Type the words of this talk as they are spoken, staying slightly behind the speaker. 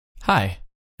Hi,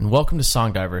 and welcome to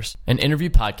Song Divers, an interview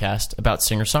podcast about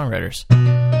singer-songwriters.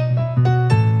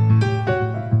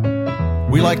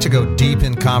 We like to go deep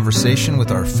in conversation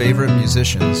with our favorite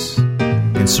musicians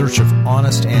in search of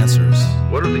honest answers.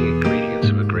 What are the ingredients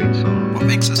of a great song? What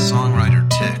makes a songwriter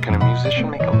tick? Can a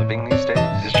musician make a living these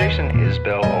days? Is Jason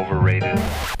Isbell overrated?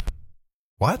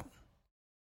 What?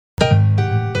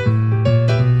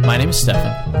 My name is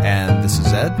Stefan. And this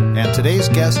is Ed. And today's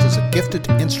guest is a gifted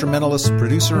instrumentalist,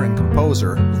 producer, and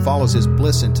composer who follows his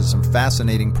bliss into some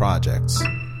fascinating projects.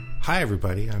 Hi,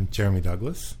 everybody. I'm Jeremy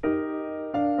Douglas.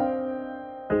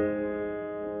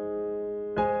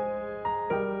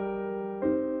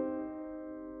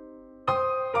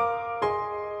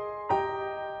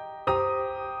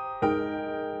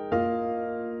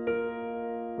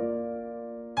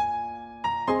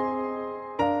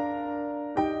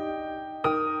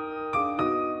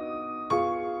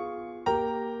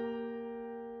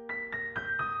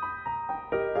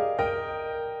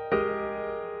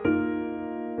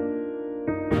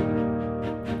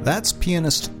 That's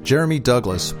pianist Jeremy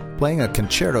Douglas playing a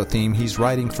concerto theme he's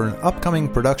writing for an upcoming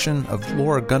production of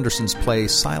Laura Gunderson's play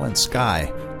Silent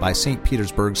Sky by St.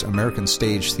 Petersburg's American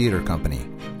Stage Theater Company.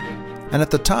 And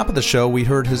at the top of the show, we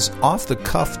heard his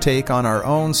off-the-cuff take on our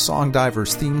own Song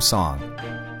Divers theme song.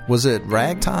 Was it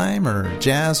ragtime or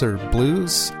jazz or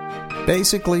blues?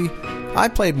 Basically, I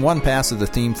played one pass of the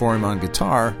theme for him on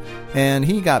guitar, and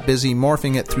he got busy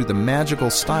morphing it through the magical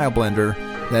style blender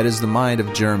that is the mind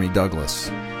of Jeremy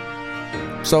Douglas.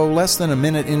 So less than a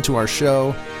minute into our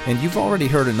show, and you've already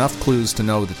heard enough clues to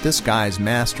know that this guy's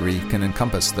mastery can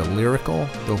encompass the lyrical,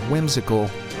 the whimsical,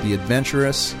 the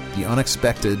adventurous, the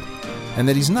unexpected, and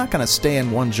that he's not going to stay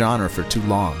in one genre for too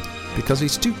long, because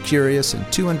he's too curious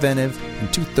and too inventive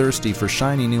and too thirsty for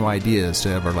shiny new ideas to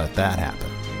ever let that happen.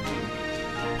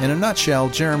 In a nutshell,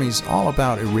 Jeremy's all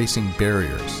about erasing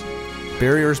barriers.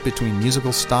 Barriers between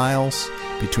musical styles,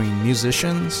 between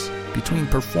musicians, between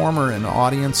performer and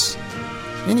audience,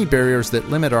 any barriers that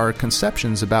limit our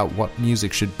conceptions about what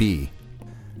music should be.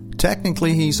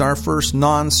 Technically, he's our first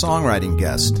non-songwriting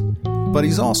guest, but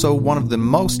he's also one of the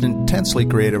most intensely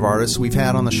creative artists we've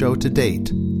had on the show to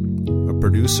date. A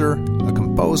producer, a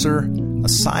composer, a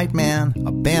sideman,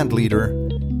 a band leader,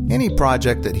 any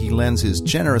project that he lends his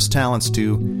generous talents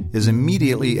to is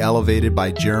immediately elevated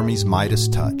by Jeremy's Midas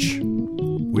touch.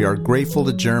 We are grateful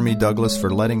to Jeremy Douglas for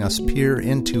letting us peer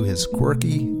into his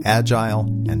quirky, agile,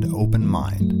 and open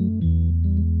mind.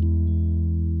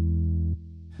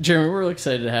 Jeremy, we're really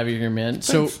excited to have you here, man.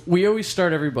 So we always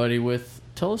start everybody with,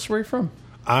 tell us where you're from.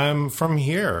 I'm from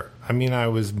here. I mean, I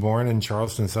was born in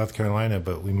Charleston, South Carolina,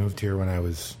 but we moved here when I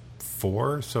was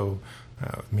 4, so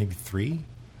maybe 3.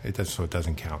 So it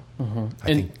doesn't count. Mm-hmm. I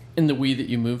think in the we that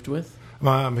you moved with?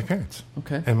 My parents.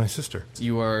 Okay. And my sister.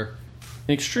 You are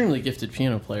an extremely gifted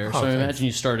piano player, so I imagine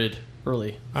you started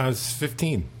early. I was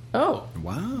 15. Oh.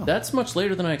 Wow. That's much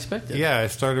later than I expected. Yeah, I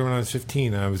started when I was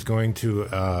 15. I was going to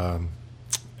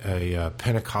a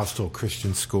Pentecostal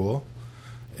Christian school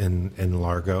in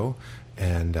Largo,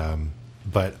 and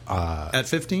At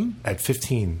 15? At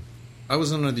 15. I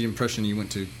was under the impression you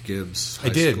went to Gibbs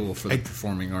High School for the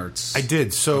Performing Arts. I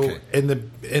did. So in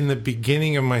the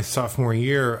beginning of my sophomore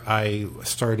year, I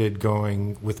started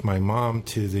going with my mom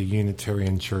to the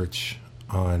Unitarian Church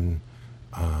up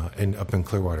in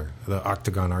Clearwater, the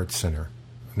Octagon Arts Center.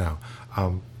 Now,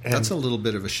 that's a little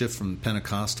bit of a shift from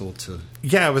Pentecostal to...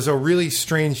 Yeah, it was a really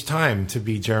strange time to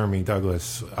be Jeremy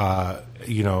Douglas,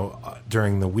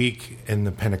 during the week in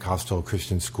the Pentecostal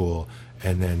Christian school,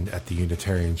 and then at the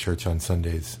Unitarian Church on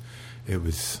Sundays. It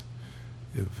was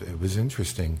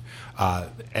interesting.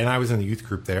 And I was in the youth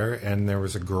group there, and there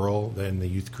was a girl in the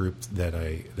youth group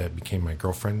that became my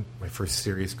girlfriend, my first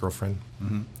serious girlfriend,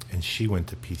 mm-hmm. and she went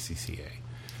to PCCA.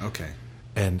 Okay.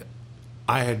 And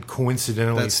I had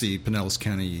coincidentally... That's the Pinellas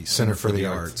County Center for the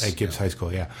Arts. At Gibbs High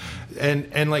School, yeah.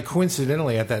 And like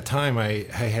coincidentally at that time, I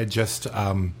had just...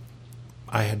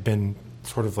 I had been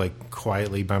sort of like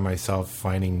quietly by myself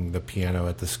finding the piano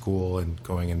at the school and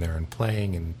going in there and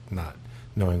playing and not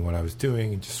knowing what I was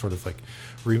doing, and just sort of like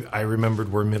I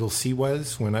remembered where Middle C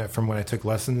was from when I took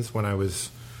lessons when I was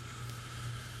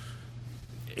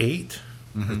 8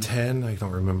 or 10. I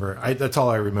don't remember. That's all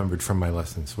I remembered from my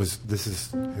lessons was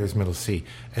here's Middle C.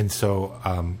 And so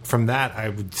from that I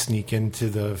would sneak into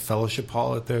the fellowship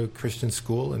hall at the Christian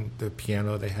school and the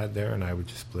piano they had there, and I would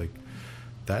just be like,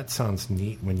 that sounds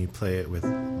neat when you play it with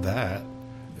that,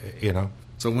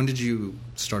 So when did you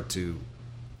start to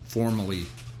formally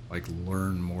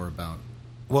learn more about?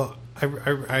 Well,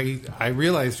 I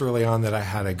realized early on that I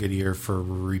had a good ear for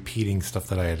repeating stuff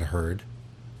that I had heard.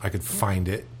 I could find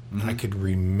it I could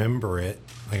remember it.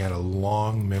 I got a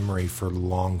long memory for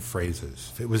long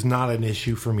phrases. It was not an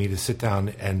issue for me to sit down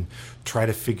and try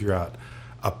to figure out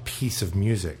a piece of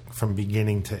music from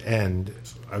beginning to end.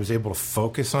 I was able to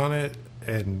focus on it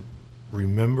and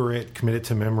remember it, commit it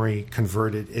to memory,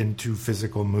 convert it into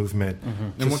physical movement.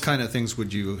 And what kind of things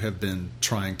would you have been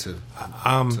trying to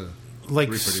like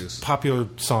reproduce? Popular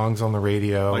songs on the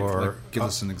radio, Like, give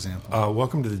us an example.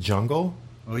 Welcome to the Jungle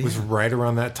was yeah. right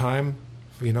around that time.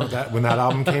 You know, that when that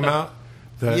album came out.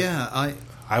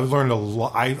 I learned a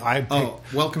lot.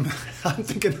 Welcome. I'm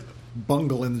thinking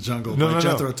Bungle in the Jungle by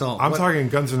Jethro Tull. I'm talking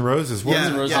Guns N' Roses.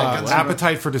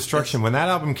 Appetite for Destruction. When that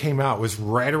album came out, was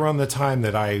right around the time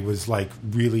that I was like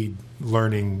really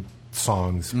learning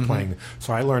songs, playing.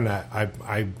 So I learned that.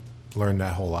 I learned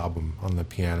that whole album on the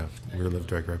piano. We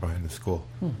lived right behind the school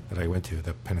that I went to,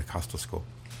 the Pentecostal school.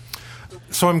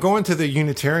 So I'm going to the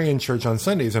Unitarian church on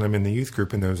Sundays, and I'm in the youth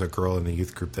group, and there was a girl in the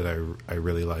youth group that I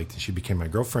really liked, and she became my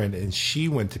girlfriend, and she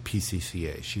went to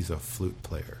PCCA. She's a flute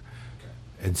player.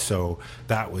 And so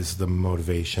that was the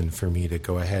motivation for me to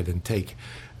go ahead and take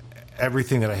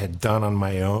everything that I had done on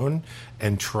my own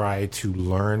and try to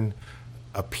learn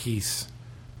a piece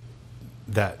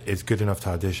that is good enough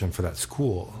to audition for that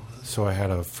school. So I had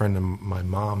a friend of my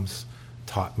mom's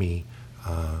taught me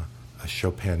a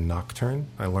Chopin nocturne.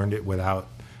 I learned it without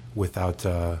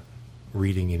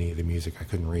reading any of the music. I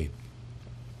couldn't read.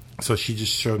 So she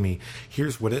just showed me,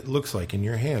 here's what it looks like in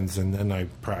your hands. And then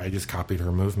I just copied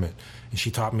her movement. And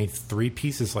she taught me 3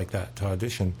 pieces like that to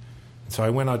audition. And so I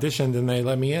went auditioned and they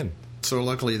let me in. So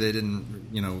luckily they didn't,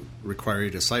 require you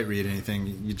to sight read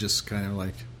anything. You just kind of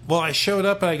like... Well, I showed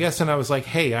up, I guess, and I was like,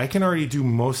 hey, I can already do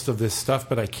most of this stuff,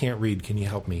 but I can't read. Can you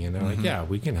help me? And they're like, yeah,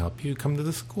 we can help you. Come to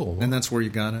the school. And that's where you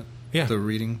got it? Yeah. The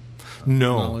reading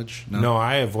knowledge? No. No,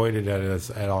 I avoided it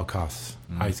at all costs.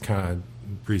 I kind of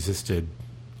resisted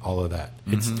all of that.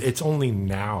 It's only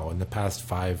now, in the past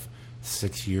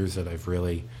 5-6 years, that I've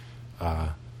really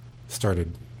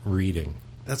started reading.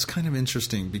 That's kind of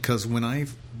interesting because when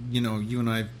you and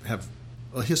I have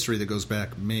a history that goes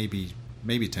back maybe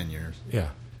 10 years. Yeah.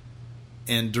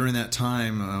 And during that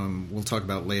time, we'll talk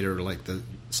about later, like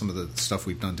some of the stuff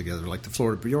we've done together, like the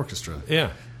Florida Bee Orchestra.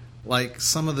 Yeah. Like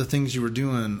some of the things you were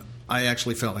doing, I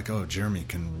actually felt like, oh, Jeremy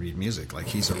can read music. Like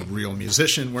he's a real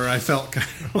musician. Where I felt kind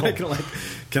of like,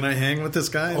 can I hang with this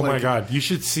guy? Oh my God, you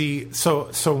should see.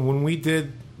 So when we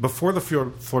did before the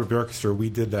Florida Bee Orchestra, we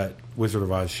did that Wizard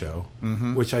of Oz show,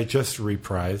 which I just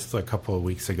reprised a couple of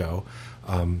weeks ago.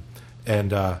 And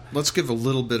let's give a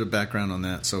little bit of background on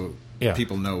that so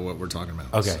people know what we're talking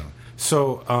about. Okay,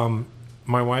 so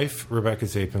my wife Rebecca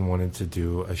Zapin wanted to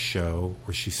do a show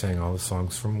where she sang all the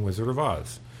songs from Wizard of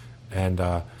Oz, and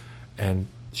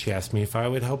she asked me if I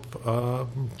would help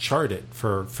chart it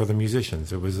for the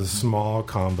musicians. It was a small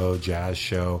combo jazz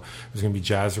show. It was going to be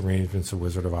jazz arrangements of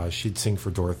Wizard of Oz. She'd sing for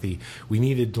Dorothy. We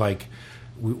needed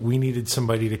we needed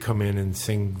somebody to come in and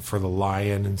sing for the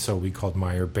Lion, and so we called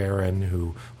Meyer Barron,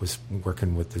 who was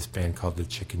working with this band called the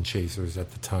Chicken Chasers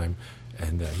at the time,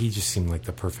 and he just seemed like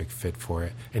the perfect fit for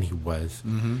it, and he was.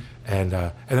 And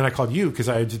then I called you because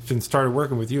I had just been started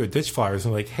working with you at Ditch Flowers,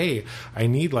 and like, hey, I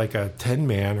need like a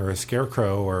 10-man or a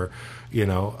Scarecrow, or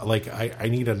I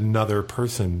need another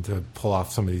person to pull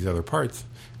off some of these other parts.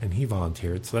 And he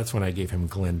volunteered, so that's when I gave him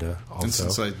Glinda also.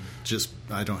 And since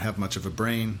I don't have much of a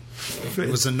brain, it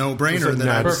was a no-brainer that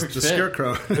I was the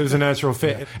Scarecrow. It was a natural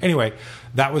fit. Anyway,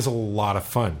 that was a lot of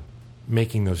fun,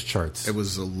 making those charts. It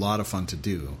was a lot of fun to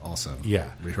do also.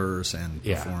 Yeah. Rehearse and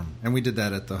perform. And we did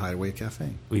that at the Hideaway Cafe.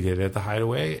 We did it at the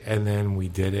Hideaway, and then we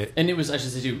did it. And it was, I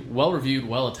should say, too, well-reviewed,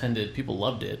 well-attended. People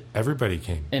loved it. Everybody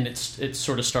came. And it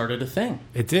sort of started a thing.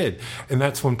 It did. And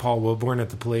that's when Paul Wilborn at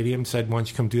the Palladium said, why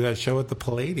don't you come do that show at the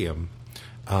Palladium?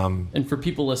 And for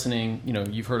people listening,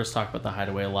 you've heard us talk about the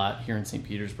Hideaway a lot here in St.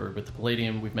 Petersburg, but the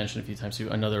Palladium, we've mentioned a few times too,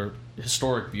 another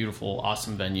historic, beautiful,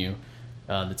 awesome venue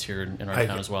that's here in our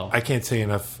town as well. I can't say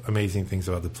enough amazing things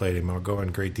about the Palladium. I'll go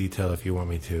in great detail if you want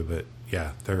me to, but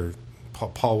yeah,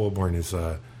 Paul Wilborn is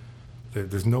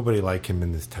there's nobody like him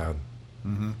in this town.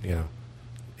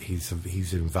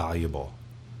 He's invaluable.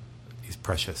 He's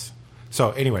precious.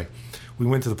 So anyway, we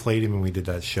went to the Palladium and we did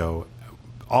that show.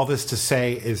 All this to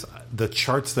say is the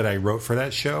charts that I wrote for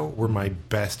that show were my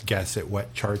best guess at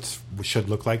what charts should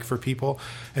look like for people.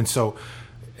 And so,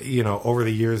 over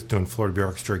the years doing Florida Bee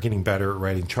Orchestra, getting better at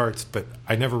writing charts, but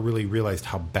I never really realized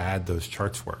how bad those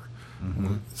charts were.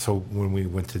 So when we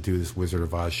went to do this Wizard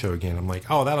of Oz show again, I'm like,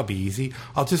 oh, that'll be easy.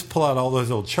 I'll just pull out all those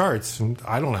old charts, and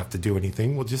I don't have to do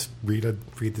anything. We'll just read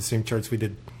the same charts we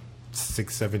did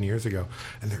 6-7 years ago,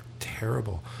 and they're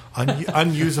terrible,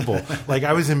 unusable. Like,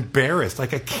 I was embarrassed.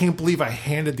 Like, I can't believe I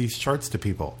handed these charts to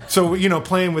people. So,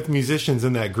 playing with musicians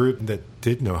in that group that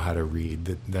did know how to read,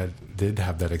 that did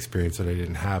have that experience that I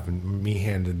didn't have, and me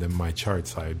handing them my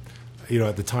charts, at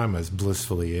the time I was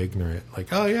blissfully ignorant.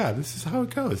 Like, oh yeah, this is how it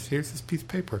goes. Here's this piece of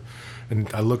paper.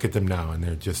 And I look at them now, and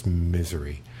they're just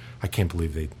misery. I can't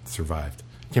believe they survived.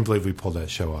 I can't believe we pulled that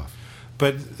show off.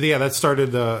 But yeah, that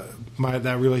started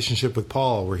that relationship with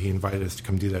Paul, where he invited us to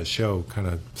come do that show. Kind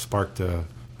of sparked an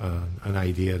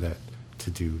idea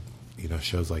to do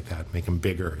shows like that, make them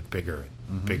bigger and bigger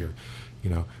and bigger.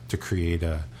 To create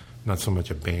not so much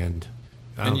a band.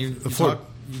 And you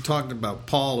talked about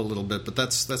Paul a little bit, but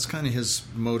that's kind of his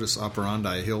modus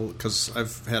operandi. Because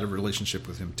I've had a relationship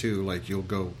with him too. Like, you'll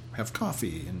go have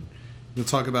coffee and you'll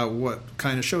talk about what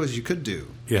kind of shows you could do.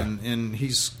 Yeah. And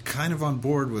he's kind of on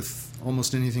board with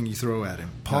almost anything you throw at him.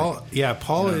 Paul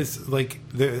is like,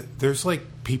 there's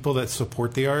like people that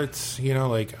support the arts,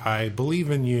 like, I believe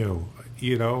in you,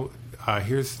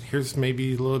 here's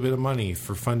maybe a little bit of money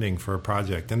for funding for a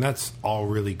project. And that's all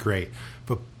really great.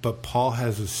 But Paul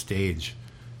has a stage,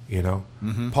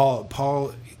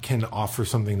 Paul can offer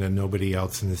something that nobody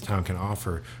else in this town can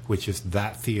offer, which is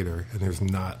that theater, and there's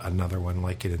not another one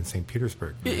like it in St.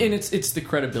 Petersburg. And it's the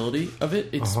credibility of it.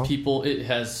 It's people. It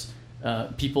has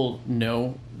people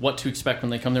know what to expect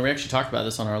when they come there. We actually talked about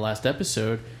this on our last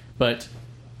episode, but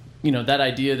that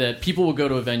idea that people will go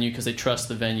to a venue because they trust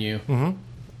the venue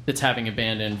that's having a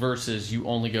band in, versus you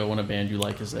only go when a band you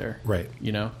like is there. Right.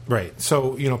 Right.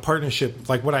 So, partnership,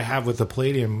 like what I have with the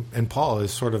Palladium and Paul,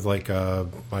 is sort of like a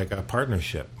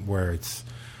partnership where it's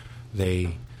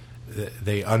they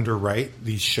underwrite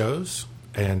these shows,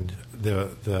 and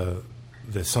the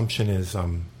assumption is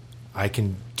I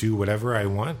can do whatever I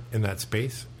want in that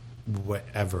space,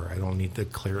 whatever. I don't need to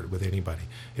clear it with anybody.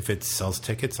 If it sells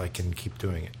tickets, I can keep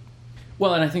doing it.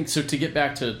 Well, and I think, so to get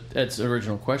back to Ed's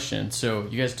original question, so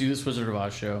you guys do this Wizard of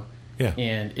Oz show,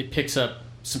 and it picks up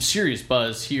some serious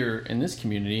buzz here in this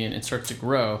community, and it starts to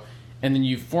grow, and then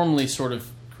you formally sort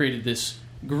of created this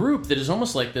group that is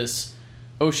almost like this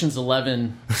Ocean's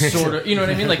 11 sort of, you know what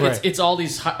I mean? Like, right. it's all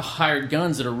these hired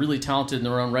guns that are really talented in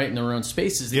their own right, in their own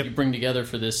spaces, that you bring together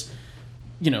for this,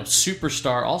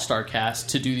 superstar, all-star cast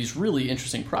to do these really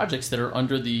interesting projects that are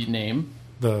under the name...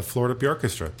 The Florida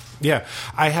Bjorkestra. Yeah,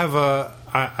 I have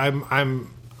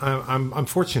I'm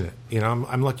fortunate.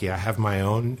 I'm lucky. I have my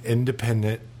own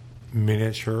independent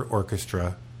miniature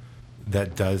orchestra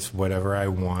that does whatever I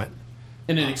want.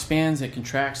 And it expands, it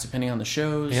contracts depending on the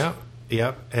shows.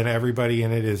 Yep. And everybody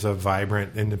in it is a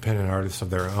vibrant, independent artist of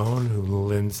their own who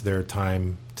lends their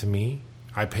time to me.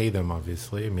 I pay them,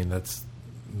 obviously. I mean, that's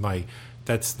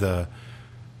the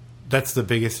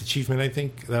biggest achievement I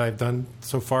think that I've done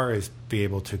so far, is be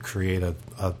able to create a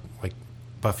like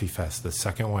Buffy Fest. The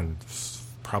second one,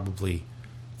 probably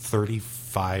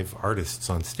 35 artists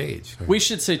on stage. We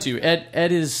should say too,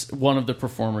 Ed is one of the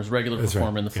performers, regular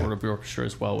performer in the Florida Orchestra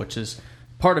as well, which is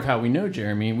part of how we know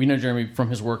Jeremy. We know Jeremy from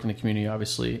his work in the community,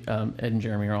 obviously. Ed and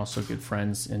Jeremy are also good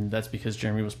friends, and that's because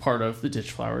Jeremy was part of the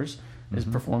Ditch Flowers,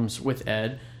 performs with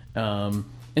Ed.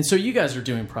 And so you guys are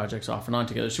doing projects off and on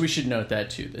together. So we should note that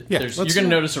too. That you're going to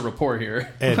notice a rapport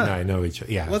here. Ed and I know each other.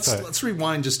 Yeah. Let's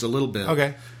rewind just a little bit.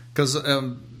 Okay. Because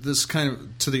this kind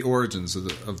of to the origins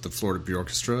of the Florida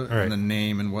Bjorkestra and the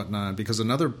name and whatnot. Because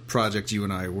another project you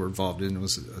and I were involved in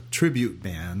was a tribute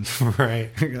band, right?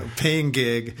 Paying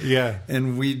gig. Yeah.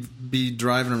 And we'd be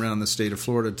driving around the state of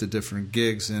Florida to different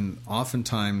gigs, and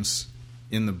oftentimes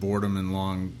in the boredom and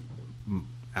long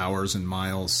hours and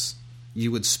miles,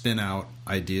 you would spin out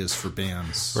ideas for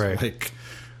bands. Right. Like,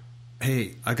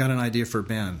 hey, I got an idea for a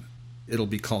band. It'll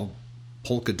be called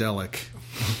Polkadelic.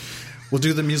 We'll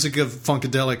do the music of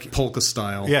Funkadelic polka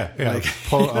style. Yeah.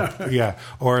 Yeah.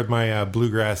 Or my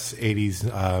bluegrass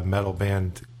 80s metal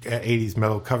band, 80s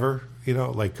metal cover,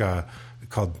 like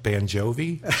called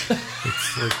Banjovi.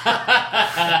 It's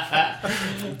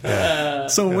like,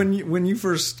 So when you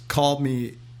first called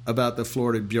me about the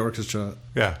Florida Bjorkestra,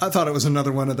 I thought it was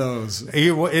another one of those.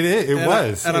 It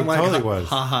was. And I'm like, totally was.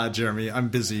 Haha, Jeremy, I'm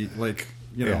busy. Like,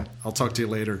 I'll talk to you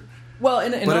later. Well,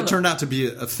 but it turned out to be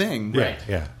a thing. Right.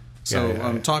 Yeah.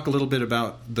 So talk a little bit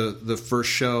about the first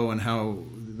show and how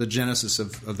the genesis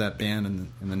of that band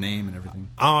and the name and everything.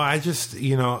 Oh, I just,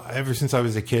 ever since I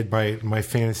was a kid, my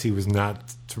fantasy was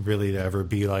not to ever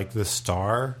be like the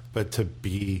star, but to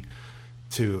be...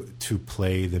 To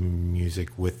play the music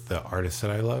with the artists that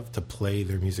I love, to play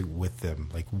their music with them.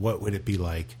 Like, what would it be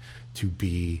like to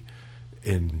be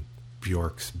in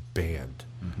Bjork's band?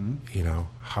 Mm-hmm.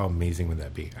 How amazing would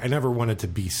that be? I never wanted to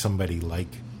be somebody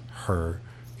like her,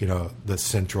 the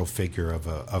central figure of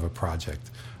a project.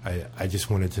 I just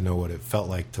wanted to know what it felt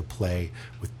like to play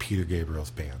with Peter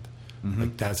Gabriel's band. Mm-hmm.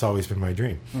 Like that's always been my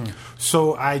dream. Mm.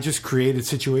 So I just created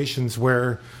situations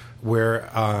where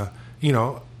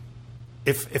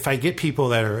if I get people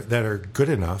that are good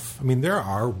enough, I mean, there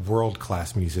are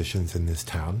world-class musicians in this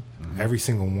town. Mm-hmm. Every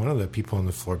single one of the people on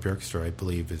the Florbjörk Orchestra, I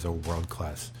believe, is a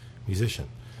world-class musician.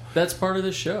 That's part of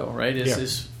the show, right?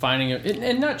 Is finding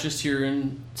and not just here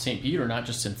in St. Pete or not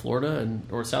just in Florida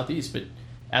or Southeast, but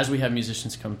as we have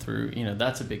musicians come through,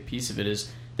 that's a big piece of it.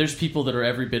 Is there's people that are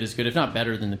every bit as good, if not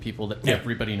better, than the people that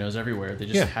everybody knows everywhere. They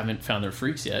just haven't found their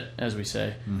freaks yet, as we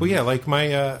say. Mm-hmm. Well, yeah, like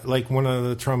my like one of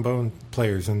the trombone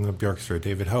players in the Bjorkstra,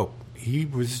 David Hope. He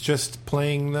was just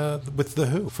playing with the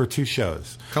Who for 2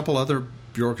 shows. A couple other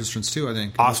Bjorkestrans too, I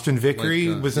think. Austin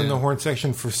Vickery was in the horn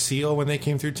section for Seal when they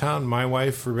came through town. My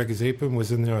wife, Rebecca Zapin,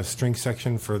 was in the string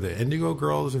section for the Indigo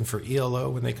Girls and for ELO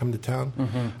when they come to town.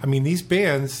 Mm-hmm. I mean, these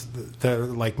bands that are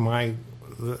like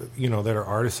that are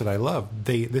artists that I love,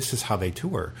 this is how they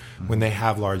tour. Mm-hmm. When they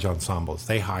have large ensembles,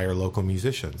 they hire local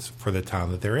musicians for the town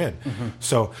that they're in. Mm-hmm.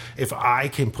 So if I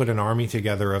can put an army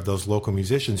together of those local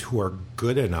musicians who are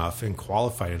good enough and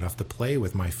qualified enough to play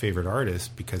with my favorite artists,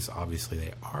 because obviously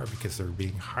they are, because they're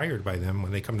being hired by them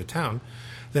when they come to town,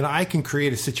 then I can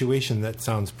create a situation that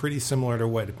sounds pretty similar to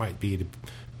what it might be to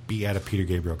be at a Peter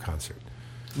Gabriel concert.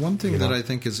 One thing that I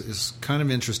think is kind of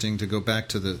interesting to go back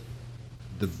to the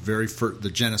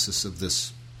genesis of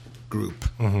this group.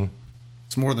 Mm-hmm.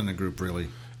 It's more than a group, really.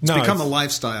 It's become a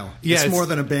lifestyle. Yeah, it's more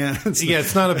than a band.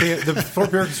 It's not a band. The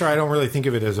Florbjörk Orchestra, I don't really think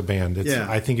of it as a band.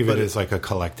 I think of it as like a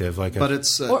collective, or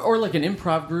like an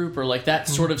improv group, or like that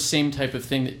sort of same type of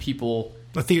thing that people.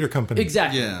 A theater company.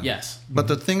 Exactly. Yeah. Yes. But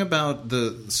the thing about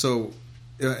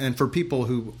and for people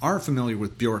who aren't familiar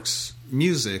with Björk's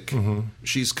music, mm-hmm.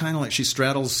 she's kind of like, she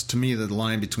straddles to me the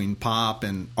line between pop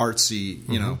and artsy,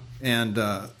 mm-hmm. And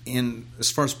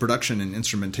as far as production and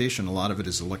instrumentation, a lot of it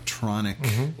is electronic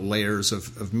mm-hmm. layers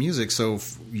of music. So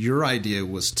your idea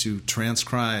was to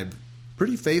transcribe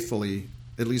pretty faithfully,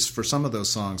 at least for some of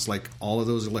those songs, like all of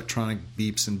those electronic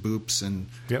beeps and boops and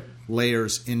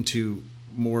layers into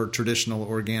more traditional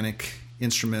organic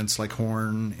instruments like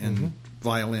horn and mm-hmm.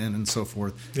 violin and so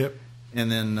forth. Yep.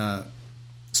 And then,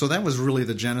 so that was really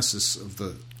the genesis of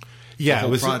the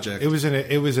whole project. It was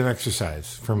an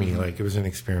exercise for me. Mm-hmm. Like it was an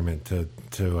experiment to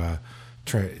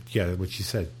what you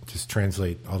said, just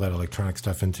translate all that electronic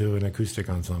stuff into an acoustic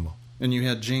ensemble. And you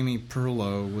had Jamie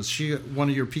Perlow. Was she one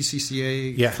of your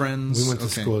PCCA friends? We went to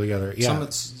school together. Yeah.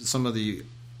 Some of the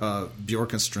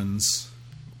Bjorkestrans.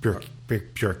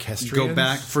 Bjorkestrians?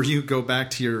 Go back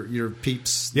to your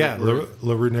peeps. Yeah,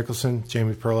 LaRue Nicholson,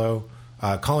 Jamie Perlow.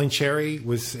 Colleen Cherry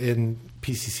was in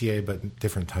PCCA, but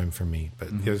different time for me. But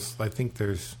mm-hmm. I think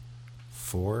there's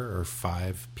 4 or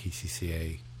 5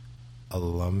 PCCA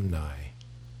alumni.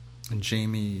 And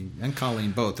Jamie and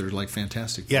Colleen both are like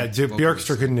fantastic. Yeah,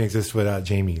 Bjorkstra couldn't exist without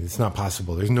Jamie. It's not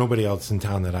possible. There's nobody else in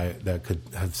town that could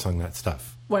have sung that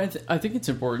stuff. Well, I think it's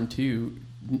important too.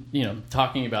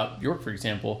 Talking about Björk, for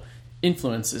example,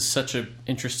 influence is such an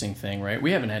interesting thing, right?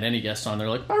 We haven't had any guests on there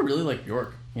like, I really like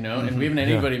Björk, mm-hmm. and we haven't had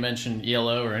anybody mention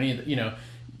ELO or any of the,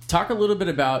 Talk a little bit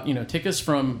about, take us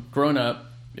from growing up,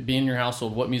 being in your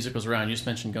household, what music was around. You just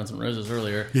mentioned Guns N' Roses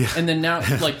earlier. Yeah. And then now,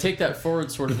 take that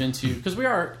forward sort of into, because we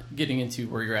are getting into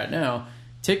where you're at now.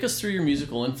 Take us through your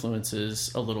musical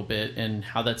influences a little bit and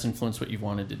how that's influenced what you've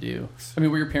wanted to do. I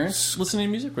mean, were your parents listening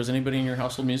to music? Was anybody in your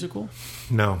household musical?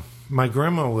 No. My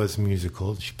grandma was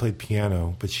musical. She played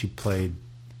piano, but she played,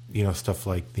 stuff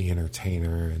like The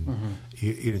Entertainer, and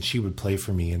mm-hmm. She would play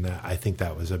for me, and I think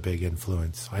that was a big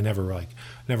influence. I never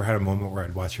had a moment where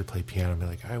I'd watch her play piano and be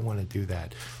like, I want to do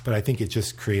that. But I think it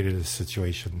just created a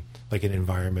situation, like an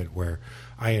environment where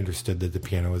I understood that the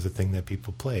piano was a thing that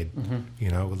people played.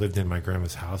 Mm-hmm. We lived in my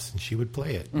grandma's house, and she would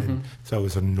play it, mm-hmm. and so it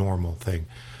was a normal thing.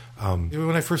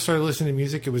 When I first started listening to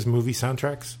music, it was movie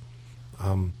soundtracks,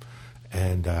 and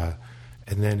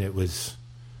then it was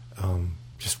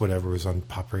just whatever was on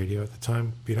pop radio at the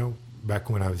time.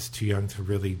 Back when I was too young to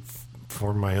really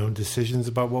form my own decisions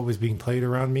about what was being played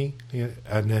around me.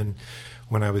 And then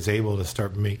when I was able to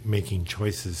start making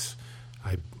choices,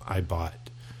 I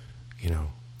bought,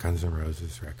 Guns N'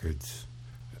 Roses records,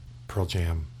 Pearl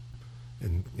Jam,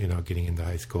 and getting into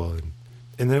high school, and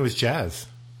then it was jazz.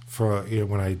 For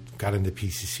when I got into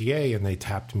PCCA and they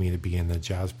tapped me to be in the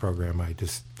jazz program,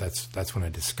 that's when I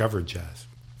discovered jazz.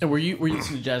 And were you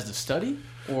listening to jazz to study,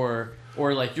 or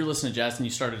like you're listening to jazz and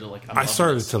you started to like? I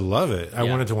started to love it. I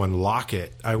wanted to unlock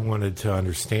it. I wanted to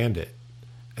understand it,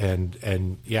 and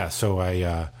so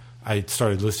I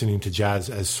started listening to jazz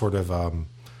as sort of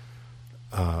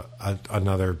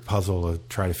another puzzle to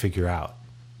try to figure out,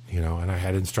 and I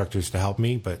had instructors to help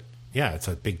me, but yeah, it's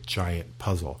a big giant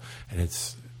puzzle, and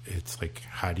it's like,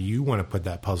 how do you want to put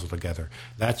that puzzle together?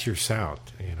 That's your sound,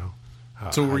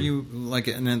 So were you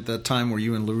and at that time were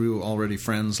you and LaRue already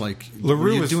friends? Like LaRue were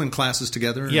you was doing classes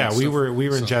together? Yeah, we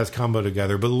were in jazz combo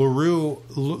together. But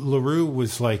LaRue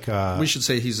was like we should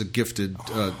say he's a gifted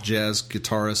jazz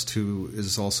guitarist who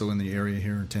is also in the area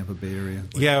here in Tampa Bay area.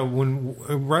 Yeah,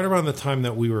 right around the time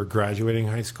that we were graduating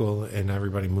high school and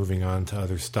everybody moving on to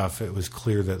other stuff, it was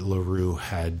clear that LaRue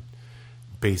had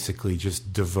basically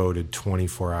just devoted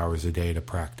 24 hours a day to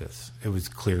practice. It was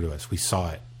clear to us. We saw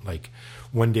it. Like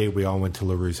one day we all went to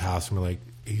LaRue's house and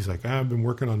he's like, I've been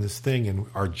working on this thing, and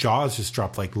our jaws just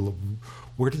dropped. Like,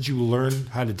 where did you learn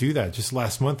how to do that? Just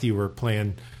last month you were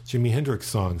playing Jimi Hendrix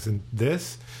songs, and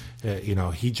this,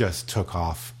 he just took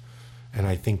off. And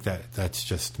I think that's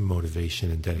just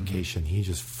motivation and dedication. Mm-hmm. He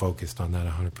just focused on that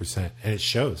 100%, and it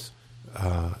shows.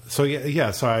 So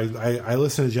I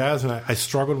listened to jazz, and I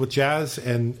struggled with jazz,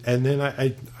 and then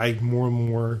I more and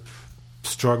more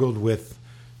struggled with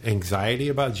anxiety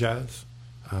about jazz,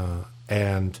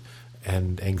 and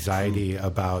anxiety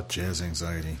about jazz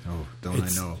anxiety. Oh, don't I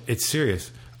know? It's serious,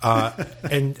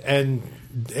 and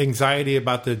anxiety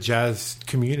about the jazz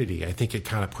community. I think it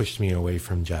kind of pushed me away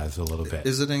from jazz a little bit.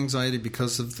 Is it anxiety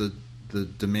because of the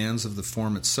demands of the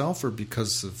form itself, or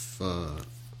because of?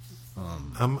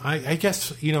 I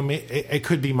guess it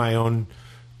could be my own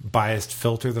biased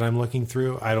filter that I'm looking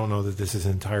through. I don't know that this is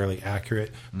entirely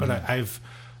accurate, but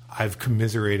I've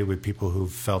commiserated with people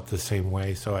who've felt the same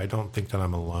way, so I don't think that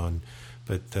I'm alone.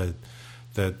 But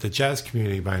the jazz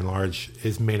community, by and large,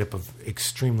 is made up of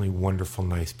extremely wonderful,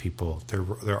 nice people.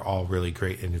 They're all really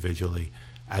great individually.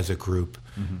 As a group,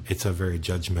 it's a very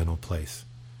judgmental place.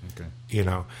 Okay,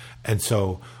 and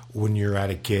so when you're at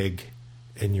a gig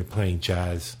and you're playing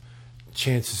jazz,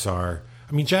 chances are,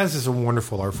 jazz is a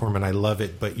wonderful art form and I love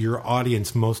it, but your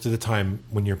audience most of the time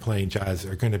when you're playing jazz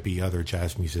are going to be other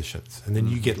jazz musicians. And then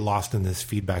you get lost in this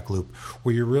feedback loop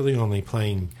where you're really only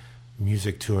playing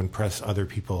music to impress other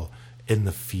people in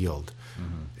the field.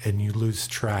 And you lose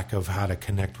track of how to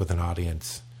connect with an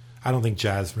audience. I don't think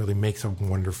jazz really makes a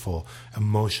wonderful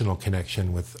emotional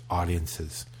connection with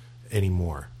audiences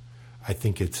anymore. I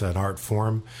think it's an art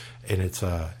form, and it's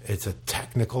a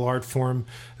technical art form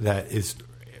that is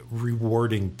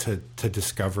rewarding to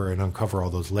discover and uncover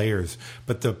all those layers.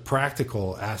 But the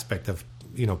practical aspect of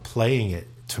playing it,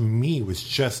 to me, was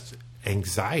just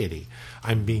anxiety.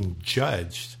 I'm being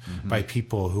judged by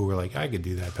people who were like, I could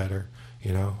do that better,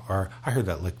 or I heard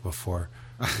that lick before.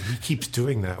 He keeps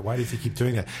doing that. Why does he keep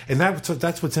doing that? And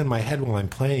that's what's in my head while I'm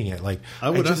playing it. Like I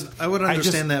would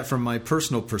understand that from my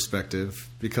personal perspective,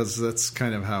 because that's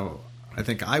kind of how I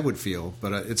think I would feel.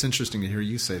 But it's interesting to hear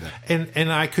you say that.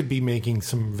 And I could be making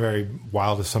some very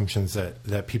wild assumptions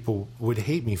that people would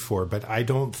hate me for. But I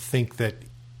don't think that,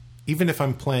 even if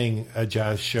I'm playing a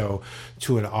jazz show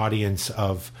to an audience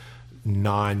of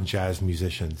non-jazz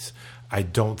musicians, I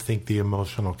don't think the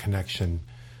emotional connection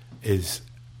is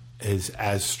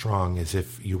as strong as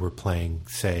if you were playing,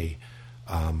 say,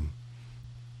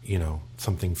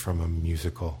 something from a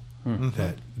musical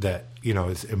that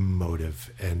is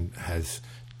emotive and has,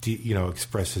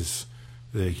 expresses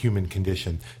the human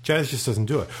condition. Jazz just doesn't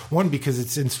do it. One, because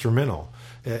it's instrumental,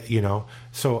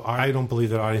 So I don't believe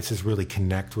that audiences really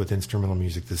connect with instrumental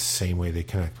music the same way they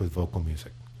connect with vocal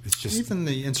music. It's just even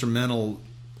the instrumental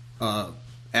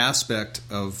aspect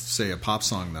of, say, a pop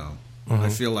song, though. I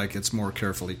feel like it's more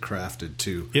carefully crafted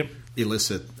to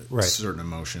elicit certain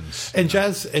emotions. And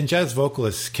jazz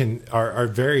vocalists are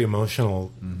very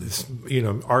emotional,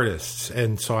 artists.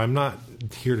 And so I'm not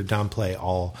here to downplay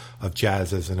all of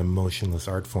jazz as an emotionless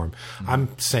art form. I'm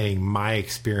saying my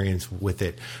experience with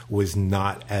it was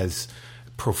not as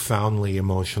profoundly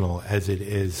emotional as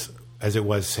it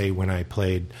was, say, when I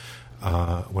played,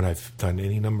 when I've done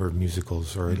any number of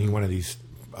musicals or any one of these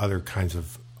other kinds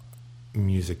of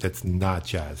music that's not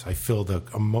jazz. I feel the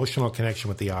emotional connection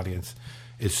with the audience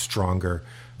is stronger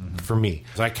for me.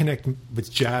 I connect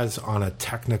with jazz on a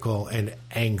technical and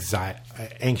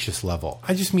anxious level.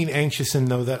 I just mean anxious in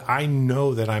though that I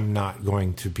know that I'm not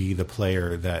going to be the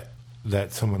player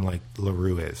that someone like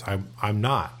LaRue is. I'm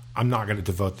not going to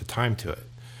devote the time to it.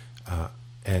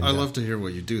 And I love to hear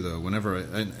what you do, though. Whenever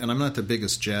and I'm not the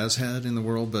biggest jazz head in the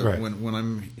world, but when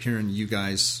I'm hearing you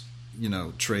guys,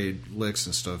 trade licks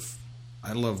and stuff,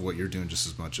 I love what you're doing just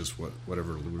as much as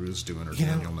whatever LaRue's doing, or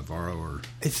Daniel Navarro, or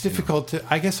it's difficult to.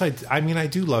 I guess I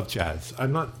do love jazz.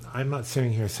 I'm not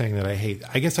sitting here saying that I hate.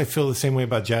 I guess I feel the same way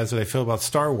about jazz that I feel about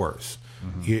Star Wars.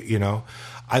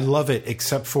 I love it,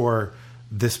 except for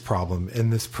this problem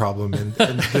and this problem and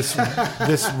this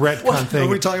retcon thing. Are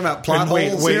we talking about plot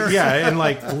holes here? Yeah, and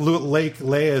like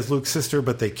Leia is Luke's sister,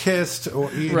 but they kissed. Or,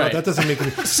 right. That doesn't make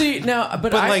any See now,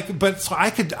 so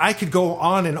I could go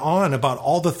on and on about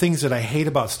all the things that I hate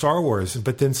about Star Wars,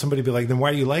 but then somebody be like, then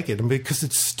why do you like it? And because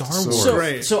it's Star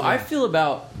Wars. So I feel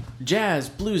about jazz,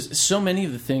 blues, so many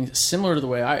of the things similar to the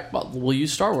way we'll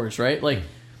use Star Wars, right? Like,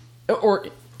 or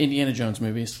Indiana Jones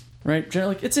movies. Right,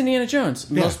 generally, it's Indiana Jones.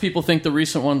 Yeah. Most people think the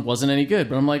recent one wasn't any good,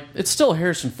 but I'm like, it's still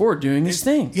Harrison Ford doing his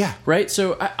thing. Yeah, right.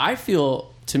 So I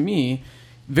feel, to me,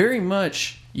 very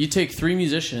much. You take three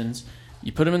musicians,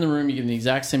 you put them in the room, you give them the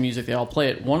exact same music, they all play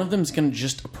it. One of them is going to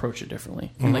just approach it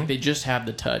differently, and like they just have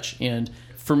the touch. And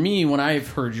for me, when I've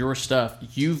heard your stuff,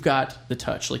 you've got the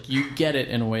touch. Like, you get it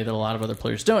in a way that a lot of other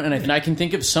players don't. And I can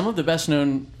think of some of the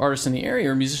best-known artists in the area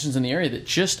or musicians in the area that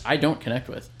just I don't connect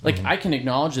with. Like, I can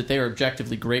acknowledge that they are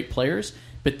objectively great players,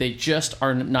 but they just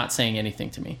are not saying anything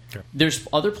to me. Sure. There's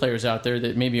other players out there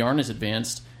that maybe aren't as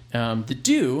advanced that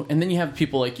do, and then you have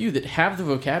people like you that have the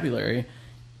vocabulary,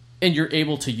 and you're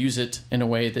able to use it in a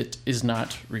way that is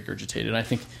not regurgitated. I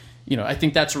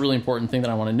think that's a really important thing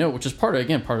that I want to note, which is part of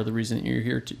the reason that you're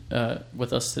here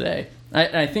with us today.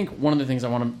 I think one of the things I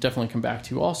want to definitely come back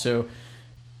to also,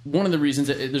 one of the reasons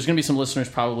that there's going to be some listeners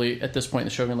probably at this point in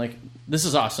the show going like, this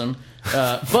is awesome,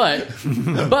 but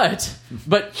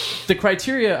the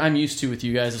criteria I'm used to with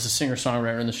you guys as a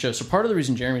singer-songwriter in the show. So part of the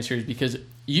reason Jeremy's here is because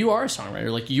you are a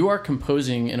songwriter. Like, you are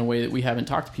composing in a way that we haven't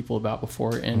talked to people about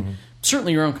before, and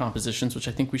certainly your own compositions, which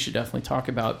I think we should definitely talk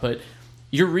about, but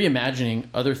you're reimagining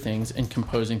other things and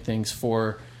composing things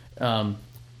for, for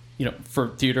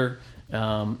theater,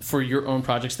 for your own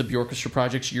projects, the Bjorkestra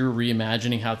projects. You're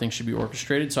reimagining how things should be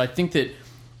orchestrated. So I think that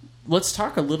let's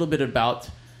talk a little bit about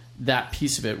that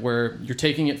piece of it, where you're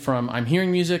taking it from I'm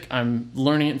hearing music, I'm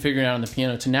learning it and figuring it out on the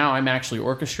piano, to now I'm actually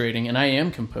orchestrating and I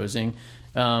am composing,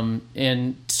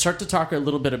 and start to talk a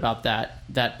little bit about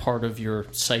that part of your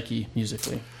psyche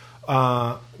musically.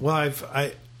 I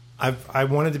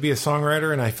wanted to be a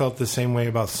songwriter, and I felt the same way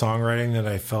about songwriting that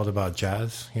I felt about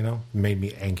jazz. It made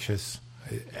me anxious.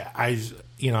 I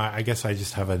guess I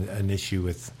just have an issue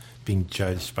with being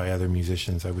judged by other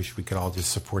musicians. I wish we could all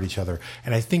just support each other,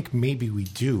 and I think maybe we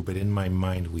do, but in my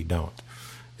mind we don't.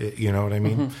 You know what I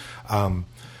mean? Mm-hmm.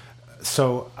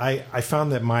 So I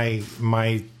found that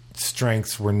my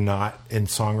strengths were not in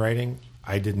songwriting.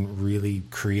 I didn't really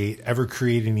ever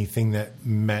create anything that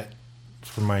met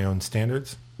for my own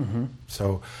standards. Mm-hmm.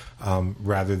 So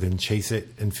rather than chase it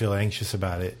and feel anxious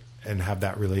about it and have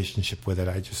that relationship with it,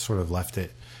 I just sort of left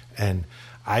it. And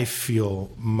I feel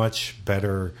much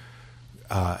better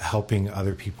helping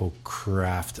other people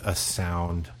craft a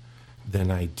sound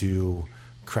than I do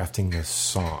crafting a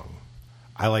song.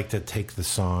 I like to take the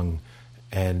song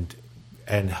and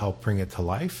help bring it to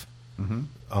life.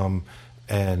 Mm-hmm.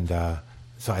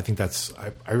 So I think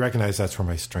I recognize that's where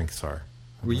my strengths are.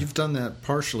 Well, you've done that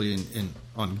partially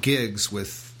on gigs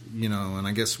with, and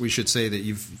I guess we should say that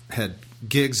you've had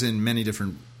gigs in many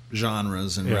different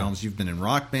genres and realms. You've been in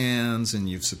rock bands, and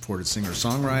you've supported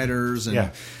singer-songwriters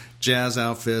and jazz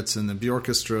outfits and the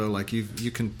Bjorkestra. Like,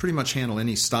 you can pretty much handle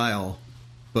any style.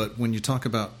 But when you talk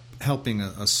about helping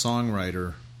a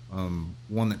songwriter,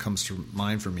 one that comes to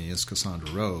mind for me is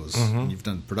Cassandra Rose. Mm-hmm. And you've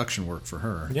done production work for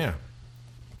her. Yeah.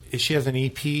 She has an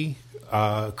EP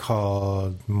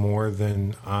called More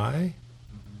Than I,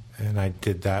 and I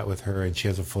did that with her, and she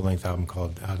has a full-length album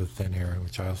called Out of Thin Air,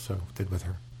 which I also did with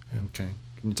her. Yeah. Okay.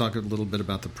 Can you talk a little bit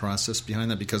about the process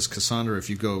behind that? Because Cassandra, if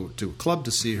you go to a club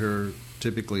to see her,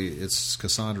 typically it's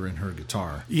Cassandra and her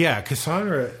guitar. Yeah,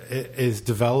 Cassandra is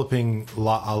developing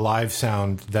a live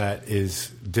sound that is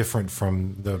different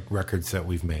from the records that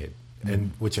we've made,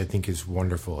 and which I think is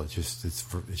wonderful. It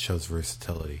shows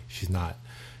versatility.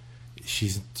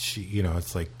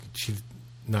 It's like she's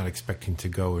not expecting to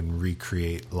go and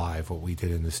recreate live what we did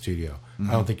in the studio.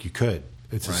 Mm-hmm. I don't think you could.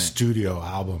 It's a studio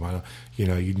album.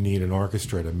 You'd need an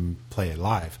orchestra to play it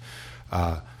live.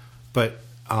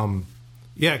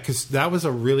 Because that was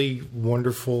a really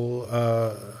wonderful,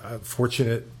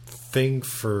 fortunate thing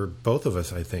for both of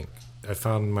us, I think. I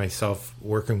found myself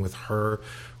working with her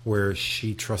where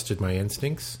she trusted my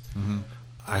instincts. Mm-hmm.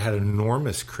 I had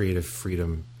enormous creative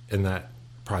freedom in that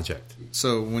project.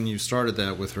 So when you started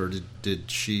that with her, did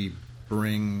she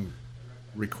bring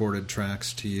recorded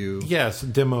tracks to you? Yes,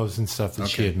 demos and stuff that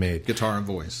she had made. Guitar and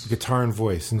voice.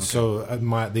 And so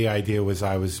the idea was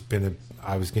I was going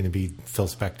to be Phil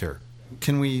Spector.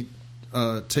 Can we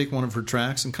take one of her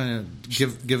tracks and kind of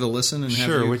give a listen and have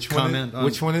you comment on?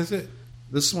 Which one is it?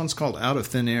 This one's called Out of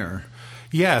Thin Air.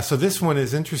 Yeah, so this one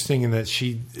is interesting in that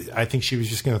I think she was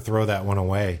just going to throw that one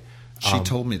away. She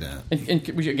told me that. And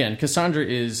again, Cassandra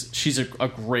she's a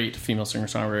great female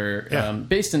singer-songwriter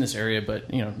based in this area,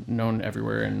 but known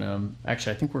everywhere. And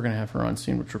actually, I think we're going to have her on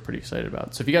soon, which we're pretty excited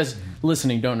about. So if you guys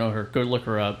listening don't know her, go look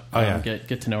her up.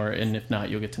 Get to know her, and if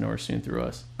not, you'll get to know her soon through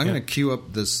us. I'm going to queue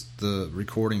up the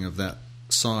recording of that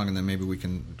song, and then maybe we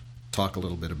can talk a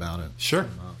little bit about it. Sure.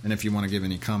 And if you want to give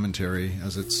any commentary,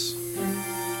 as it's...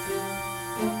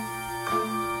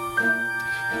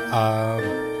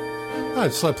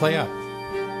 just let it play out.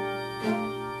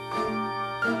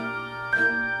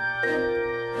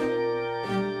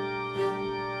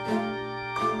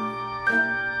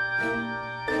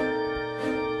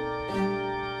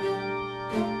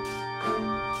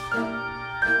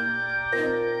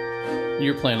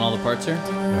 You're playing all the parts here?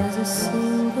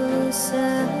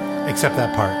 Except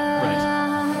that part.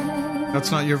 Right.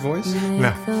 That's not your voice?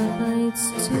 No.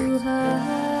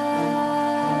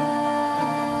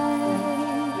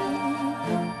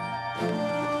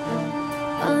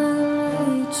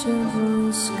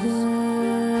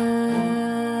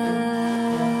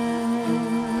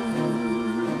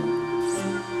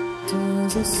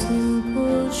 Does a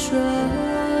simple shrug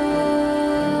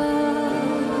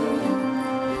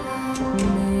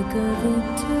make of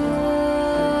it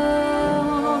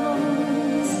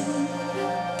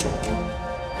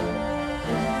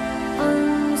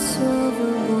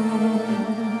unsolvable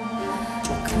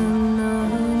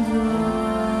conundrum?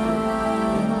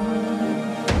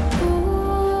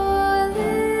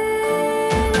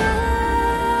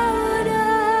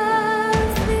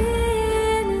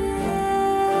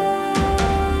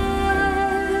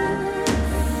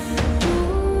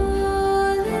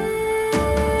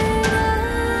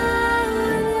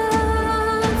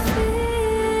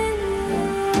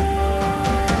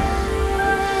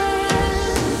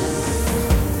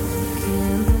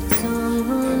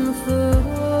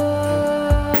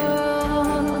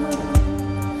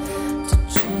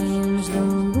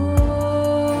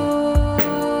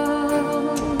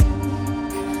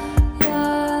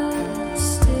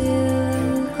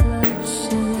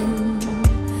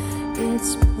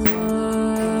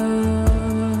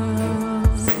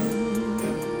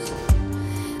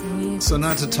 So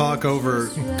not to talk over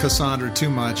Cassandra too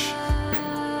much,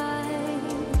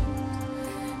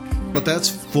 but that's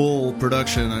full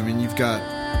production. I mean, you've got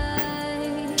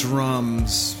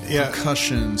drums,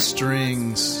 percussion,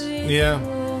 strings. Yeah.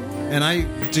 And I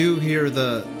do hear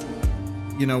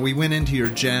we went into your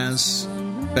jazz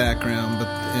background, but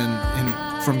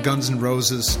and from Guns N'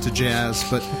 Roses to jazz.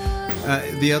 But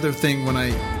the other thing, when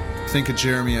I think of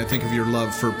Jeremy, I think of your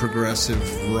love for progressive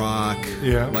rock,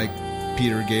 like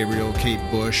Peter Gabriel, Kate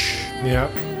Bush,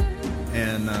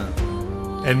 and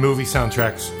movie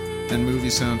soundtracks.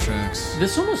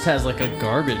 This almost has like a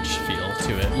garbage feel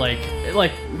to it, like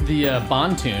the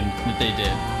Bond tune that they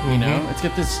did. You know, it's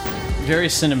got this very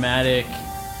cinematic.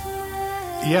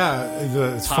 Yeah,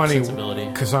 it's funny. Sensibility.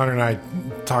 Cassandra and I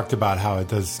talked about how it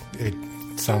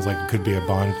sounds like it could be a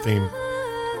Bond theme.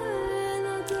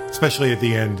 Especially at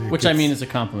the end. Which I mean is a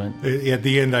compliment. At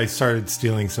the end, I started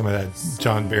stealing some of that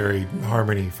John Barry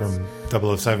harmony from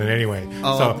 007 anyway.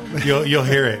 So you'll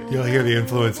hear it. You'll hear the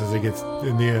influence as it gets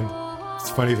in the end. It's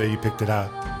funny that you picked it out.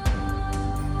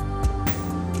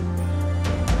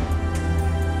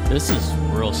 This is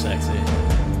real sexy.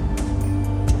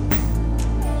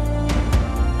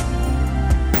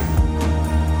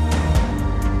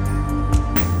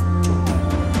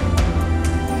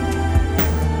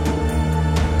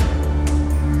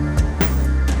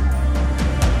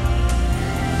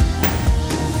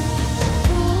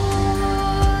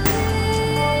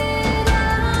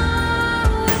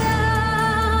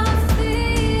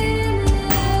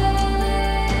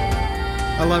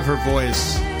 I love her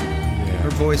voice.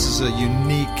 Her voice is a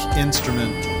unique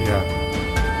instrument. Yeah.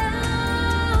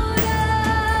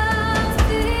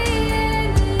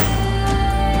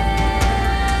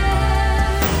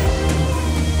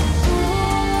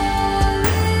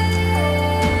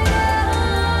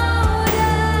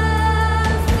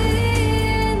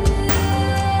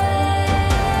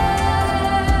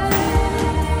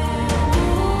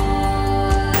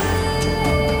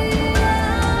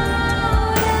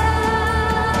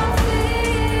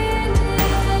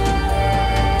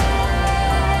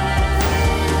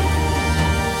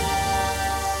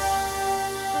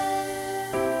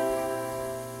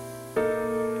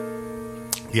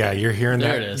 Yeah, you're hearing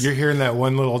there that. You're hearing that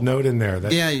one little note in there.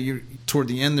 You're toward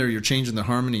the end there. You're changing the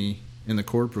harmony in the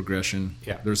chord progression.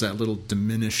 Yeah, there's that little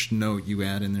diminished note you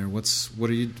add in there. What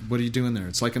are you doing there?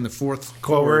 It's like in the fourth well,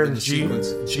 chord. We're in in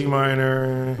the G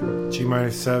minor, G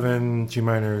minor 7, G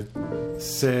minor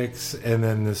 6, and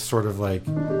then this sort of like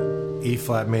E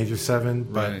flat major 7.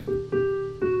 But right.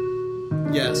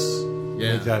 Yes.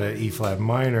 Yeah. Make that an E flat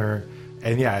minor,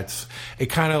 and it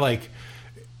kind of like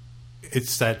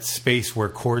it's that space where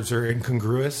chords are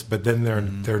incongruous, but then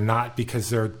they're not because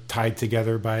they're tied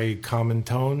together by common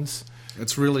tones.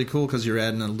 It's really cool because you're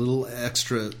adding a little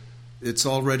extra. It's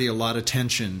already a lot of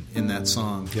tension in that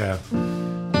song. Yeah.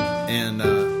 And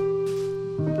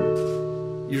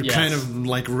you're kind of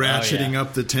like ratcheting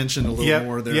up the tension a little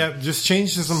more there. Yeah, just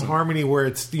change to some harmony where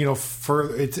it's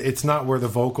it's not where the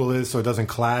vocal is, so it doesn't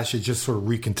clash. It just sort of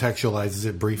recontextualizes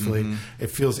it briefly. It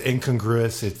feels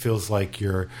incongruous. It feels like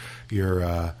you're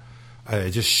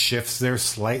it just shifts there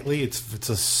slightly. It's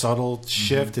a subtle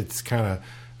shift. It's kind of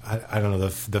I don't know,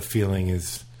 the feeling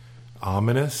is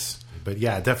ominous. But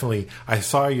yeah, definitely. I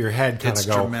saw your head kind of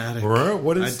go. Dramatic.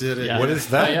 What is? I did it. Yeah. What is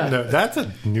that? No, that's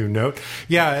a new note.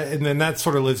 Yeah, and then that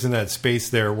sort of lives in that space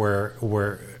there where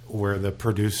the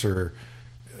producer,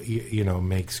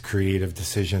 makes creative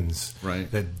decisions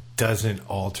that doesn't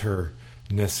alter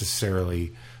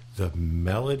necessarily the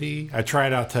melody. I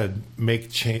tried out to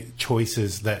make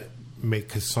choices that make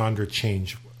Cassandra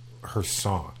change her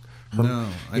song.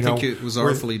 I think it was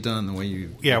artfully done the way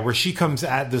you... Yeah, where she comes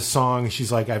at the song,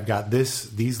 she's like, I've got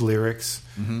these lyrics,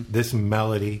 this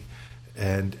melody,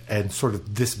 and sort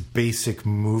of this basic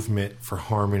movement for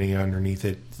harmony underneath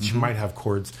it. She might have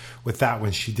chords. With that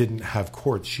one, she didn't have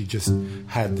chords. She just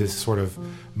had this sort of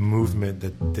movement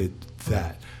that did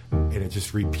that. And it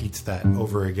just repeats that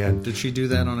over again. Did she do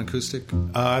that on acoustic?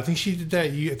 I think she did that.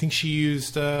 I think she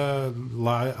used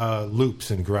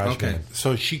loops in GarageBand.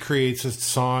 So she creates a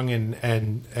song, and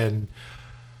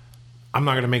I'm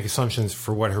not going to make assumptions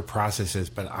for what her process is,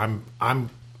 but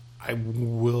I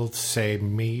will say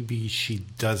maybe she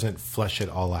doesn't flesh it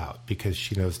all out because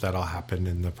she knows that'll happen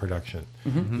in the production.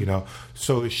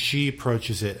 So she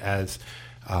approaches it as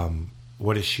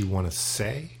what does she want to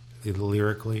say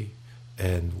lyrically,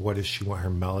 and what does she want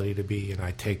her melody to be? And I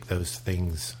take those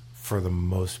things for the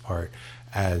most part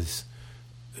as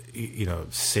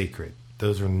sacred.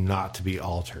 Those are not to be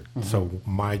altered. So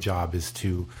my job is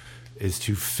to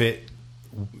fit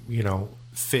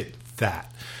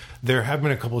that. There have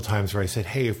been a couple of times where I said,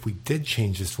 hey, if we did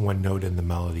change this one note in the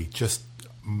melody, just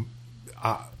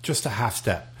a half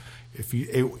step,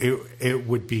 it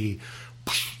would be,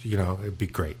 it'd be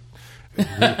great.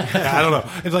 I don't know.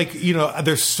 It's like,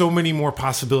 there's so many more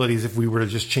possibilities if we were to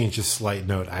just change a slight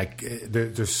note.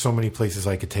 There's so many places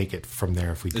I could take it from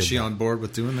there if we did. Is she on board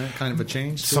with doing that kind of a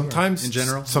change? Sometimes, in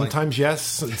general, sometimes yes,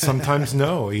 sometimes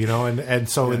no. And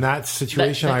so in that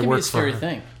situation, that I can work be a scary for her.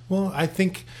 thing. Well, I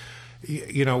think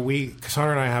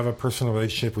Cassandra and I have a personal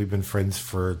relationship. We've been friends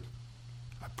I've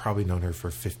probably known her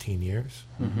for 15 years,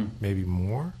 maybe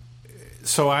more.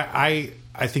 So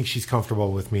I think she's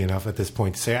comfortable with me enough at this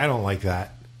point to say, I don't like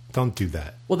that. Don't do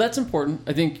that. Well, that's important.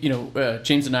 I think,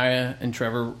 James Anaya and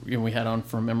Trevor, we had on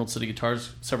from Emerald City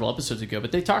Guitars several episodes ago,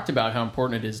 but they talked about how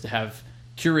important it is to have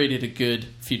curated a good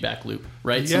feedback loop,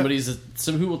 right? Yeah. Somebody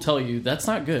who will tell you that's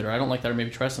not good, or I don't like that, or maybe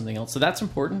try something else. So that's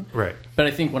important. Right. But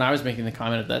I think when I was making the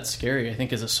comment of that's scary, I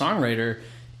think as a songwriter,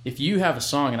 if you have a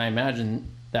song, and I imagine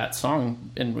that song,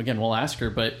 and again, we'll ask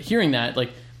her, but hearing that,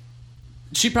 like,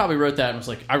 she probably wrote that and was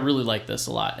like, I really like this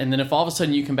a lot. And then if all of a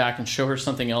sudden you come back and show her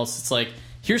something else, it's like,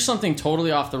 here's something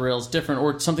totally off the rails, different,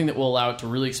 or something that will allow it to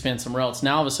really expand somewhere else.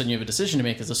 Now all of a sudden you have a decision to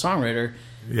make as a songwriter.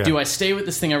 Yeah. Do I stay with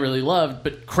this thing I really loved,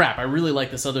 but crap, I really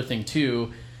like this other thing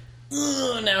too?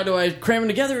 Now do I cram them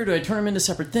together, or do I turn them into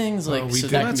separate things?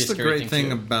 That's the great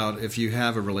thing about if you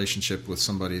have a relationship with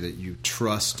somebody that you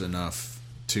trust enough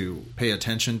to pay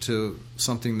attention to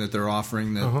something that they're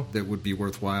offering that would be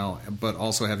worthwhile, but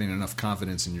also having enough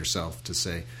confidence in yourself to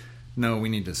say, no, we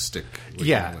need to stick with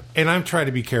it. And I'm trying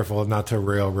to be careful not to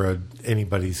railroad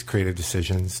anybody's creative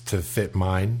decisions to fit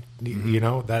mine.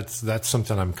 That's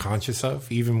something I'm conscious of.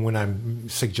 Even when I'm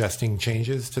suggesting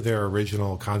changes to their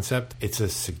original concept, it's a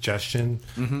suggestion,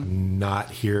 not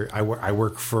here. I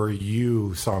work for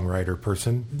you, songwriter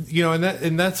person.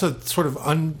 And that's a sort of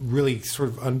really sort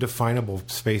of undefinable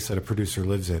space that a producer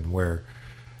lives in, where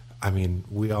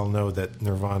we all know that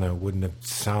Nirvana wouldn't have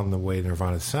sound the way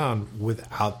Nirvana sound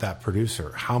without that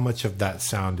producer. How much of that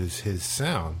sound is his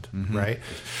sound, right?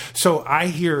 So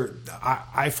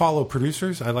I follow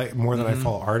producers. I like more than I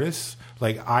follow artists.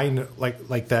 Like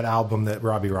like that album that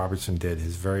Robbie Robertson did,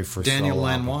 his very first Daniel solo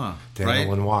Lanois, album. Daniel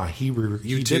Lanois. He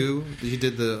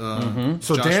did the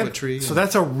Joshua Tree. So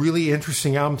that's a really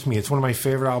interesting album to me. It's one of my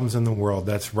favorite albums in the world.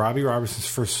 That's Robbie Robertson's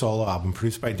first solo album,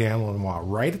 produced by Daniel Lanois,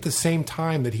 right at the same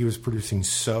time that he was producing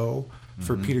So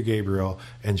for Peter Gabriel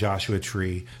and Joshua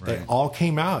Tree. They all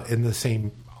came out in the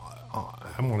same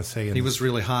I want to say he was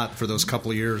really hot for those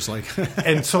couple of years. Like,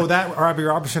 and so that Robbie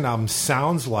Robertson album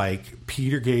sounds like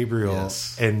Peter Gabriel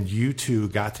and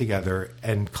U2 got together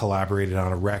and collaborated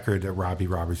on a record that Robbie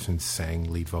Robertson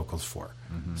sang lead vocals for.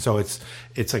 Mm-hmm. So it's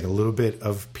like a little bit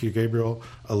of Peter Gabriel,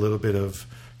 a little bit of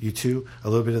U2, a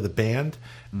little bit of the band,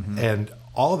 and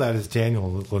all of that is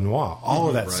Daniel Lanois. All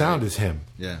of that sound is him.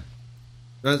 Yeah.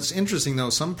 It's interesting, though.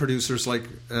 Some producers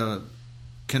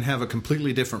can have a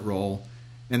completely different role,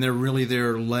 and they're really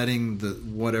there letting the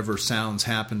whatever sounds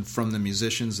happen from the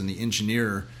musicians and the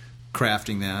engineer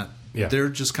crafting that. Yeah. They're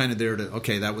just kind of there to,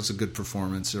 okay, that was a good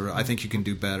performance, or I think you can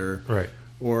do better. Right.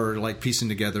 Or like piecing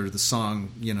together the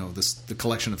song, the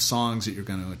collection of songs that you're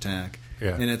going to attack.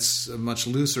 Yeah. And it's a much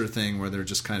looser thing where they're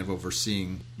just kind of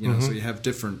overseeing, so you have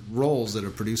different roles that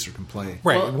a producer can play.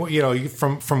 Right. Well,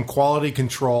 from quality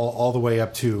control all the way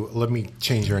up to let me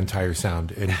change your entire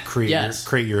sound and create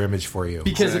your image for you.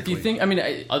 Because if you think,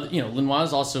 Lanois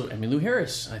is also Emmylou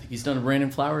Harris. I think he's done a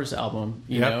Brandon Flowers album.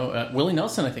 Willie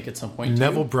Nelson, I think at some point.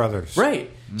 Neville Brothers.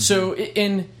 Right. Mm-hmm. So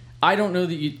I don't know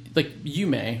that you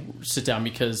may sit down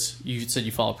because you said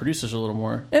you follow producers a little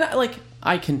more, and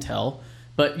I can tell.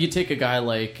 But you take a guy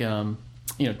like Dan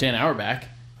Auerbach,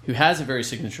 who has a very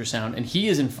signature sound, and he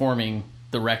is informing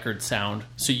the record sound,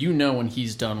 so when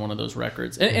he's done one of those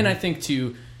records. And I think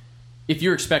if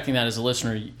you're expecting that as a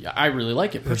listener, I really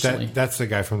like it personally. That's the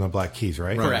guy from the Black Keys,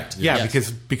 right? Correct. Yeah,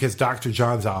 yes. because Dr.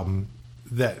 John's album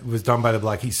that was done by the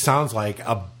Black Keys sounds like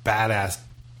a badass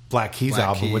Black Keys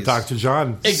album with Dr.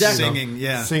 John singing.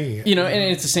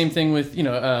 And it's the same thing with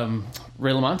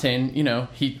Ray LaMontagne.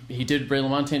 He did Ray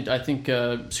LaMontagne. I think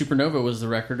Supernova was the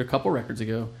record a couple records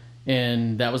ago,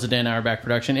 and that was a Dan Auerbach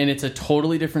production, and it's a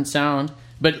totally different sound.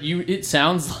 But it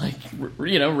sounds like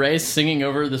Ray singing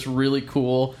over this really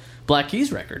cool Black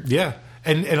Keys record. Yeah,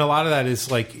 and a lot of that is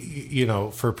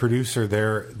for a producer,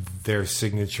 their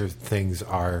signature things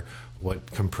are.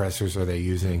 What compressors are they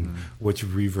using? Which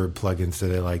reverb plugins do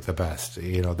they like the best?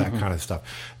 That kind of stuff.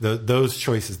 Those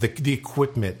choices, the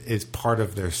equipment is part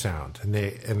of their sound, and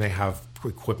they have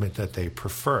equipment that they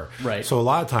prefer. Right. So a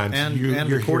lot of times, and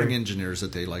recording engineers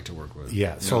that they like to work with.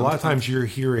 Yeah. So a lot of times you're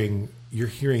hearing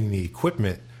the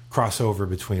equipment crossover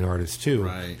between artists too,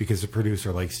 right? Because the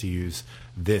producer likes to use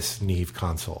this Neve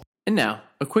console. And now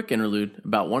a quick interlude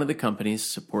about one of the companies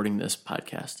supporting this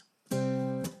podcast.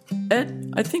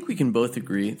 Ed, I think we can both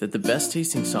agree that the best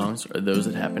tasting songs are those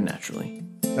that happen naturally.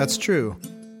 That's true.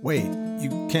 Wait,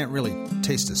 you can't really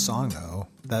taste a song, though.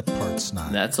 That part's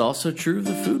not. That's also true of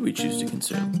the food we choose to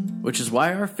consume, which is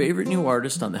why our favorite new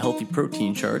artist on the healthy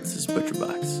protein charts is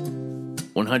ButcherBox.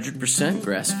 100%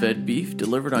 grass-fed beef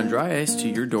delivered on dry ice to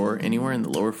your door anywhere in the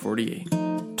lower 48.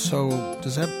 So,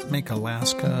 does that make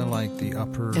Alaska like the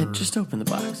upper... Ed, just open the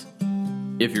box.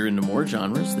 If you're into more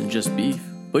genres than just beef,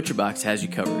 ButcherBox has you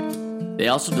covered. They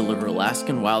also deliver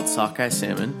Alaskan wild sockeye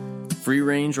salmon,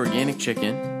 free-range organic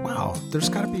chicken. Wow, there's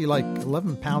got to be like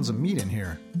 11 pounds of meat in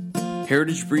here.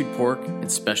 Heritage breed pork,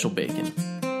 and special bacon.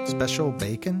 Special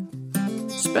bacon?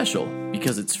 Special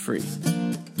because it's free.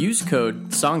 Use code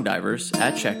SONGDIVERS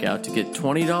at checkout to get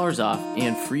 $20 off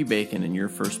and free bacon in your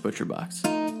first ButcherBox.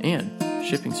 And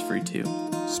shipping's free too.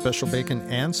 Special bacon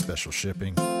and special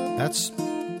shipping. That's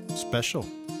special.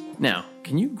 Now,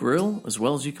 can you grill as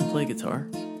well as you can play guitar?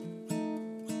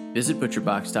 Visit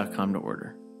butcherbox.com to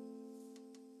order.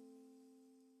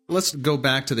 Let's go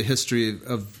back to the history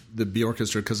of the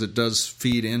Bjorkestra because it does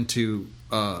feed into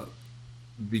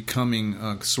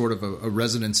becoming sort of a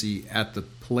residency at the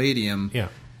Palladium,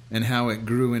 and how it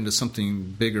grew into something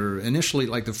bigger. Initially,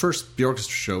 like the first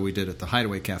Bjorkestra show we did at the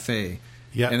Hideaway Cafe,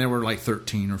 and there were like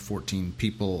 13 or 14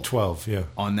 people 12,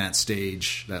 on that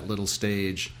stage, that little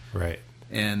stage. Right.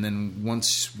 And then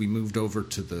once we moved over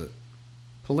to the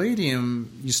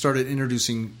Palladium, you started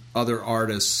introducing other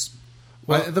artists.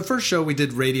 Well, the first show we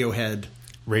did Radiohead.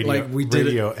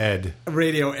 Radiohead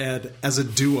as a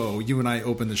duo. You and I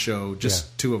opened the show,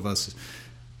 just two of us.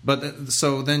 But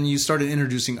so then you started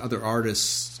introducing other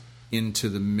artists into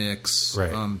the mix,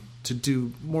 right. To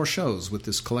do more shows with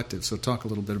this collective. So talk a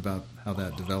little bit about how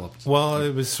that developed. Well,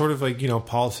 it was sort of like,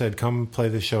 Paul said, come play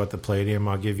the show at the Palladium.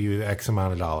 I'll give you X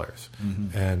amount of dollars.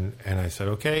 Mm-hmm. And I said,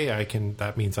 okay,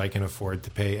 that means I can afford to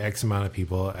pay X amount of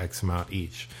people, X amount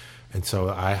each. And so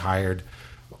I hired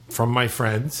from my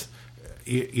friends,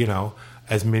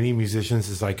 as many musicians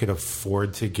as I could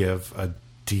afford to give a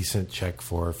decent check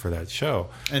for that show.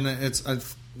 And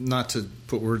I've not to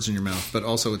put words in your mouth, but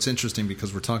also it's interesting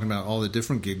because we're talking about all the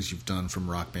different gigs you've done,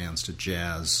 from rock bands to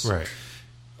jazz. Right.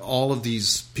 all of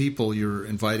these people you're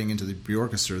inviting into the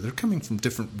orchestra, they're coming from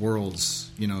different worlds,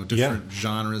 different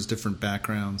genres, different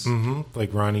backgrounds. Mm-hmm.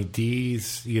 Like Ronnie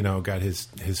D's, got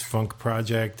his funk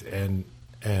project, and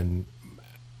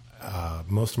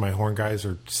most of my horn guys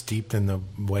are steeped in the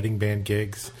wedding band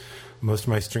gigs. Most of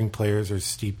my string players are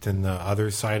steeped in the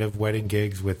other side of wedding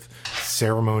gigs with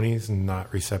ceremonies and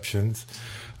not receptions.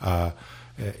 I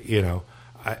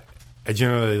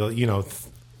generally,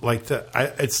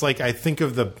 it's like I think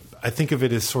of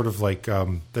it as sort of like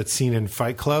that scene in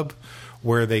Fight Club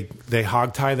where they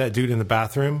hogtie that dude in the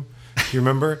bathroom. You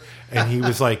remember? And he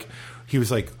was like,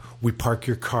 we park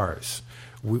your cars,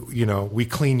 we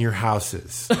clean your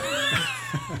houses.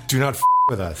 Do not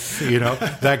with us,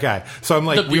 that guy. So I'm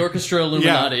like the orchestra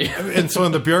Illuminati. Yeah. And so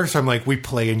in the orchestra, I'm like, we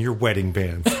play in your wedding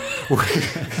bands.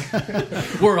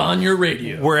 We're on your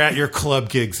radio. We're at your club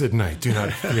gigs at night. Do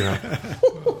not,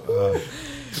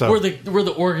 So we're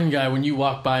the organ guy when you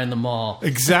walk by in the mall.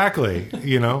 Exactly,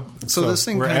 So this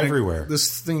thing we're everywhere.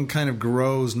 This thing kind of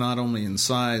grows not only in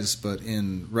size but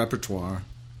in repertoire.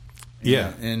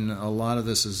 Yeah, and a lot of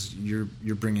this is you're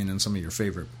bringing in some of your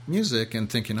favorite music and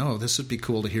thinking, oh, this would be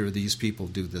cool to hear these people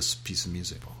do this piece of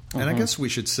music. And I guess we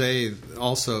should say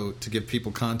also, to give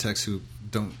people context who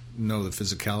don't know the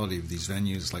physicality of these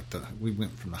venues, like we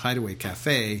went from the Hideaway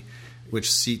Cafe,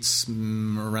 which seats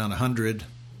around 100.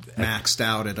 Maxed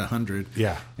out at 100.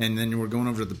 Yeah. And then we're going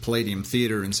over to the Palladium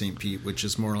Theater in St. Pete, which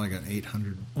is more like an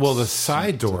 800. Well, the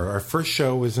side door. Our first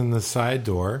show was in the side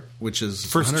door. Which is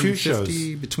first two shows.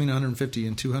 Between 150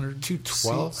 and 200.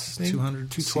 212, seats, I think?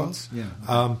 200 212? seats.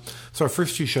 Yeah. So our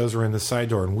first two shows were in the side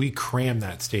door, and we crammed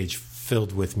that stage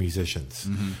filled with musicians.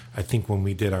 Mm-hmm. I think when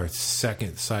we did our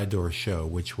second side door show,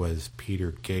 which was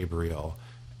Peter Gabriel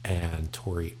and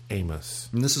Tori Amos.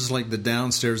 And this is like the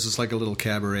downstairs. It's like a little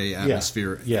cabaret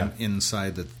atmosphere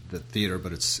inside the theater,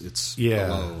 but it's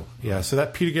below. Yeah, so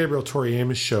that Peter Gabriel, Tori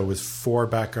Amos show was 4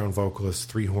 background vocalists,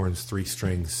 3 horns, 3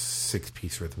 strings,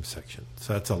 6-piece rhythm section.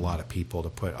 So that's a lot of people to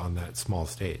put on that small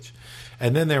stage.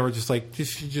 And then they were just like, you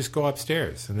should just go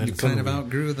upstairs. And then you kind of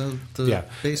outgrew the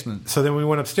basement. So then we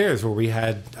went upstairs where we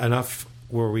had enough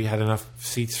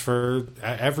seats for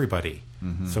everybody.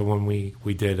 Mm-hmm. So when we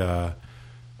did...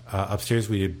 upstairs,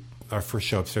 we did our first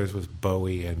show upstairs was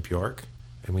Bowie and Bjork,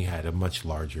 and we had a much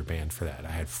larger band for that.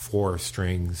 I had 4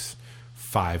 strings,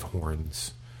 5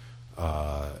 horns,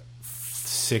 5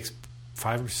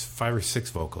 or 6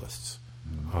 vocalists,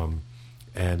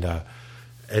 and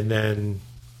then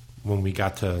when we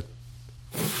got to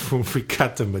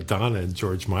Madonna and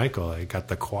George Michael, I got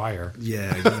the choir.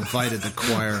 Yeah, you invited the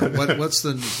choir. What's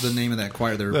the name of that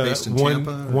choir? They're based in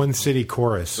Tampa. One City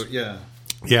Chorus. Yeah.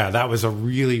 Yeah, that was a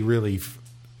really, really.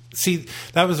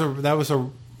 That was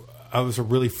a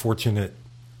really fortunate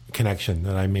connection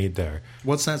that I made there.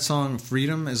 What's that song?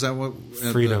 Freedom? Is that what?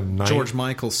 Freedom. George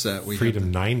Michael set.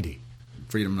 Freedom 90.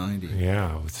 Freedom 90.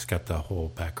 Yeah, it's got the whole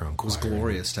background choir. It was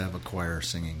glorious to have a choir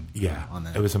singing. On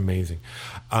that. It was amazing,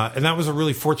 and that was a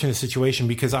really fortunate situation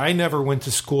because I never went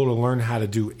to school to learn how to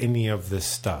do any of this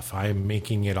stuff. I am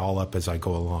making it all up as I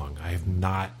go along. I have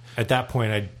not. At that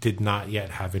point, I did not yet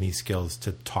have any skills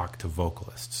to talk to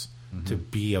vocalists, to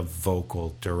be a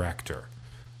vocal director.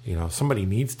 Somebody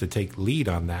needs to take lead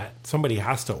on that. Somebody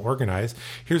has to organize.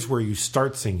 Here's where you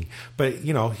start singing. But,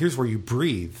 here's where you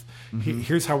breathe. Mm-hmm.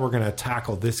 Here's how we're going to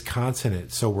tackle this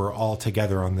consonant so we're all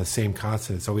together on the same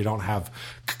consonant so we don't have,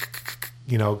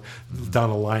 down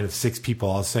a line of 6 people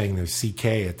all saying their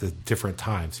CK at the different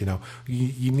times.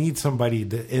 You need somebody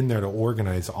in there to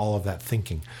organize all of that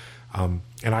thinking.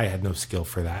 And I had no skill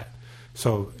for that.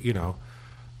 So,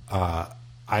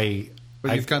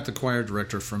 But you've got the choir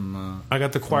director from... I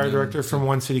got the choir director from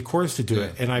One City Chorus to do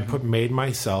it. And I put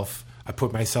myself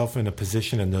in a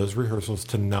position in those rehearsals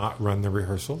to not run the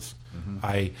rehearsals.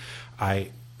 Mm-hmm.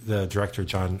 The director,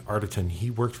 John Arterton,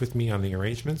 he worked with me on the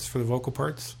arrangements for the vocal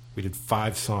parts. We did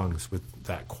 5 songs with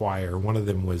that choir. One of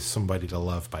them was Somebody to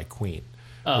Love by Queen.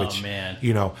 Oh, man.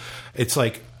 It's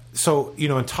like... So,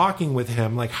 in talking with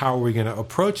him, like, how are we going to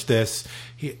approach this?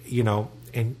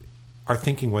 And our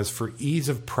thinking was for ease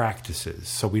of practices.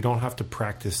 So we don't have to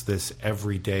practice this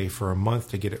every day for a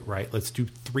month to get it right. Let's do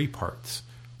 3 parts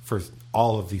for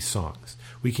all of these songs.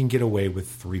 We can get away with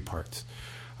 3 parts.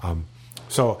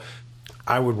 So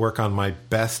I would work on my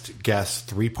best guess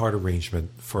 3-part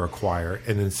arrangement for a choir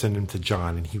and then send him to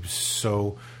John. And he was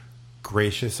so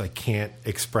gracious. I can't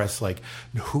express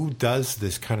who does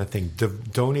this kind of thing.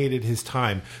 Donated his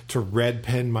time to red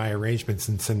pen my arrangements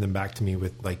and send them back to me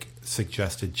with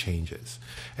suggested changes.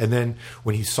 And then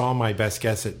when he saw my best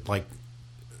guess at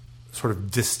sort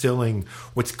of distilling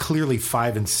what's clearly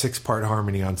 5 and 6 part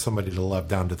harmony on Somebody to Love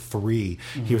down to 3.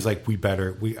 Mm-hmm. He was like,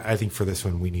 I think for this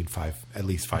one we need at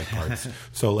least 5 parts.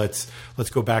 So let's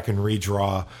go back and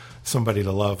redraw Somebody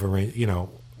to Love,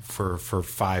 for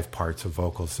 5 parts of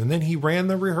vocals. And then he ran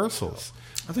the rehearsals.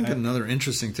 I think another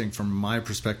interesting thing from my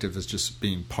perspective is just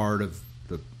being part of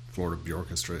the Florida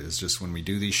Bjorkestra is just when we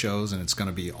do these shows, and it's going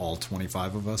to be all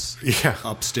 25 of us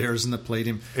upstairs in the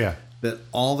Palladium, that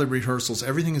all the rehearsals,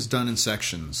 everything is done in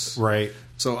sections. Right.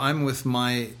 So I'm with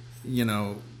my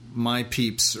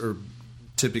peeps are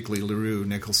typically LaRue,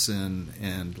 Nicholson,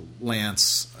 and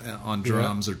Lance on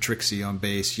drums, or Trixie on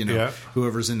bass,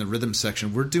 whoever's in the rhythm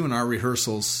section. We're doing our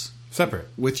rehearsals separate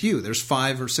with you. There's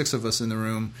 5 or 6 of us in the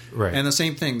room, right? And the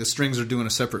same thing. The strings are doing a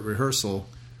separate rehearsal.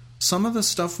 Some of the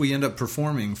stuff we end up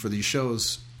performing for these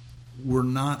shows, we're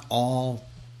not all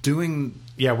doing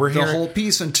the whole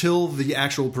piece until the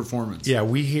actual performance. Yeah,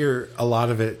 we hear a lot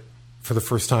of it for the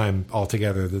first time all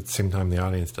together at the same time the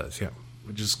audience does. Yeah,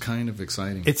 which is kind of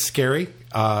exciting. It's scary.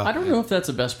 I don't know if that's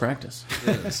a best practice.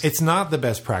 It's not the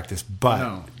best practice, but.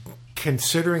 No.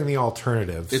 Considering the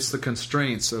alternatives, it's the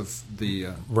constraints of the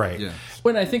right. Yeah.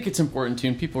 But I think it's important too,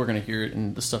 and people are going to hear it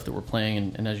in the stuff that we're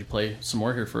playing, and as you play some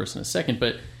more here for us in a second.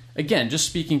 But again, just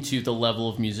speaking to the level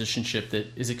of musicianship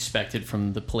that is expected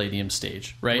from the Palladium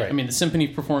stage, right? I mean, the symphony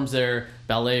performs there,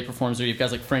 ballet performs there. You've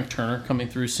guys like Frank Turner coming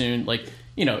through soon. Like,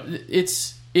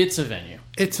 it's a venue.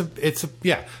 It's a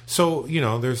yeah. So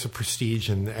there's a prestige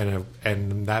and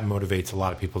that motivates a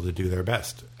lot of people to do their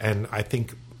best, and I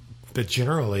think, but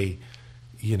generally.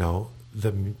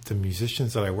 The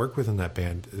musicians that I work with in that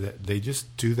band, they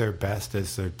just do their best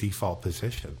as their default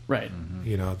position. Right.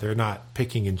 Mm-hmm. They're not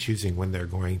picking and choosing when they're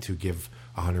going to give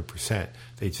 100%.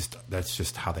 That's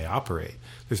just how they operate.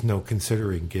 There's no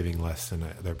considering giving less than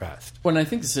their best. Well, and I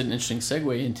think this is an interesting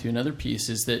segue into another piece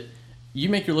is that you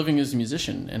make your living as a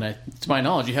musician, and to my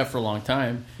knowledge, you have for a long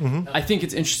time. Mm-hmm. I think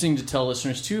it's interesting to tell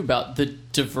listeners, too, about the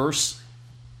diverse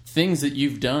things that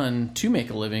you've done to make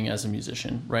a living as a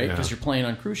musician, right? Because you're playing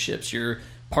on cruise ships, you're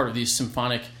part of these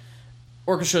symphonic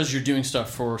orchestras, you're doing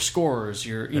stuff for scores,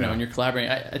 and you're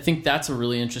collaborating. I think that's a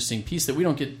really interesting piece that we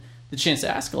don't get the chance to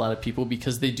ask a lot of people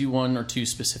because they do 1 or 2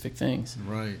 specific things.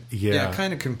 Right. Yeah,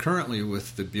 kind of concurrently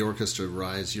with the Bjorkestra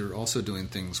Rise, you're also doing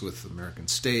things with American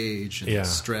Stage and the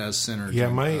Straz Center. Yeah,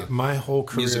 my whole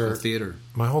career, musical theater.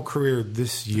 My whole career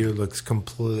this year looks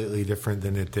completely different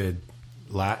than it did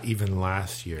even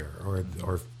last year,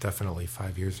 or definitely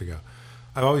 5 years ago.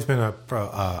 I've always been a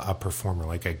performer,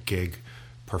 like a gig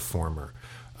performer,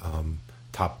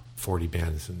 top 40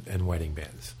 bands and wedding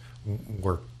bands,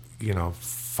 work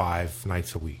 5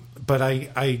 nights a week. But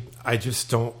I just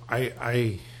don't.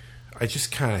 I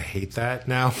just kind of hate that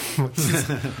now.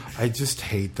 I just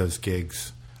hate those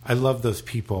gigs. I love those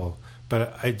people,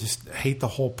 but I just hate the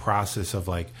whole process of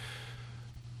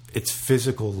it's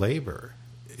physical labor.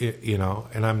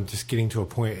 And I'm just getting to a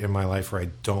point in my life where I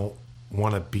don't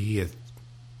want to be a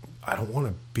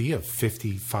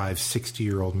 55,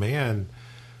 60-year-old man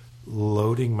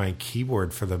loading my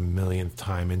keyboard for the millionth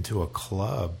time into a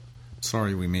club.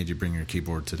 Sorry we made you bring your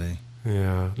keyboard today.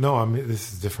 Yeah. No,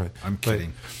 this is different. I'm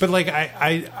kidding. But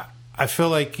I feel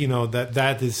like,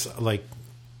 that is like,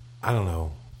 I don't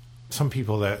know, some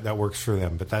people that works for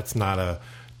them, but that's not a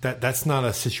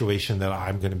situation that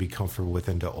I'm going to be comfortable with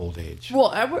into old age. Well,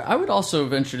 I would also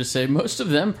venture to say most of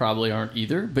them probably aren't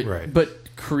either.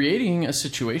 But creating a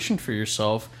situation for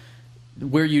yourself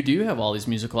where you do have all these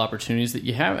musical opportunities that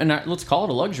you have, and let's call it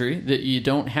a luxury that you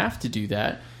don't have to do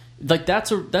that. Like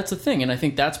that's a thing, and I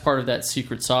think that's part of that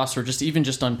secret sauce, or just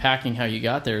unpacking how you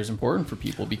got there is important for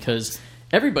people because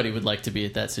everybody would like to be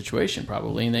at that situation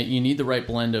probably, and that you need the right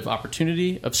blend of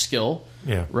opportunity, of skill,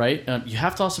 right? You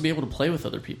have to also be able to play with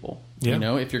other people.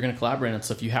 If you're going to collaborate on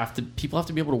stuff, people have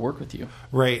to be able to work with you.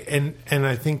 Right, and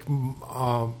I think and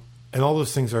all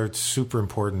those things are super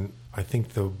important. I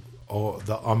think the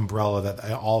umbrella that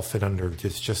they all fit under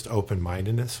is just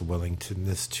open-mindedness,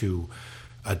 willingness to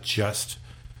adjust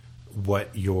what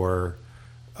your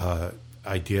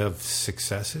idea of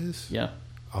success is. Yeah.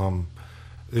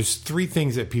 There's 3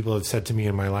 things that people have said to me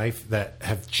in my life that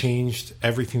have changed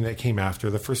everything that came after.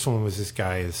 The first one was this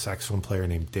guy, a saxophone player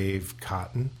named Dave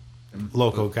Cotton,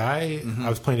 local guy. Mm-hmm. I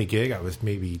was playing a gig. I was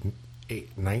maybe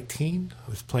 19. I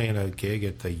was playing a gig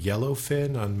at the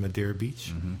Yellowfin on Madeira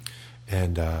Beach. Mm-hmm.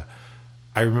 And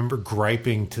I remember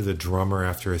griping to the drummer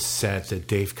after a set that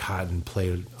Dave Cotton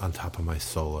played on top of my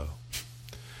solo.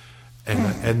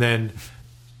 And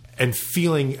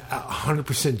feeling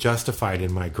 100% justified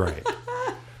in my gripe.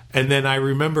 And then I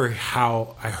remember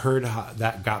how I heard how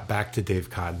that got back to Dave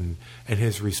Cotton, and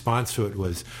his response to it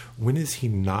was, "When is he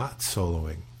not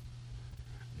soloing?"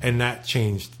 And that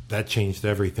changed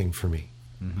everything for me.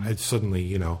 Mm-hmm. I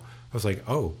suddenly, I was like,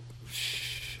 "Oh,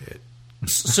 shit."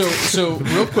 So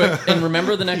real quick, and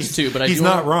remember the next two, but he's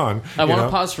not wrong. I want to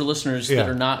pause for listeners that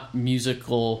are not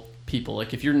musical people.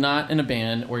 Like, if you're not in a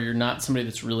band or you're not somebody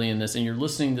that's really in this, and you're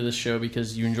listening to this show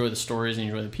because you enjoy the stories and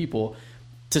you enjoy the people,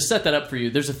 to set that up for you,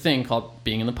 there's a thing called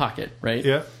being in the pocket, right?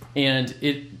 Yeah. And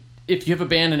if you have a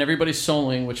band and everybody's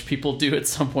soloing, which people do at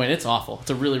some point, it's awful. It's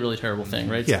a really, really terrible thing,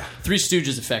 right? Yeah. Three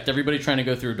Stooges effect. Everybody trying to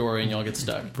go through a doorway and you all get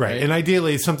stuck. Right. And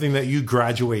ideally, it's something that you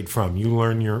graduate from. You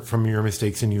learn from your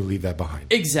mistakes and you leave that behind.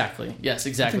 Exactly. Yes,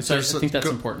 exactly. So I think that's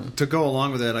important. To go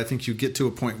along with that, I think you get to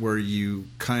a point where you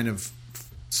kind of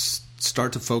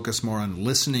start to focus more on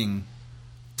listening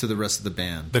to the rest of the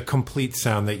band. The complete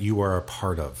sound that you are a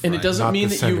part of. And it doesn't mean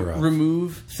that you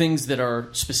remove things that are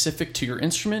specific to your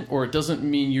instrument, or it doesn't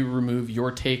mean you remove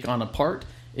your take on a part.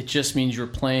 It just means you're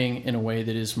playing in a way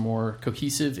that is more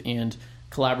cohesive and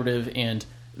collaborative and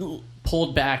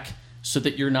pulled back so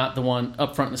that you're not the one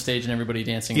up front on the stage and everybody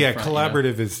dancing in front.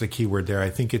 Collaborative is the key word there.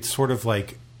 I think it's sort of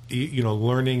like,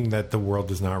 learning that the world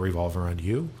does not revolve around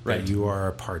you, that you are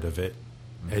a part of it.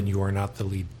 And you are not the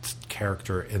lead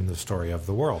character in the story of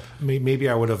the world. Maybe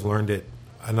I would have learned it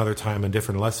another time, a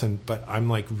different lesson, but I'm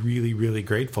like really, really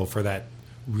grateful for that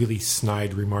really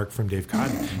snide remark from Dave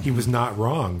Cotton. He was not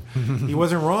wrong. He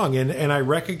wasn't wrong. And I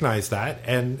recognized that,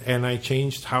 and I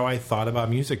changed how I thought about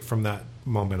music from that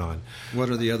moment on. What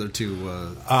are the other two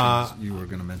things you were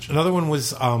going to mention? Another one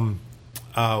was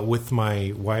with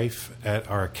my wife at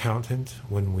our accountant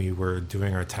when we were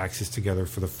doing our taxes together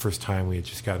for the first time. We had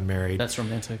just gotten married. That's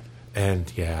romantic. And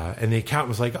the accountant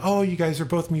was like, "Oh, you guys are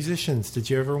both musicians. Did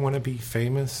you ever want to be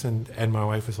famous?" And my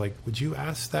wife was like, "Would you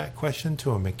ask that question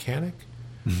to a mechanic?"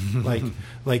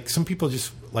 like some people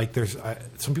just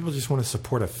some people just want to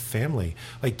support a family.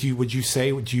 Like, would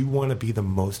you want to be the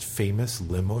most famous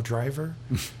limo driver,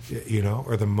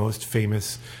 or the most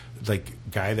famous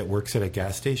guy that works at a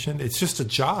gas station? It's just a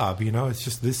job, It's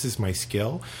just, this is my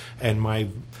skill. And my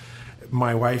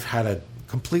wife had a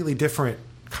completely different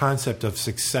concept of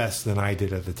success than I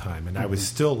did at the time, and I was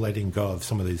still letting go of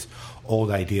some of these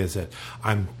old ideas that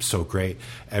I'm so great,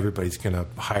 everybody's going to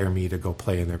hire me to go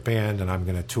play in their band, and I'm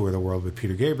going to tour the world with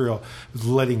Peter Gabriel.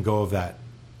 Letting go of that,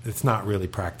 it's not really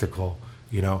practical.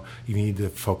 You need to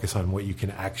focus on what you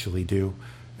can actually do.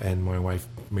 And my wife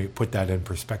put that in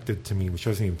perspective to me, which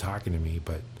wasn't even talking to me,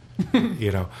 but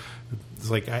it's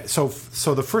like so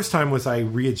the first time was I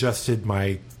readjusted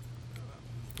my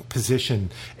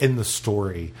position in the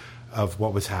story of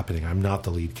what was happening. I'm not the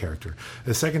lead character.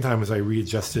 The second time was I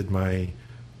readjusted my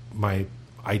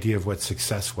idea of what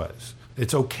success was.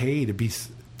 It's okay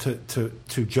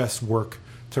to just work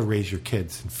to raise your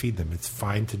kids and feed them. It's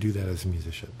fine to do that as a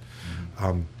musician.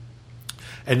 Mm-hmm.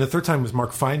 And the third time was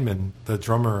Mark Feynman, the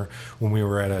drummer, when we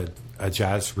were at a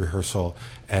jazz rehearsal,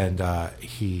 and I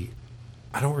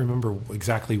don't remember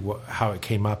exactly how it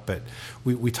came up, but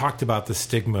we talked about the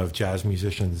stigma of jazz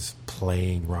musicians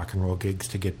playing rock and roll gigs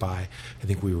to get by. I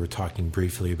think we were talking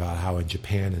briefly about how in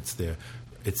Japan it's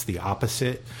the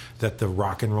opposite, that the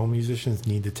rock and roll musicians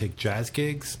need to take jazz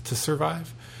gigs to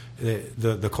survive.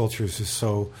 The culture is just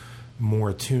so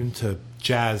more attuned to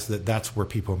jazz that's where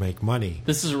people make money.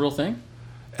 This is a real thing?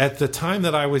 At the time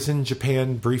that I was in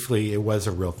Japan briefly, it was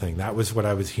a real thing. That was what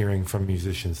I was hearing from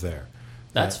musicians there.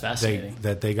 That's fascinating.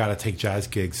 That they got to take jazz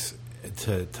gigs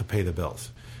to pay the bills,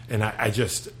 and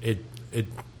it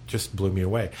just blew me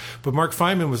away. But Mark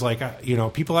Feynman was like,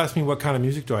 people ask me what kind of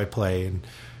music do I play, and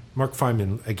Mark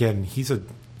Feynman, again, he's a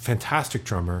fantastic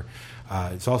drummer.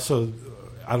 It's also,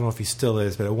 I don't know if he still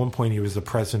is, but at one point he was the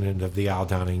president of the Al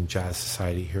Downing Jazz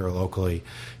Society here locally.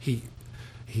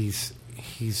 He's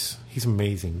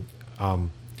amazing,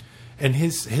 and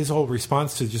his whole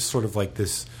response to just sort of like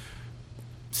this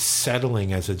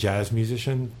settling as a jazz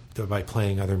musician by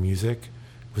playing other music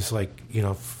was like,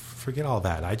 forget all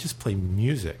that. I just play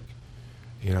music,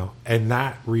 and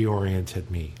that reoriented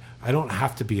me. I don't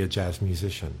have to be a jazz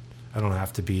musician. I don't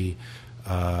have to be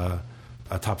a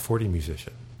top 40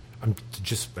 musician. I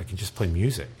can just play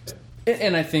music.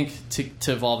 And I think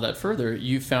to evolve that further,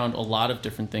 you found a lot of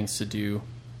different things to do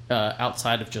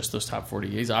outside of just those top 40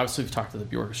 gigs. Obviously, we've talked to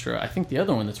the orchestra. I think the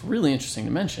other one that's really interesting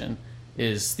to mention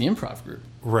is the improv group.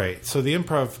 Right. So the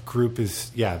improv group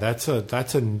is, that's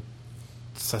something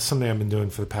I've been doing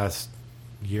for the past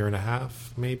year and a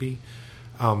half, maybe.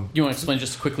 You want to explain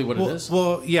just quickly what it is?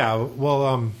 Well, yeah.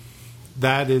 Well,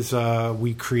 that is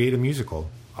we create a musical.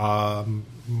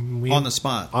 on the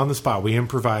spot. On the spot, we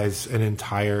improvise an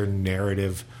entire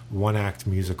narrative, one-act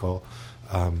musical.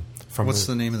 What's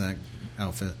the name of that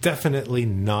outfit? Definitely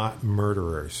Not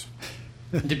Murderers.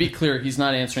 To be clear, he's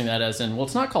not answering that as in, well,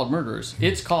 it's not called Murderers.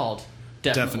 It's called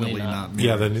Definitely Not Murderers.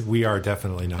 Yeah, then we are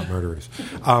definitely not murderers.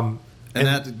 And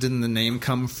that didn't the name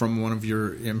come from one of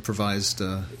your improvised?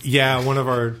 Yeah, one of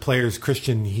our players,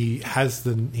 Christian. He has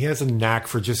a knack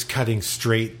for just cutting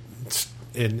straight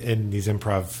in these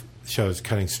improv shows,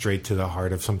 cutting straight to the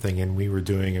heart of something. And we were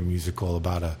doing a musical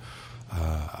about a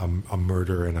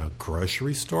murder in a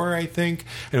grocery store, I think.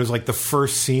 And it was like the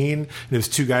first scene. And it was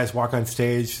two guys walk on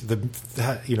stage.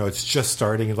 It's just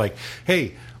starting. It's like,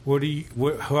 hey, what are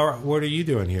you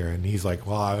doing here? And he's like,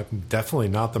 well, I'm definitely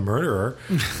not the murderer.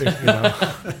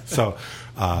 So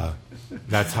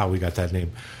that's how we got that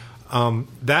name.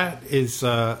 That is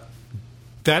a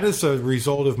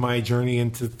result of my journey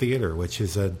into theater, which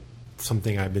is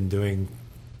something I've been doing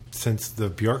since the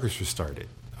Bjorkestra started.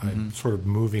 I'm sort of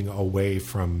moving away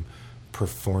from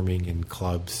performing in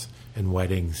clubs and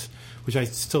weddings, which I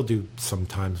still do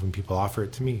sometimes when people offer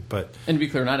it to me. And to be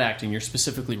clear, not acting. You're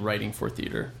specifically writing for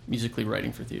theater, musically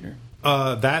writing for theater.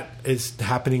 That is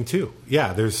happening too.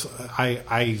 Yeah,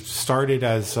 I started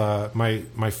as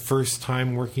my first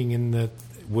time working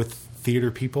with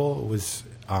theater people was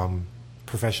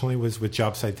professionally was with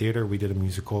Jobsite Theater. We did a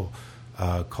musical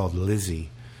called Lizzie,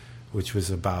 which was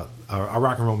about a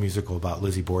rock and roll musical about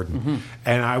Lizzie Borden,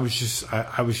 and I was just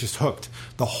hooked.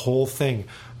 The whole thing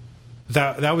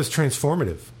that was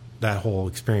transformative. That whole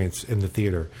experience in the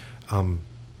theater,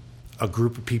 a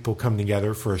group of people come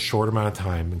together for a short amount of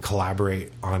time and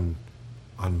collaborate on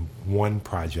one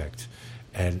project,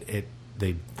 and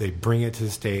they bring it to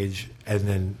the stage, and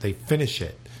then they finish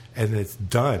it, and it's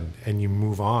done, and you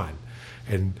move on,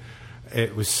 and.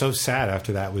 It was so sad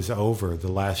after that was over, the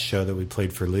last show that we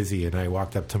played for Lizzie, and I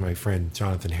walked up to my friend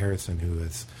Jonathan Harrison, who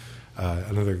is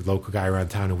another local guy around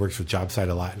town who works with Jobsite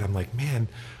a lot, and I'm like, man,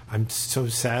 I'm so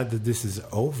sad that this is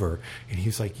over. And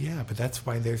he's like, yeah, but that's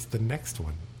why there's the next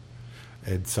one.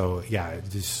 And so, yeah, it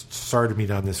just started me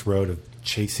down this road of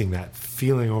chasing that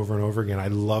feeling over and over again. I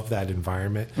love that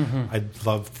environment. I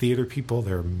love theater people.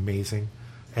 They're amazing.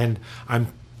 And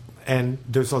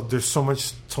there's so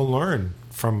much to learn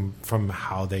from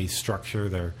how they structure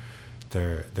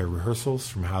their rehearsals,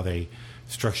 from how they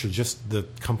structure just the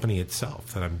company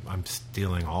itself. That I'm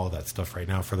stealing all of that stuff right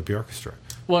now for the Bjorkestra.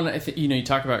 Well, and I think you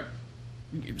talk about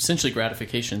essentially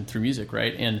gratification through music,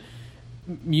 right? And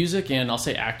music, and I'll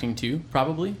say acting too,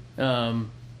 probably.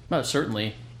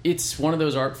 Certainly, it's one of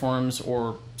those art forms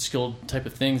or skilled type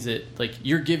of things that like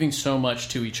you're giving so much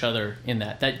to each other in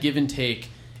that give and take.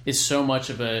 Is so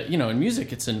much of a, in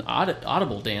music, it's an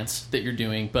audible dance that you're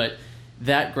doing, but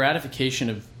that gratification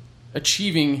of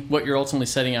achieving what you're ultimately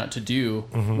setting out to do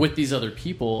with these other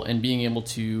people and being able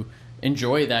to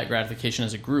enjoy that gratification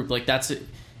as a group, like that's it.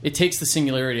 It takes the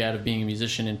singularity out of being a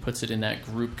musician and puts it in that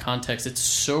group context. It's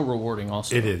so rewarding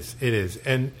also. It is.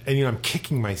 And I'm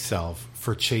kicking myself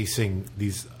for chasing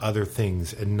these other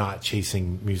things and not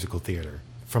chasing musical theater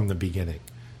from the beginning.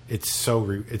 It's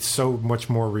so much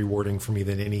more rewarding for me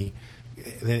than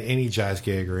any jazz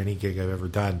gig or any gig I've ever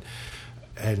done,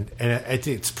 and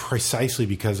it's precisely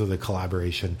because of the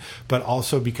collaboration, but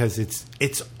also because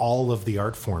it's all of the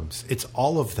art forms. It's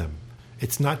all of them.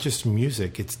 It's not just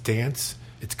music. It's dance.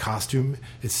 It's costume.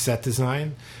 It's set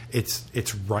design.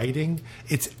 It's writing.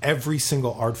 It's every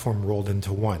single art form rolled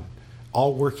into one,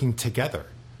 all working together.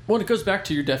 Well, it goes back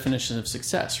to your definition of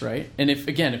success, right? And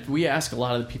if we ask a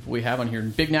lot of the people we have on here,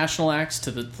 big national acts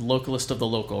to the localist of the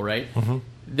local, right?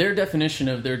 Their definition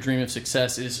of their dream of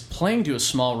success is playing to a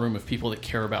small room of people that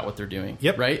care about what they're doing,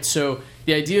 right? So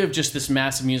the idea of just this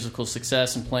massive musical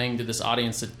success and playing to this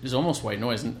audience that is almost white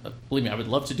noise, and believe me, I would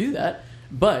love to do that,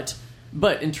 but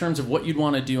in terms of what you'd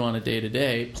want to do on a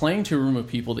day-to-day, playing to a room of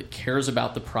people that cares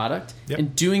about the product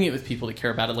and doing it with people that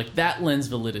care about it, like that lends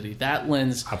validity, that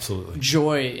lends absolutely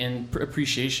joy and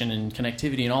appreciation and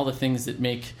connectivity and all the things that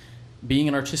make being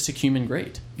an artistic human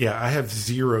great. Yeah, I have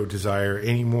zero desire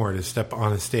anymore to step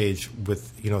on a stage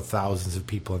with thousands of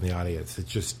people in the audience. It's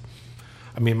just,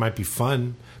 it might be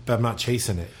fun, but I'm not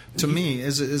chasing it. To me,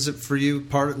 is it for you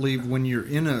partly when you're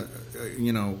in a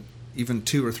even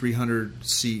 200 or 300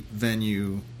 seat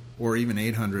venue, or even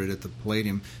 800 at the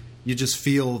Palladium, you just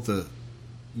feel the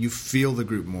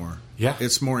group more. Yeah,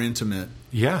 it's more intimate.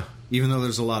 Yeah, even though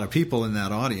there's a lot of people in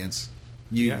that audience,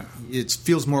 it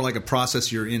feels more like a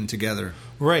process you're in together.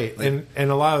 Right, like,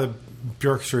 and a lot of the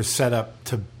Bjorkestra is set up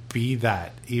be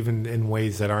that even in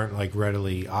ways that aren't like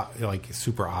readily like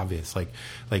super obvious. Like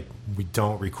we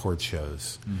don't record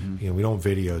shows. You know, we don't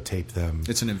videotape them.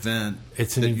 It's an event.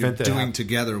 It's an event you're doing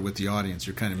together with the audience.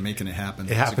 You're kind of making it happen.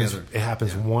 Together. It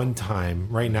happens one time.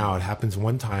 Right now, it happens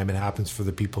one time. It happens for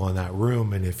the people in that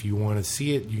room. And if you want to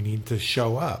see it, you need to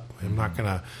show up. I'm not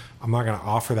gonna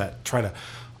offer that. Try to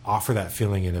offer that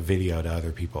feeling in a video to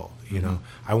other people. You know,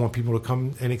 I want people to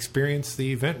come and experience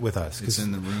the event with us. It's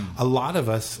in the room. A lot of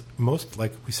us,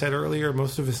 like we said earlier,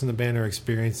 most of us in the band are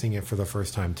experiencing it for the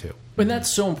first time too. But that's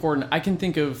so important. I can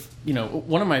think of, you know,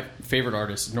 one of my favorite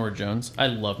artists, Norah Jones. I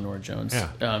love Norah Jones.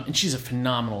 Yeah. And she's a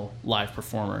phenomenal live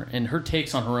performer. And her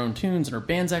takes on her own tunes and her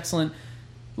band's excellent.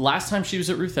 Last time she was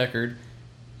at Ruth Eckerd,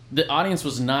 the audience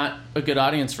was not a good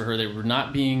audience for her. They were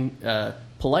not being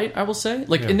polite, I will say.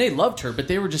 And they loved her, but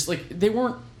they were just they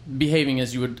weren't behaving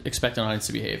as you would expect an audience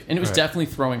to behave. And it was definitely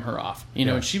throwing her off. You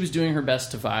know, and she was doing her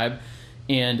best to vibe.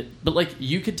 But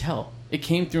you could tell. It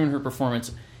came through in her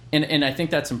performance. And I think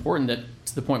that's important, that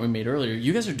to the point we made earlier,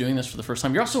 you guys are doing this for the first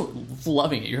time. You're also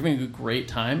loving it. You're having a great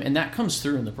time, and that comes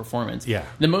through in the performance. Yeah.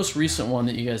 The most recent one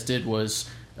that you guys did was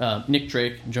Nick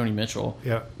Drake and Joni Mitchell,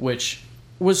 which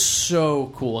was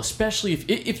so cool, especially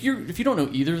if you don't know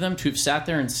either of them, to have sat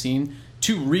there and seen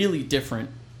two really different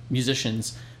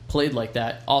musicians played like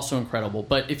that, also incredible.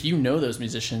 But if you know those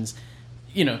musicians,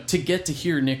 you know, to get to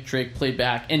hear Nick Drake play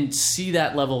back and see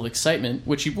that level of excitement,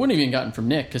 which you wouldn't have even gotten from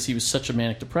Nick because he was such a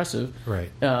manic depressive.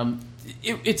 Right.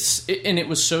 It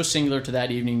was so singular to that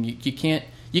evening. You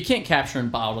can't capture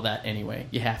and bottle that anyway.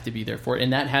 You have to be there for it,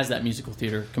 and that has that musical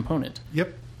theater component.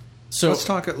 Yep. So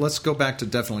let's go back to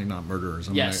Definitely Not Murderers.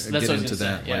 I'm yes, going to get into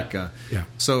that. Say,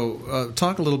 So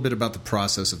talk a little bit about the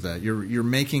process of that. You're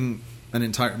making an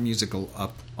entire musical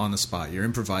up on the spot. You're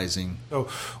improvising. So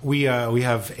we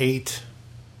have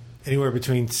anywhere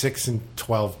between 6 and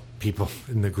 12 people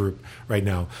in the group right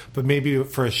now. But maybe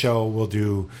for a show we'll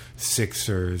do 6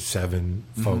 or 7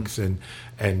 folks and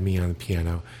me on the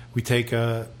piano. We take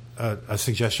a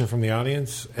suggestion from the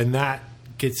audience, and that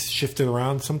gets shifted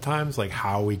around sometimes, like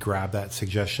how we grab that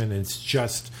suggestion. It's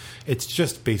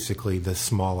just basically the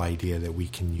small idea that we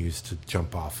can use to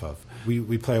jump off of.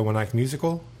 We play a one-act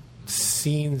musical,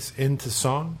 scenes into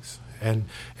songs, and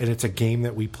it's a game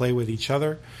that we play with each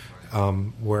other,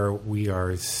 where we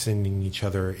are sending each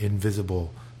other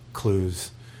invisible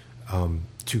clues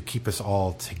to keep us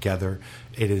all together.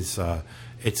 It is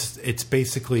it's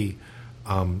basically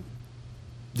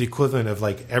the equivalent of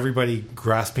like everybody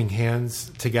grasping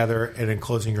hands together and then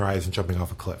closing your eyes and jumping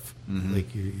off a cliff.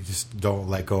 Like you just don't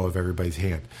let go of everybody's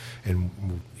hand,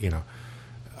 and you know,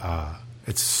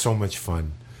 it's so much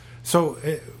fun. So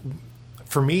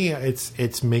for me,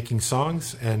 it's making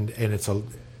songs, and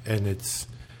it's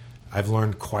I've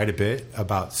learned quite a bit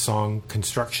about song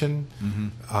construction,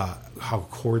 how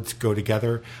chords go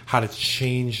together, how to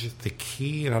change the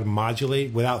key and how to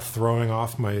modulate without throwing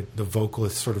off the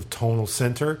vocalist sort of tonal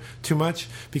center too much,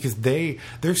 because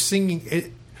they're singing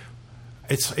it.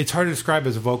 It's hard to describe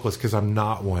as a vocalist because I'm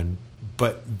not one,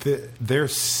 but they're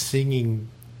singing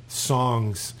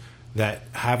songs that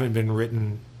haven't been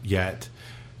written yet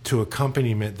to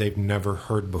accompaniment they've never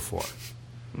heard before,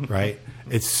 right?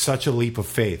 It's such a leap of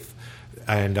faith.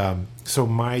 And so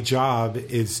my job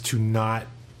is to not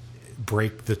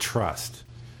break the trust,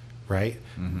 right?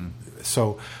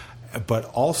 So, but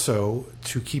also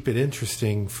to keep it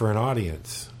interesting for an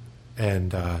audience.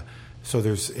 And so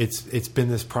it's been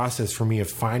this process for me of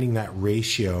finding that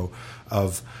ratio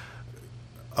of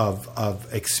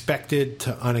expected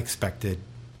to unexpected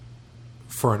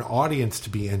for an audience to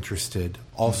be interested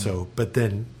also, but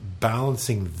then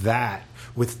balancing that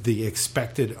with the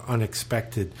expected,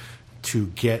 unexpected to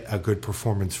get a good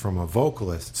performance from a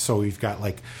vocalist. So we've got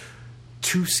like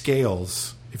 2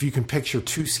 scales. If you can picture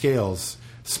 2 scales,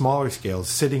 smaller scales,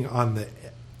 sitting on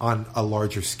a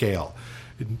larger scale,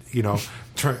 you know,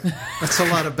 that's a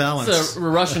lot of balance. It's a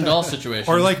Russian doll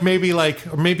situation. Or maybe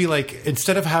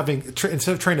instead of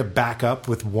trying to back up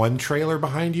with one trailer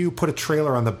behind you, put a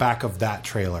trailer on the back of that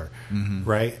trailer,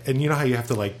 right? And you know how you have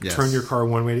to turn your car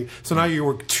one way. So now you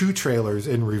work 2 trailers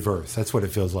in reverse. That's what it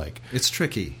feels like. It's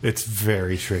tricky. It's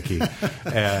very tricky.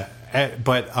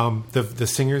 But the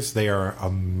singers, they are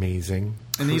amazing.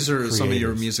 And these are some of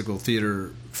your musical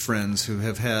theater friends who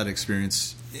have had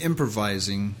experience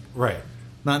improvising, right?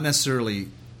 Not necessarily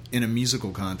in a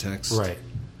musical context, right?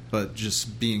 But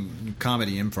just being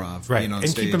comedy improv, right? Being on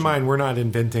and stage. Keep in mind, we're not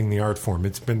inventing the art form;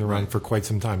 it's been around for quite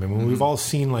some time. And when we've all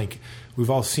seen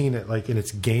it like in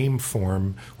its game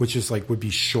form, which is would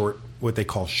be short what they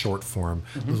call short form,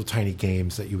 little tiny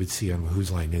games that you would see on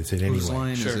Whose Line Is It Anyway? Whose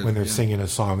Line Is It? When they're singing a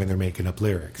song and they're making up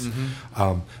lyrics.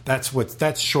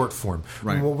 That's short form.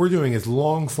 Right. And what we're doing is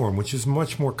long form, which is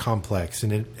much more complex,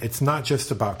 and it's not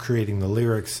just about creating the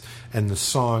lyrics and the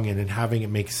song and having it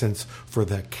make sense for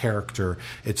the character.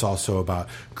 It's also about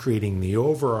creating the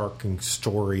overarching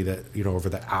story that, over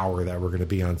the hour that we're going to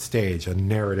be on stage, a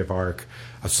narrative arc,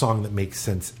 a song that makes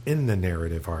sense in the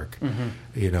narrative arc.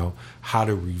 How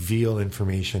to reveal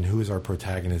information, who is our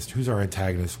protagonist, who's our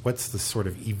antagonist, what's the sort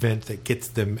of event that gets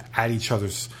them in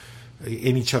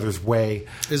each other's way.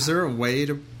 Is there a way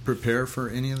to prepare for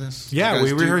any of this? Yeah,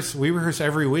 we rehearse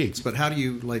every week. But how do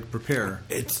you prepare?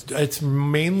 It's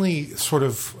mainly sort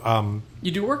of you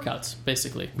do workouts,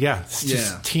 basically. Yeah, it's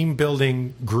just team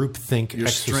building, group think. You're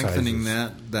exercises. strengthening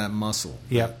that muscle.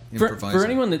 Yeah. For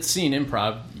anyone that's seen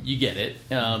improv, you get it.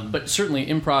 But certainly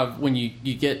improv, when you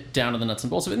get down to the nuts and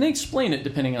bolts of it, and they explain it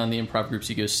depending on the improv groups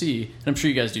you go see, and I'm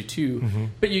sure you guys do too.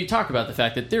 But you talk about the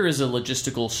fact that there is a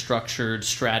logistical, structured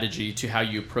strategy to how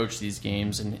you approach these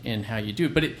games and how you do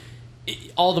it. But it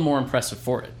all the more impressive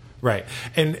for it. Right.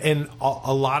 And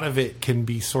a lot of it can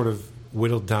be sort of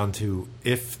whittled down to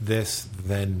if this,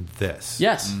 then this.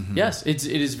 Yes. Yes. It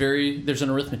is very, there's an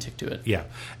arithmetic to it. Yeah.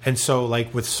 And so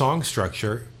like with song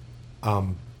structure,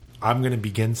 I'm going to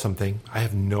begin something. I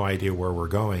have no idea where we're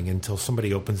going until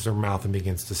somebody opens their mouth and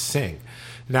begins to sing.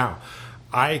 Now,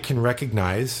 I can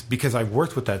recognize, because I've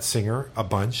worked with that singer a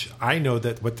bunch, I know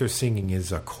that what they're singing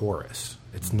is a chorus.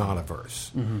 It's not a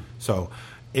verse. So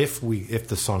if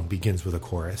the song begins with a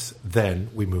chorus, then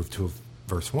we move to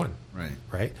verse 1.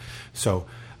 Right? So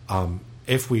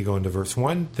if we go into verse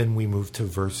 1, then we move to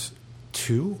verse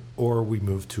 2, or we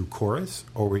move to chorus,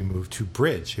 or we move to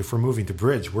bridge. If we're moving to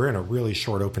bridge, we're in a really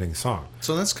short opening song.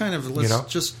 So that's kind of,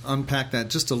 let's just unpack that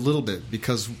just a little bit,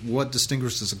 because what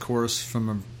distinguishes a chorus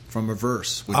from a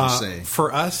verse, would you say?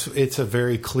 For us, it's a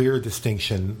very clear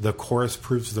distinction. The chorus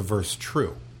proves the verse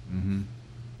true.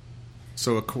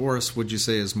 So a chorus, would you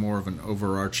say, is more of an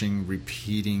overarching,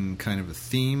 repeating kind of a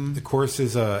theme? The chorus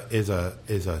is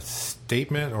a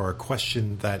statement or a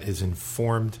question that is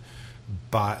informed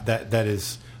by that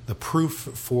is the proof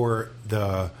for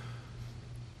the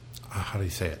how do you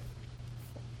say it?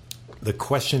 The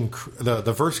question,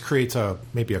 the verse creates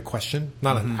maybe a question,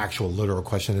 not an actual literal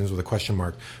question, ends with a question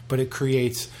mark, but it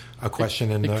creates a question.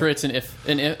 It creates an if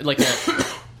like a.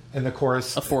 And the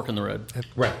chorus, a fork in the road.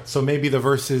 Right. So maybe the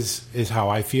verse is how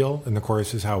I feel, and the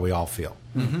chorus is how we all feel.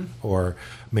 Or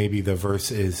maybe the verse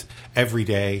is every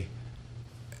day,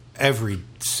 every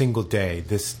single day,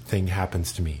 this thing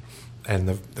happens to me. And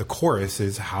the chorus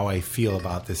is how I feel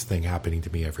about this thing happening to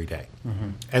me every day.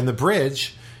 And the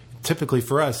bridge, typically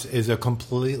for us, is a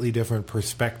completely different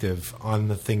perspective on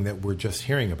the thing that we're just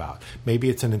hearing about. Maybe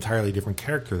it's an entirely different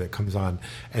character that comes on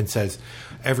and says,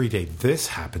 every day this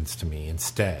happens to me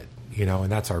instead,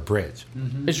 and that's our bridge.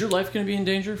 Is your life going to be in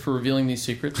danger for revealing these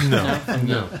secrets? No,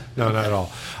 not at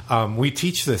all. We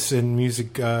teach this in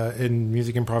music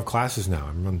improv classes now.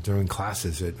 I'm doing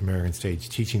classes at American Stage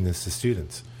teaching this to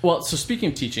students. Well, so speaking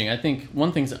of teaching, I think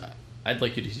one thing I'd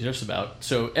like you to teach us about.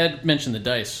 So Ed mentioned the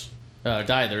die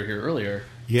that are here earlier.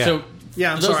 Yeah. So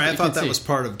I'm sorry. I thought that was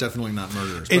part of Definitely Not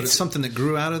Murderers. But it's something that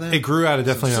grew out of that? It grew out of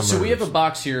Definitely Not Murderers. So we have a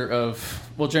box here of...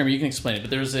 Well, Jeremy, you can explain it.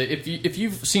 But there's if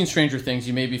you've seen Stranger Things,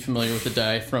 you may be familiar with the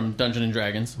die from Dungeons and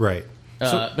Dragons. Right.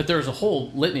 But there's a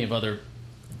whole litany of other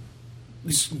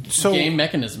game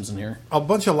mechanisms in here. A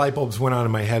bunch of light bulbs went on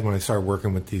in my head when I started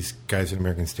working with these guys at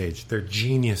American Stage. They're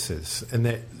geniuses, and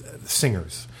they're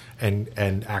singers and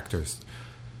actors.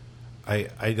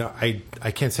 I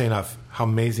can't say enough how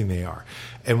amazing they are.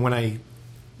 And when I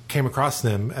came across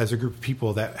them as a group of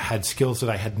people that had skills that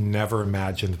I had never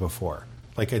imagined before,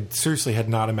 like I seriously had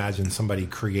not imagined somebody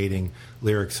creating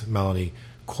lyrics, melody,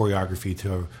 choreography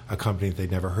to a company that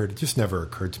they'd never heard. It just never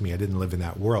occurred to me. I didn't live in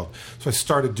that world. So I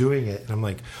started doing it, and I'm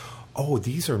like, oh,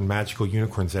 these are magical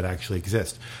unicorns that actually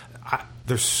exist.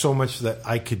 There's so much that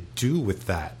I could do with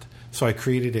that. So I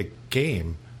created a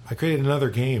game. I created another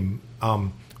game,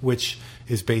 which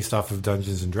is based off of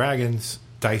Dungeons and Dragons,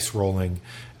 dice rolling,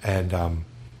 and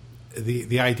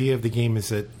the idea of the game is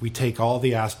that we take all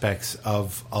the aspects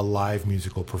of a live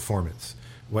musical performance.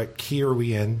 What key are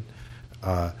we in?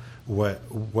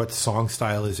 What song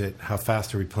style is it? How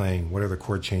fast are we playing? What are the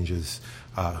chord changes?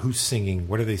 Who's singing?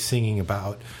 What are they singing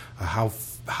about? How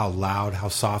loud? How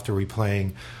soft are we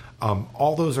playing?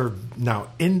 All those are now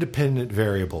independent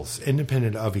variables,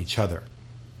 independent of each other.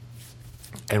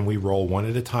 And we roll one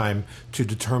at a time to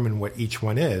determine what each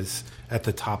one is at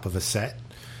the top of a set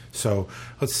So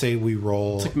let's say we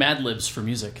roll. It's like Mad Libs for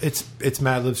music. It's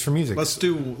Mad Libs for music. Let's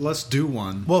do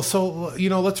one. Well, so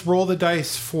let's roll the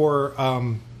dice for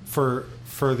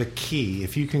the key.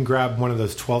 If you can grab one of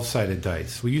those 12-sided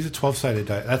dice, we use a 12-sided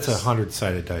dice. That's a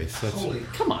 100-sided dice.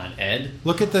 Come on, Ed.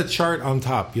 Look at the chart on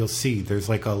top. You'll see there's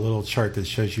like a little chart that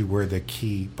shows you where the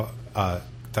key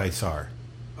dice are.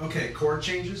 Okay, chord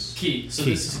changes. Key. So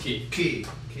this is key. Key.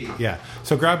 Yeah.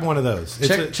 So grab one of those.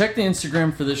 Check the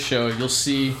Instagram for this show. You'll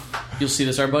see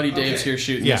this. Our buddy Dave's here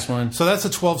shooting this one. So that's a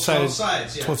 12-sided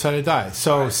 12-sided die.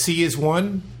 So Right. C is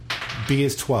 1, B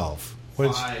is 12.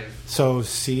 5. So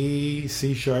C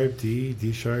sharp,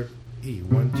 D sharp, E.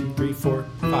 1, 2, 3, 4,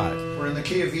 5. We're in the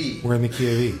key of E. We're in the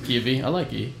key of E. Key of E. I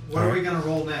like E. What are we going to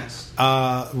roll next?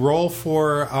 Roll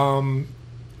for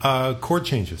chord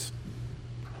changes.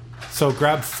 So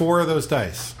grab 4 of those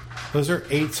dice. Those are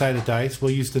 8-sided dice.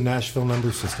 We'll use the Nashville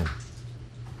number system.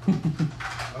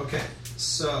 Okay,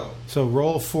 so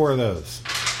roll 4 of those.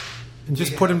 And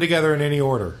just put them together in any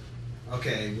order.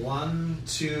 okay, 1,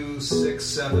 2, 6,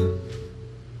 7.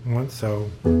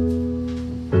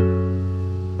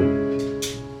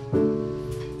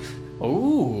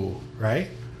 Ooh. Right?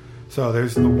 So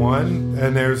there's the 1,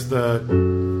 and there's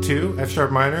the 2, F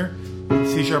sharp minor,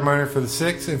 C sharp minor for the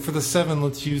 6, and for the 7,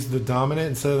 let's use the dominant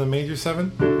instead of the major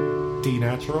 7, D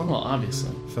natural. Well,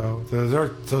 obviously. So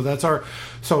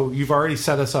you've already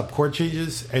set us up chord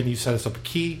changes, and you set us up a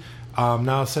key.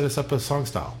 Now set us up a song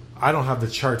style. I don't have the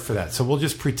chart for that, so we'll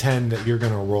just pretend that you're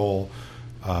going to roll.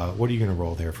 What are you going to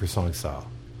roll there for song style?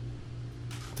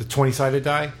 The 20-sided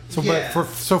die. So, Yeah. but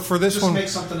for this Just one, make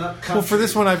something up. well, for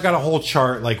this one, I've got a whole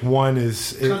chart. Like 1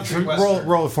 is Country roll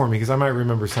western. it for me because I might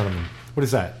remember some of them. What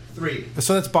is that? 3.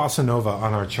 So that's bossa nova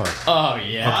on our chart. Oh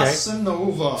yeah. Okay. Bossa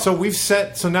Nova. So we've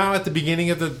set. So now at the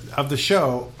beginning of the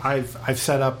show, I've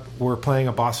set up. We're playing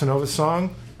a bossa nova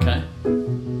song. Okay.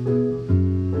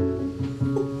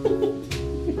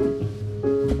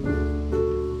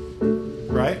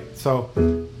 Right. So.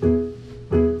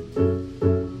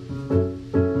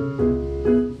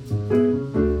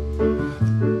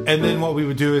 And then what we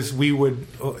would do is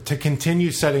to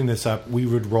continue setting this up, we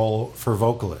would roll for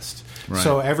vocalist. Right.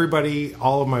 So everybody,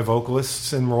 all of my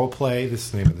vocalists in role play, this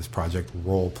is the name of this project,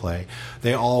 role play,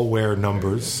 they all wear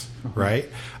numbers, right?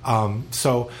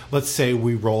 So let's say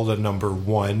we rolled a number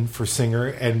 1 for singer,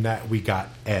 and that we got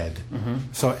Ed.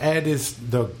 So Ed is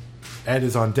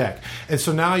on deck. And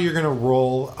so now you're going to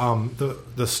roll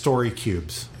the story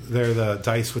cubes. They're the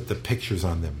dice with the pictures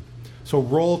on them. So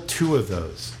roll 2 of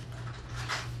those.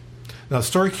 Now,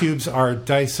 story cubes are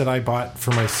dice that I bought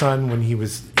for my son when he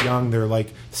was young. They're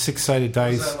like 6-sided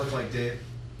dice. What does that look like, Dave?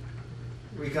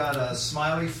 We got a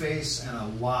smiley face and a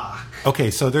lock. Okay,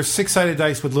 so they're 6-sided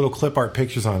dice with little clip art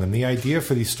pictures on them. The idea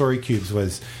for these story cubes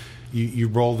was you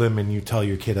roll them and you tell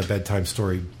your kid a bedtime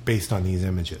story based on these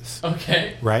images.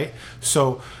 Okay. Right?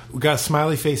 So we got a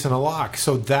smiley face and a lock.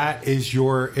 So that is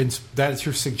your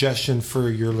suggestion for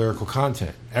your lyrical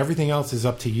content. Everything else is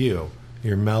up to you.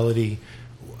 Your melody,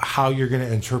 how you're going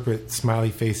to interpret smiley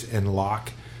face and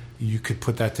lock, you could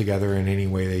put that together in any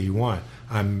way that you want.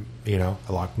 I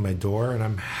locked my door and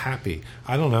I'm happy.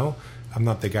 I don't know. I'm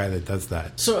not the guy that does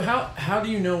that. So how do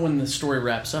you know when the story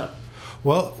wraps up?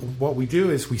 Well, what we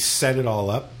do is we set it all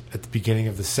up at the beginning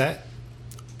of the set,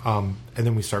 and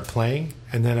then we start playing,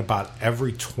 and then about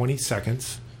every 20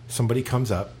 seconds, somebody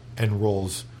comes up and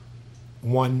rolls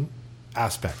one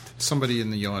aspect. Somebody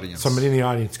in the audience. Somebody in the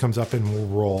audience comes up and will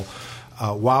roll.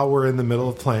 While we're in the middle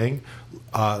of playing,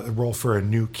 roll for a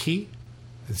new key,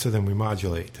 and so then we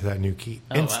modulate to that new key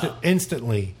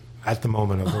instantly at the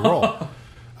moment of the roll.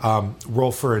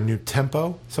 Roll for a new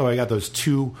tempo. So I got those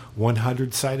 2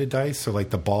 100-sided dice, so like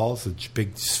the balls, the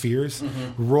big spheres.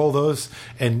 Roll those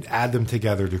and add them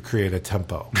together to create a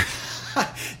tempo.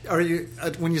 Are you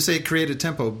when you say create a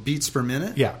tempo, beats per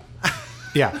minute? Yeah.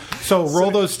 Yeah. So roll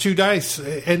those 2 dice,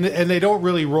 and they don't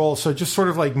really roll. So just sort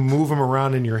of like move them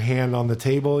around in your hand on the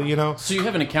table, you know. So you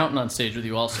have an accountant on stage with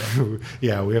you also.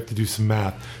 Yeah, we have to do some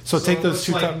math. So take those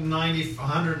 2 like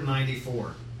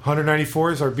 194.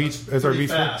 194 is our beat. Is our beat?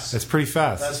 Fast. That's pretty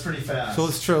fast. That's pretty fast. So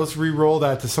let's re-roll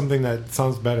that to something that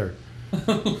sounds better.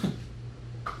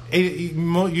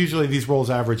 Usually these rolls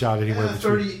average out anywhere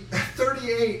between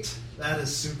 38. That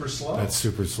is super slow. That's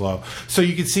super slow. So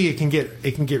you can see it can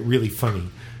get really funny,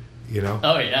 you know.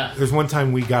 Oh yeah. There's one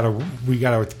time we got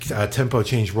a tempo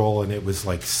change roll and it was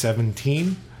like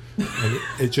 17, and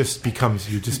it just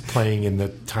becomes you're just playing in the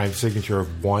time signature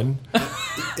of 1.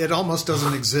 It almost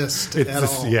doesn't exist at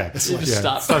all. Yeah, It just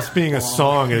It stops being a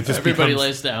song. And it just Everybody becomes,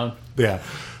 lays down. Yeah.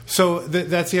 So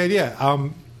that's the idea.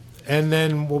 And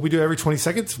then what we do every 20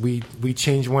 seconds, we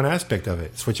change one aspect of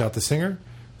it. Switch out the singer,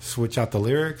 switch out the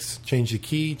lyrics, change the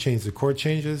key, change the chord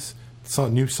changes,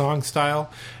 new song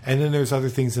style. And then there's other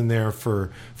things in there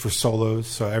for solos.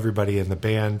 So everybody in the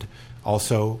band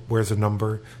also wears a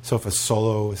number. So if a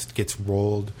soloist gets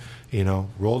rolled,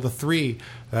 rolled a 3,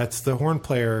 that's the horn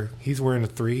player. He's wearing a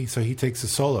 3, so he takes a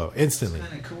solo instantly.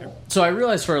 That's kind of cool. So I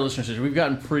realize for our listeners, we've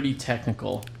gotten pretty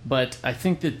technical, but I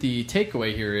think that the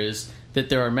takeaway here is that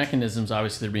there are mechanisms,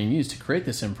 obviously, that are being used to create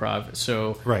this improv.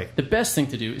 So the best thing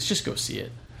to do is just go see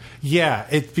it. Yeah,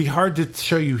 it'd be hard to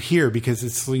show you here because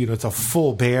it's it's a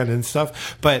full band and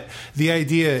stuff. But the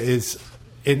idea is,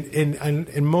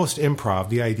 in most improv,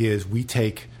 the idea is we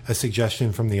take a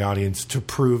suggestion from the audience to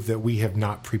prove that we have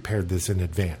not prepared this in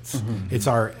advance. Mm-hmm.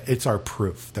 It's our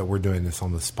proof that we're doing this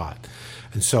on the spot.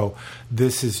 And so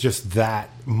this is just that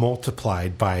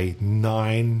multiplied by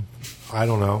 9. I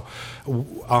don't know.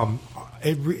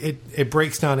 It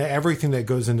breaks down everything that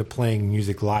goes into playing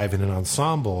music live in an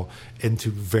ensemble into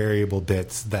variable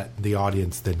bits that the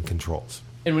audience then controls.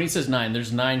 And when he says 9,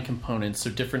 there's 9 components, so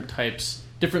different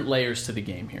layers to the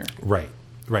game here. Right.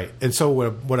 And so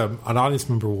what an audience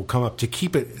member will come up, to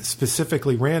keep it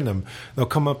specifically random, they'll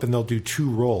come up and they'll do 2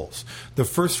 rolls. The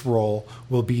first roll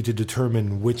will be to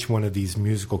determine which one of these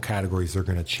musical categories they're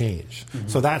going to change. Mm-hmm.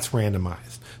 So that's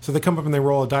randomized. So they come up and they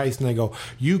roll a dice and they go,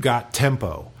 you got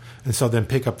tempo. And so then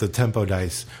pick up the tempo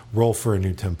dice, roll for a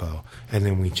new tempo, and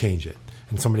then we change it.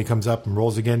 And somebody comes up and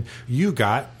rolls again, you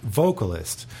got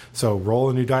vocalist. So roll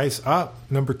a new dice, up,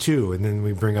 number 2, and then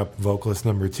we bring up vocalist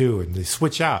number 2, and they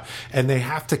switch out. And they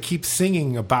have to keep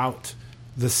singing about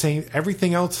the same.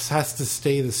 Everything else has to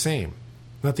stay the same.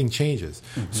 Nothing changes.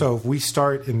 Mm-hmm. So if we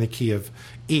start in the key of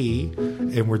E,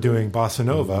 and we're doing bossa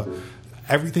nova,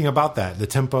 everything about that, the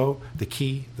tempo, the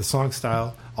key, the song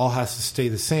style, all has to stay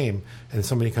the same. And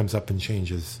somebody comes up and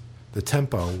changes the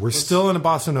tempo. We're still in a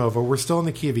bossa nova. We're still in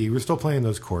the key of E. We're still playing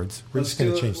those chords. We're just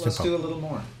going to change tempo. Let's do a little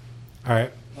more. All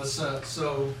right.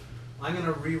 So I'm going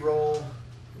to re-roll.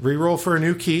 Re-roll for a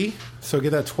new key. So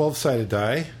get that 12-sided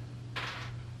die.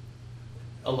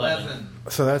 11.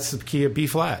 So that's the key of B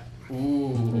flat.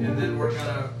 Ooh. And then we're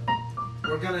gonna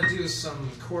do some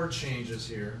chord changes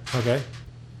here. Okay.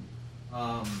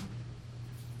 5,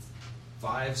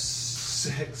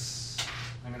 6.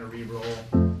 I'm gonna re-roll.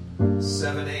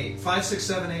 7, 8. 5, 6,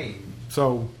 7, 8.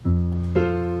 So.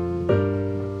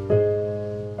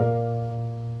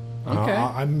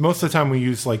 Okay. Most of the time we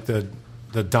use like the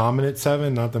dominant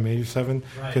 7, not the major 7,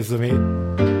 because the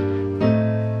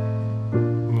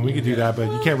we could do that, but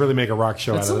you can't really make a rock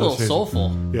show out of those. It's a little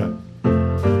soulful. Yeah.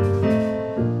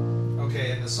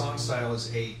 Okay, and the song style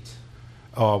is 8.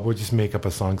 Oh, we'll just make up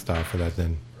a song style for that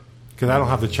then, because I don't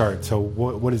have the chart. So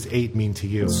what does 8 mean to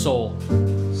you? Soul.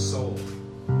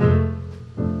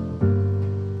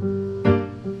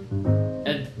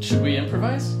 Ed, should we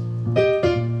improvise?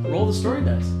 Roll the story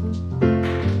dice.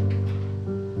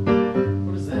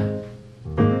 What is that?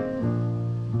 I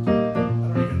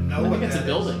don't even know I what think it's that a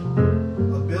building. is.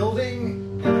 A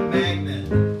building and a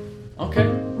magnet. Okay.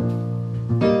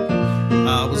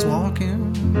 I was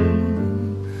walking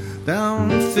down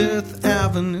 5th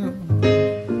Avenue.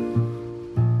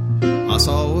 I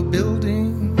saw a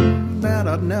building that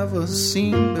I'd never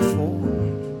seen before.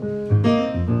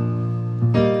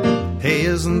 Hey,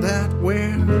 isn't that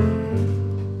where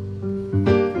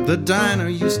the diner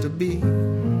used to be?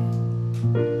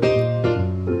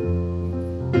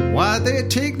 Why'd they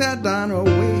take that diner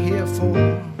away here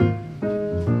for?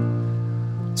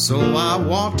 So I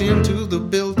walked into the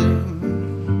building.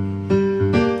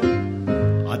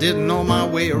 I didn't know my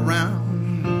way around.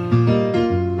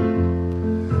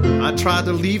 I tried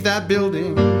to leave that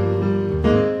building,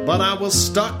 but I was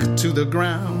stuck to the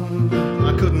ground.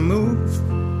 I couldn't move.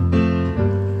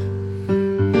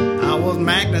 I was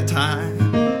magnetized.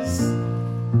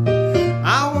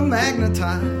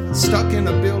 Stuck in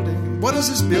a building. What is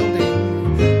this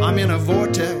building? I'm in a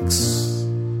vortex.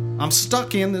 I'm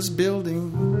stuck in this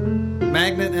building.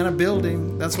 Magnet and a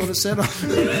building. That's what it said on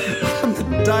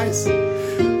the dice.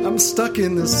 I'm stuck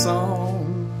in this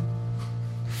song.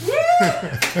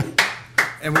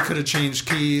 And we could have changed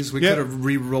keys. We could have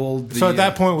re-rolled. So at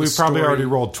that point, we probably already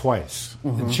rolled twice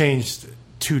and changed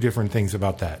 2 different things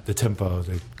about that: the tempo,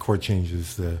 the chord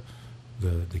changes, the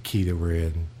key that we're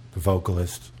in, the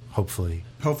vocalist. Hopefully,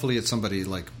 it's somebody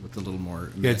like with a little more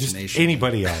imagination. Yeah, just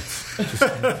anybody else.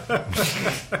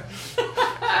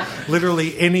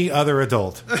 Literally any other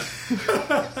adult.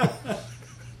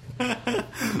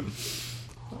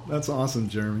 That's awesome,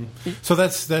 Jeremy. So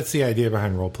that's the idea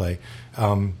behind role play.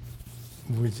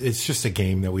 it's just a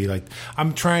game that we like.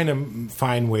 I'm trying to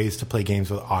find ways to play games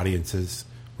with audiences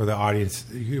where the audience,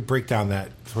 you break down that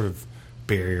sort of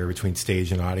barrier between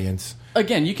stage and audience.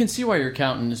 Again, you can see why your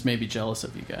accountant is maybe jealous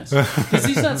of you guys. Because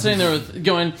he's not sitting there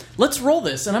going, let's roll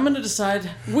this, and I'm going to decide,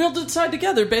 we'll decide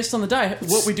together based on the die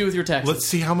what we do with your taxes. Let's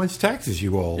see how much taxes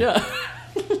you owe. Yeah.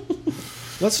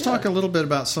 Let's talk a little bit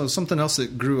about something else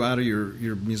that grew out of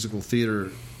your musical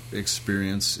theater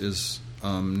experience is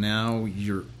now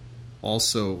you're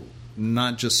also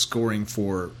not just scoring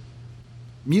for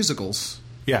musicals,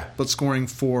 but scoring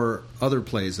for other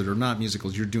plays that are not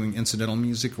musicals. You're doing incidental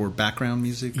music or background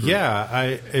music? Or?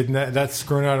 Yeah, that's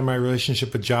grown out of my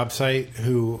relationship with JobSite,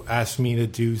 who asked me to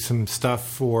do some stuff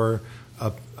for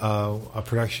a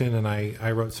production, and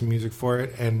I wrote some music for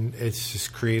it, and it's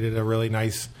just created a really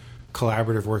nice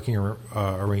collaborative working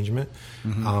arrangement.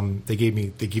 Mm-hmm. They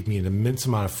give me an immense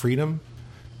amount of freedom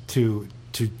to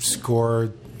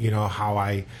score,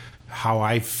 how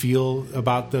I feel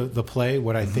about the play,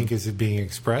 what I think is being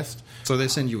expressed. So they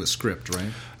send you a script, right?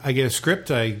 I get a script.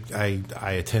 I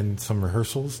attend some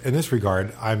rehearsals. In this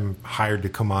regard, I'm hired to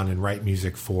come on and write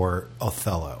music for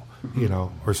Othello,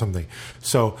 or something.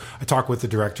 So I talk with the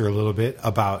director a little bit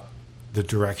about the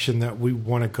direction that we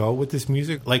want to go with this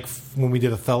music. Like when we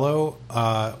did Othello,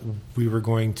 we were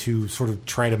going to sort of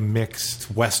try to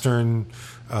mix Western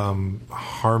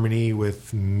harmony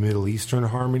with Middle Eastern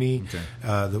harmony.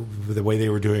 Okay. The way they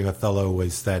were doing Othello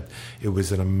was that it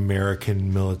was an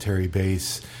American military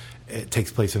base. It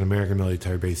takes place in an American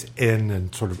military base in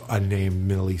a sort of unnamed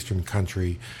Middle Eastern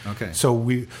country. Okay.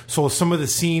 So some of the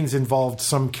scenes involved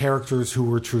some characters who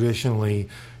were traditionally,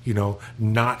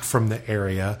 not from the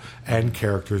area, and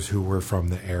characters who were from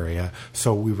the area.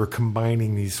 So we were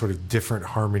combining these sort of different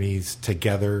harmonies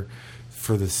together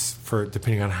for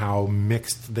depending on how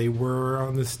mixed they were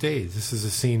on the stage. This is a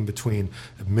scene between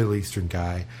a Middle Eastern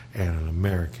guy and an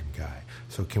American guy.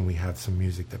 So can we have some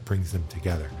music that brings them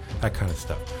together? That kind of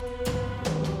stuff.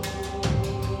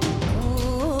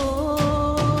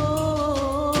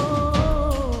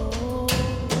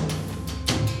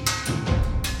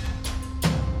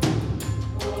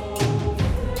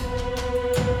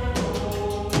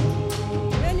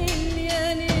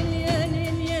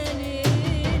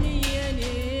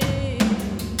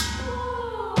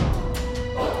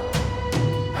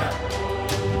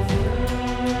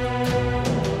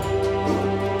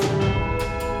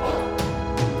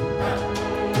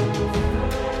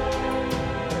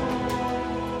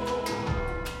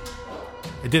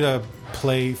 I did a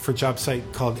play for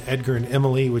JobSite called Edgar and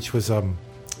Emily, which was an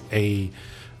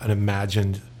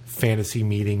imagined fantasy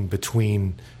meeting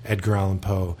between Edgar Allan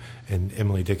Poe and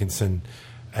Emily Dickinson.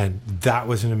 And that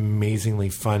was an amazingly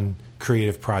fun,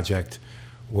 creative project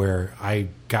where I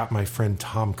got my friend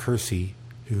Tom Kersey,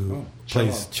 who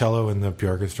plays cello in the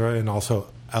orchestra and also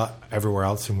everywhere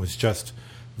else, and was just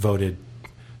voted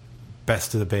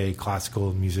Best of the Bay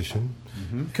classical musician.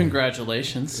 Mm-hmm.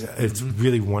 Congratulations. It's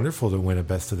really wonderful to win a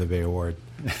Best of the Bay award.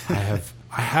 I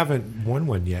haven't won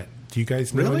one yet. Do you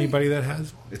guys know anybody that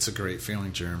has one? It's a great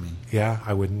feeling, Jeremy. Yeah,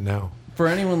 I wouldn't know. For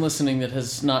anyone listening that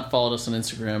has not followed us on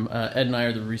Instagram, Ed and I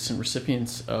are the recent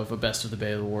recipients of a Best of the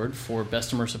Bay award for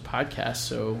Best Immersive Podcast.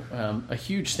 So a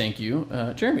huge thank you,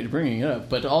 Jeremy, to bringing it up.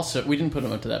 But also, we didn't put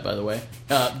him up to that, by the way.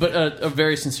 But a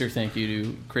very sincere thank you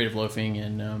to Creative Loafing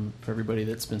and for everybody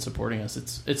that's been supporting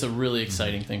us. It's a really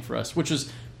exciting thing for us, which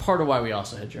is part of why we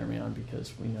also had Jeremy on,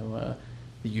 because we know that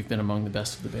you've been among the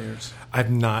best of the Bears. I've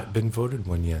not been voted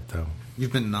one yet, though.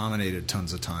 You've been nominated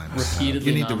tons of times.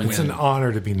 Repeatedly nominated. It's an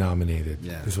honor to be nominated,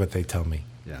 is what they tell me.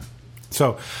 Yeah.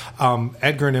 So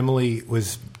Edgar and Emily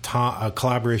was a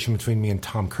collaboration between me and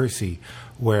Tom Kersey,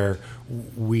 where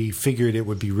we figured it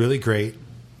would be really great.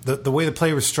 The way the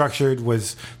play was structured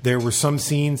was there were some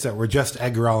scenes that were just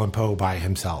Edgar Allan Poe by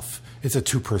himself. It's a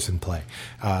two-person play.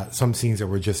 Some scenes that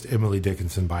were just Emily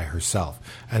Dickinson by herself.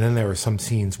 And then there were some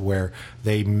scenes where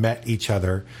they met each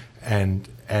other and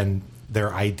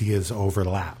their ideas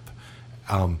overlap.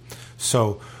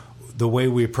 So the way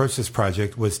we approached this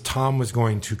project was Tom was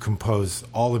going to compose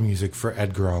all the music for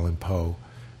Edgar Allan Poe,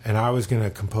 and I was going to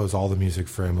compose all the music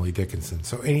for Emily Dickinson.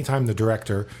 So anytime the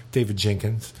director, David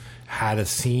Jenkins, had a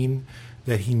scene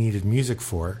that he needed music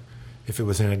for, if it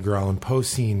was an Edgar Allan Poe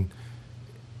scene,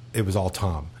 it was all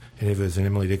Tom. And if it was an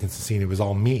Emily Dickinson scene, it was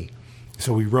all me.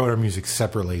 So we wrote our music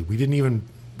separately. We didn't even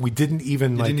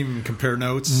compare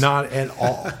notes? Not at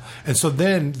all. And so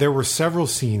then there were several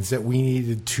scenes that we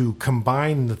needed to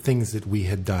combine the things that we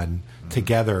had done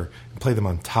together and play them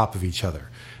on top of each other.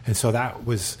 And so that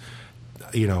was,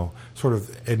 sort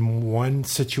of in one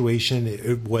situation,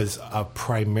 it was a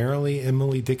primarily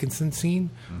Emily Dickinson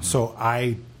scene. Mm-hmm. So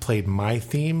I played my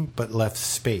theme but left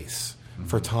space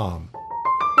for Tom.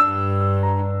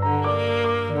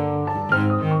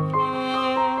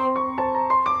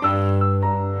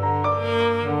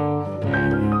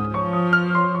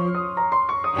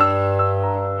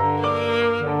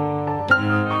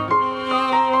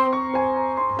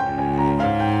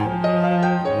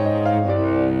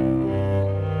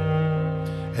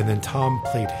 And then Tom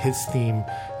played his theme,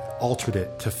 altered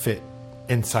it to fit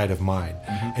inside of mine.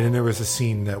 And then there was a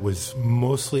scene that was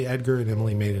mostly Edgar, and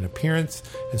Emily made an appearance,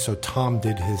 and so Tom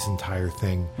did his entire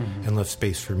thing and left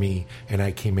space for me, and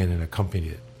I came in and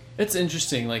accompanied it. It's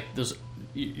interesting, like those.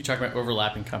 You talk about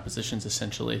overlapping compositions,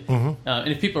 essentially. And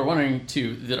if people are wondering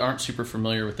too that aren't super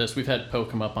familiar with this, we've had Poe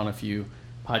come up on a few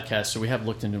podcasts, so we have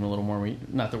looked into him a little more.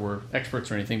 Not that we're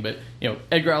experts or anything, but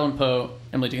Edgar Allan Poe,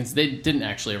 Emily Dickinson, they didn't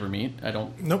actually ever meet. I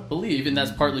don't believe, and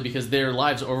that's partly because their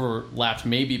lives overlapped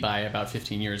maybe by about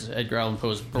 15 years. Edgar Allan Poe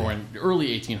was born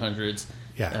early 1800s,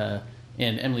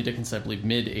 and Emily Dickinson, I believe,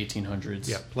 mid 1800s.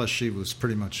 Yeah. Plus, she was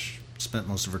pretty much spent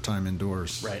most of her time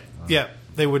indoors. Right.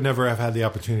 They would never have had the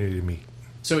opportunity to meet.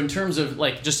 So in terms of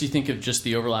just you think of just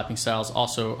the overlapping styles,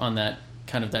 also on that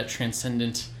kind of that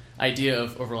transcendent idea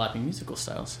of overlapping musical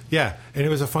styles. Yeah, and it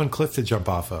was a fun cliff to jump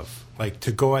off of. Like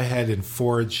to go ahead and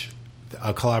forge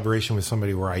a collaboration with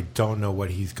somebody where I don't know what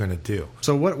he's going to do.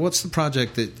 So what's the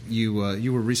project that you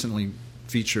were recently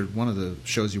featured? One of the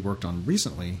shows you worked on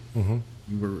recently.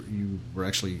 You were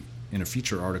actually in a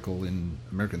feature article in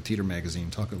American Theater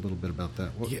Magazine. Talk a little bit about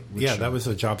that. That was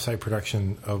a job site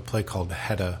production of a play called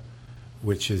Hedda,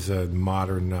 which is a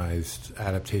modernized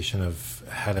adaptation of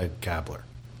Hedda Gabler.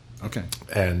 Okay.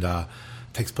 And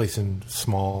takes place in a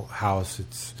small house.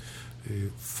 It's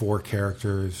 4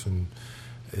 characters and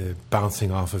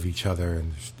bouncing off of each other,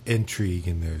 and there's intrigue,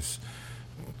 and there's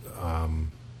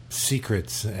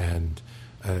secrets, and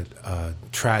a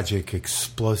tragic,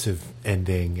 explosive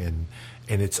ending,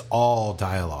 and it's all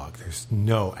dialogue. There's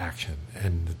no action.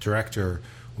 And the director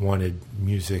wanted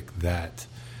music that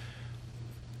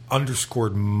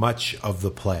underscored much of the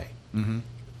play,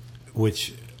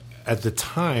 which at the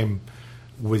time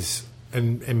was,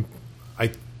 and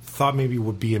I thought maybe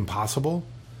would be impossible,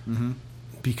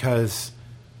 because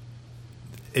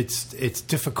it's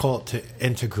difficult to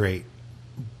integrate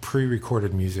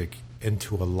pre-recorded music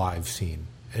into a live scene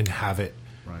and have it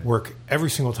work every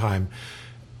single time,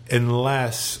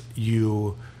 unless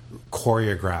you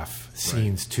choreograph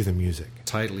scenes to the music.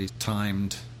 Tightly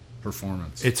timed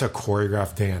performance. It's a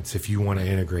choreographed dance if you want to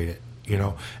integrate it,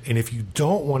 and if you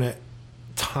don't want to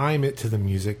time it to the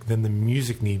music, then the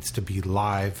music needs to be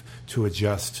live to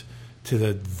adjust to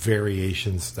the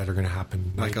variations that are going to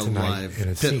happen like night a to night live in a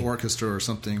pit scene. orchestra or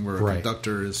something where a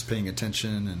conductor is paying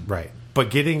attention and but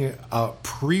getting a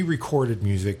pre-recorded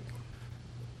music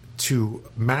to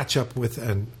match up with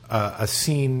a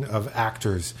scene of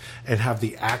actors and have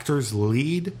the actors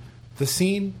lead the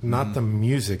scene, not the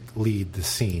music lead the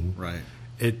scene.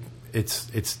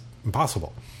 It's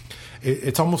impossible.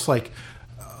 It's almost like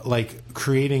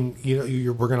creating,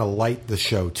 we're going to light the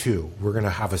show too. We're going to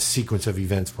have a sequence of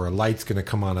events where a light's going to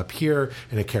come on up here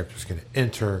and a character's going to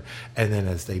enter, and then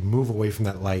as they move away from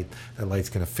that light's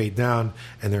going to fade down,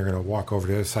 and they're going to walk over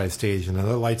to the other side of the stage, and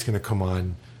another light's going to come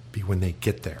on when they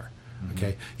get there.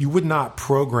 Okay, you would not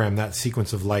program that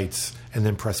sequence of lights and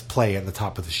then press play at the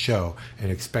top of the show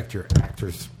and expect your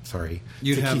actors.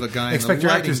 You'd have a guy. Expect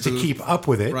your actors to keep up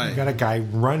with it. You got a guy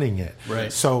running it.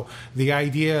 So the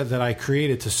idea that I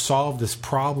created to solve this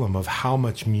problem of how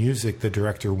much music the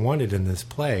director wanted in this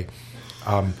play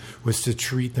was to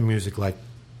treat the music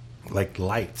like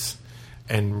lights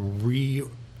and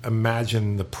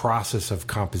reimagine the process of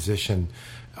composition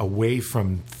away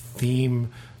from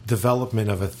development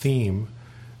of a theme.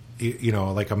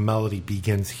 Like a melody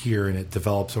begins here and it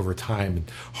develops over time,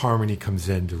 and harmony comes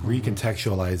in to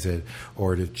recontextualize it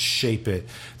or to shape it.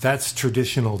 That's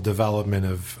traditional development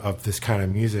of this kind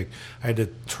of music. I had to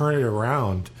turn it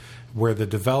around where the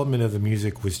development of the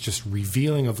music was just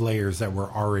revealing of layers that were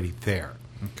already there.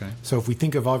 Okay. So if we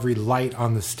think of every light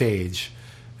on the stage,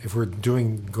 if we're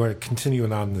going to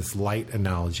continue on this light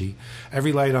analogy,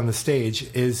 every light on the stage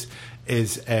is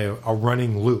a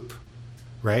running loop,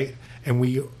 right? And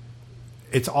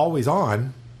it's always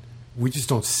on. We just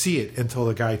don't see it until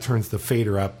the guy turns the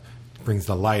fader up, brings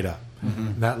the light up.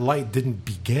 That light didn't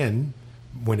begin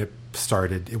when it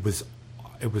started. It was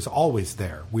always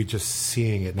there. We're just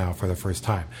seeing it now for the first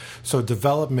time. So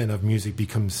development of music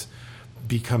becomes.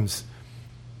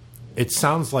 It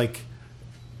sounds like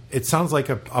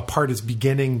a part is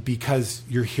beginning because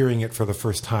you're hearing it for the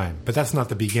first time, but that's not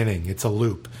the beginning. It's a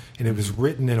loop, and it was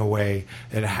written in a way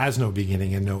that it has no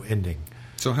beginning and no ending.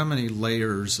 So how many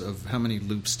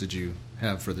loops did you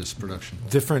have for this production?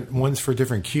 Different ones for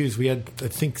different cues. We had, I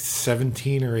think,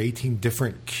 17 or 18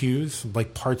 different cues,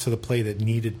 like parts of the play that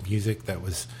needed music that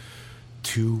was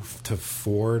 2 to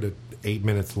 4 to 8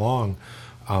 minutes long.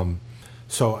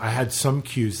 So I had some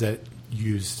cues that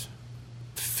used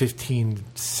 15,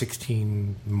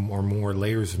 16 or more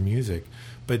layers of music,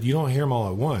 but you don't hear them all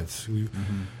at once.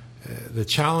 The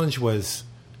challenge was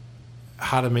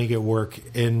how to make it work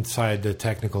inside the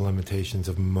technical limitations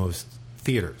of most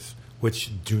theaters,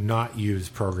 which do not use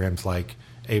programs like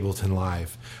Ableton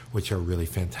Live, which are really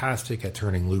fantastic at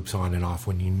turning loops on and off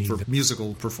when you need for them.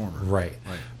 Musical performer. Right.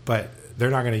 But they're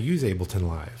not going to use Ableton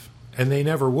Live, and they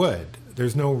never would.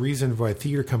 There's no reason why a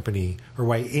theater company or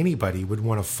why anybody would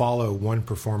want to follow one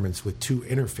performance with two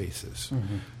interfaces,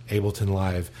 Ableton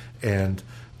Live and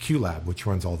QLab, which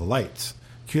runs all the lights.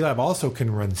 QLab also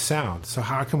can run sound. So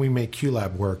how can we make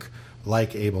QLab work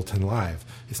like Ableton Live?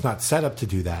 It's not set up to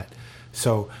do that.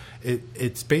 So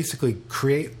it's basically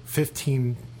create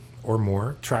 15 or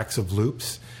more tracks of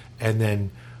loops and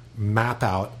then map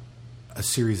out a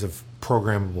series of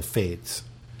programmable fades.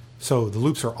 So the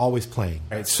loops are always playing.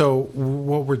 Right? So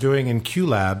what we're doing in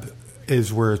QLab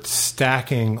is we're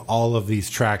stacking all of these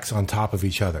tracks on top of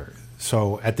each other.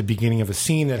 So at the beginning of a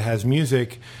scene that has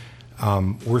music,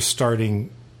 we're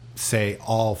starting, say,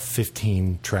 all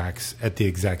 15 tracks at the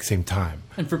exact same time.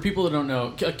 And for people that don't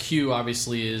know, a cue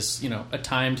obviously is, a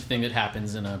timed thing that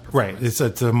happens in a performance. Right.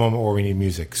 It's a moment where we need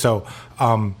music. So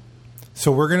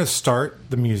we're going to start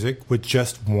the music with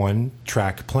just one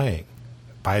track playing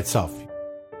by itself.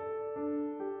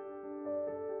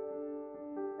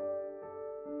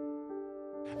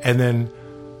 And then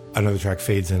another track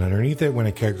fades in underneath it. When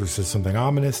a character says something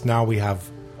ominous, now we have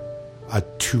a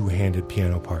two-handed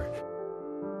piano part.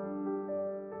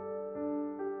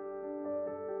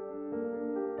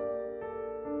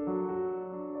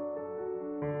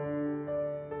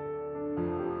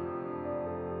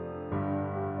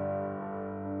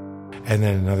 And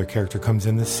then another character comes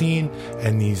in the scene,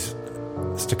 and these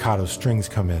staccato strings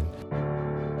come in.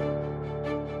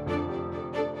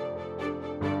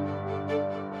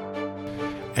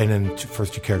 And then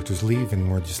first two characters leave, and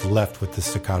we're just left with the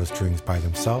staccato strings by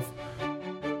themselves. And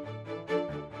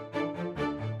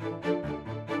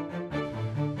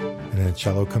then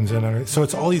cello comes in under it. So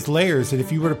it's all these layers that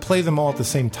if you were to play them all at the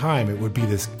same time, it would be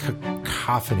this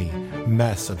cacophony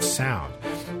mess of sound.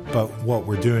 But what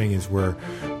we're doing is we're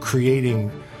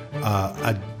creating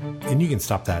and you can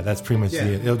stop that. That's pretty much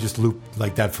it'll just loop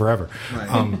like that forever.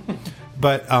 Right.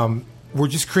 But we're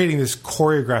just creating this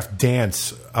choreographed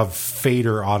dance of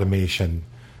fader automation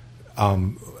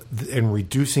and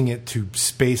reducing it to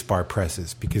spacebar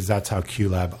presses because that's how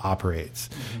QLab operates.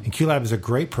 And QLab is a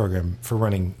great program for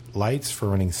running lights, for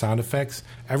running sound effects.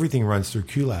 Everything runs through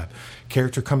QLab.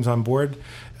 Character comes on board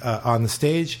on the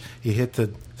stage, you hit the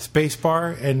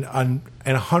spacebar, and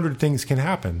 100 things can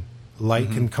happen.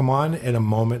 Light can come on in a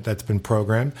moment that's been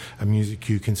programmed. A music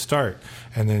cue can start.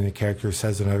 And then the character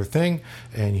says another thing,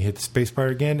 and you hit the spacebar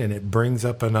again, and it brings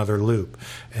up another loop.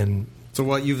 And so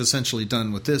what you've essentially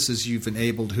done with this is you've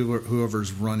enabled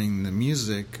whoever's running the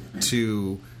music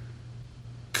to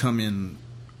come in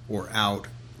or out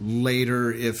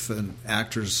later if an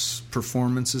actor's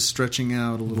performance is stretching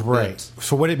out a little bit. Right.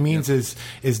 So what it means is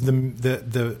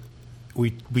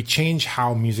we change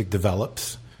how music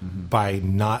develops. By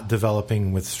not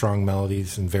developing with strong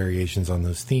melodies and variations on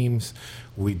those themes,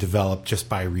 we develop just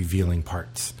by revealing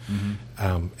parts.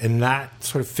 And that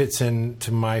sort of fits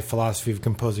into my philosophy of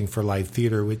composing for live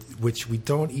theater, which we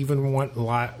don't even want.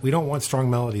 We don't want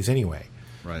strong melodies anyway,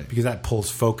 right? Because that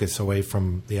pulls focus away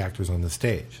from the actors on the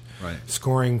stage. Right.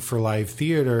 Scoring for live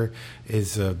theater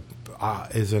is an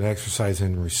exercise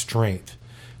in restraint.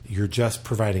 You're just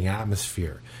providing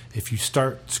atmosphere. If you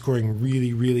start scoring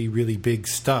really, really, really big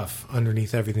stuff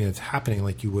underneath everything that's happening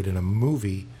like you would in a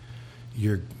movie,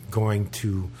 you're going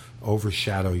to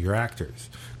overshadow your actors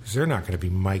because they're not going to be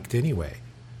mic'd anyway,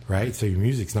 right? So your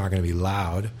music's not going to be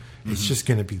loud. It's just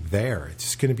going to be there. It's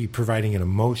just going to be providing an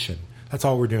emotion. That's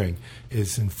all we're doing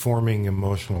is informing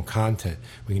emotional content.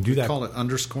 We can do that. Call it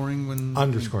underscoring when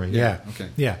underscoring. Yeah. Okay.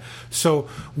 Yeah. So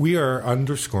we are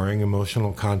underscoring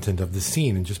emotional content of the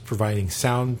scene and just providing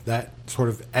sound that sort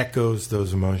of echoes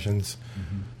those emotions.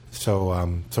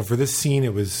 So for this scene,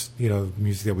 it was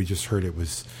music that we just heard. It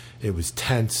was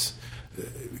tense.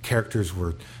 Characters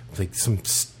were like some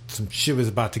shit was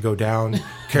about to go down.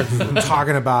 Characters were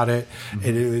talking about it.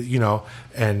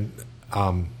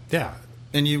 Yeah.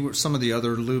 And some of the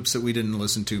other loops that we didn't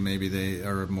listen to, maybe they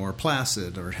are more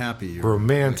placid or happy, or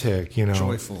romantic,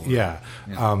 joyful. Yeah.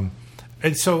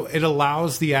 And so it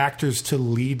allows the actors to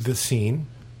lead the scene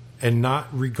and not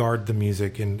regard the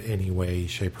music in any way,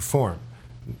 shape, or form.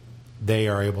 They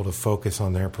are able to focus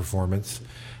on their performance,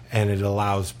 and it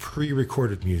allows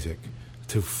pre-recorded music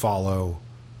to follow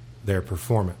their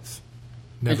performance.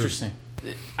 Interesting.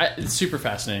 It's super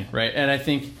fascinating, right? And I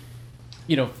think,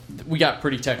 we got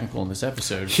pretty technical in this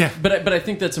episode. Yeah. But I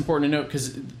think that's important to note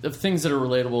because of things that are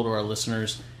relatable to our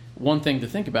listeners. One thing to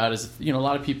think about is, a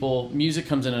lot of people, music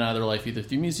comes in and out of their life either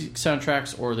through music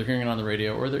soundtracks or they're hearing it on the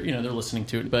radio or they're listening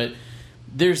to it. But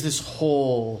there's this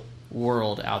whole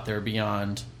world out there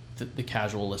beyond the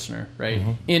casual listener, right?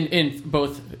 Mm-hmm. In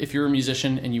both, if you're a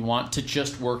musician and you want to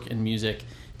just work in music,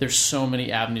 there's so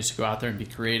many avenues to go out there and be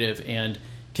creative and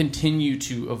continue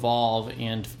to evolve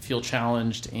and feel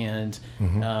challenged and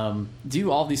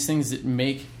do all these things that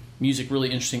make music really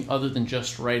interesting other than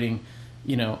just writing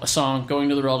a song, going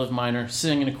to the relative minor,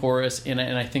 singing a chorus, and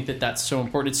I think that's so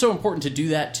important. It's so important to do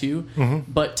that too,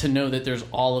 but to know that there's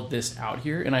all of this out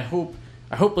here, and I hope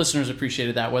listeners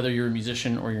appreciated that, whether you're a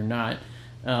musician or you're not.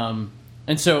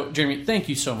 And so, Jeremy, thank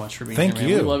you so much for being here, man.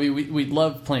 You. We love you. We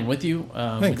love playing with you.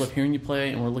 We love hearing you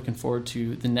play, and we're looking forward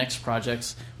to the next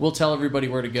projects. We'll tell everybody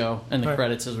where to go and the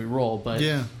credits as we roll. But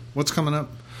yeah, what's coming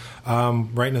up?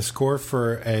 Writing a score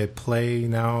for a play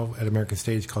now at American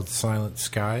Stage called Silent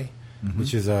Sky,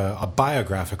 which is a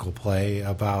biographical play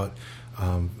about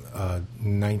a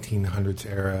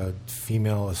 1900s era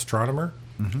female astronomer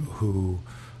who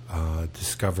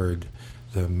discovered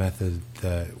the method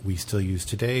that we still use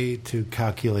today to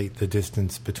calculate the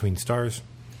distance between stars.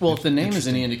 Well, if the name is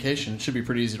any indication, it should be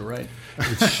pretty easy to write.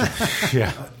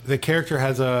 Yeah. The character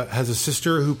has a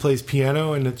sister who plays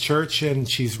piano in the church, and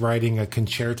she's writing a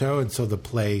concerto, and so the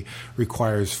play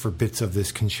requires for bits of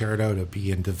this concerto to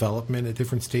be in development at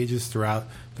different stages throughout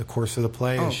the course of the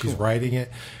play as she's writing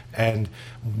it. And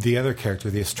the other character,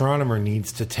 the astronomer,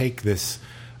 needs to take this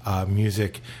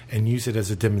music and use it as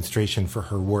a demonstration for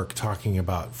her work, talking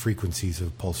about frequencies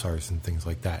of pulsars and things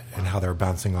like that, and how they're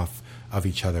bouncing off of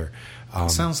each other.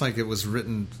 Sounds like it was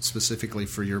written specifically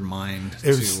for your mind.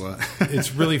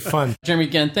 It's really fun. Jeremy,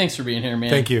 again, thanks for being here,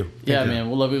 man. Thank you. Yeah, man.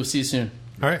 We'll love you. We'll see you soon.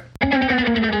 All right.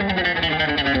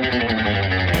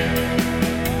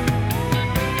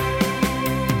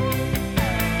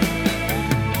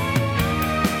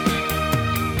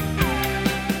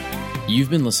 You've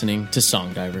been listening to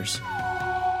Song Divers.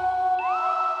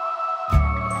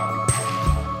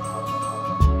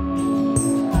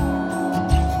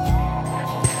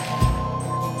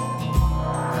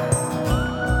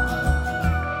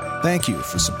 Thank you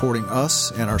for supporting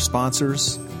us and our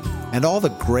sponsors and all the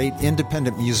great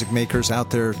independent music makers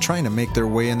out there trying to make their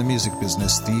way in the music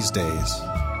business these days.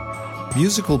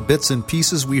 Musical bits and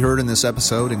pieces we heard in this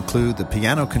episode include the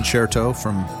piano concerto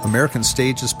from American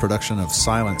Stage's production of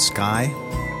Silent Sky,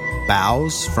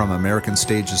 Bows from American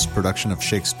Stage's production of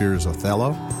Shakespeare's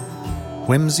Othello,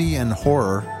 Whimsy and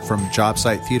Horror from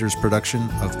Jobsite Theater's production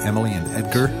of Emily and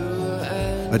Edgar,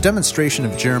 a demonstration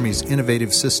of Jeremy's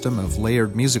innovative system of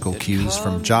layered musical cues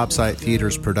from Jobsite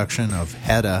Theater's production of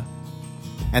Hedda,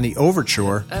 and the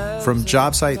overture from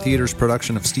Jobsite Theater's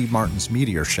production of Steve Martin's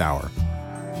Meteor Shower.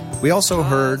 We also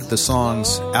heard the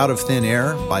songs Out of Thin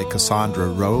Air by Cassandra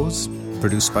Rose,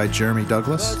 produced by Jeremy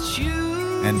Douglas,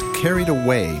 and Carried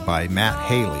Away by Matt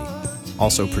Haley,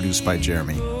 also produced by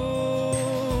Jeremy.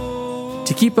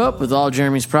 To keep up with all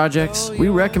Jeremy's projects, we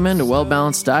recommend a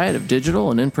well-balanced diet of digital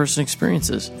and in-person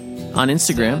experiences. On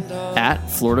Instagram,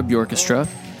 at Florida Bjorchestra,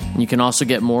 and you can also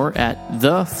get more at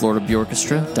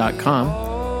thefloridabjorchestra.com.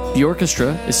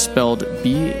 Bjorchestra is spelled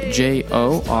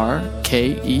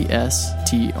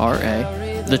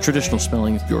Bjorkestra, the traditional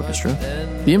spelling of Bjorchestra.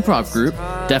 The improv group,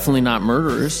 Definitely Not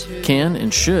Murderers, can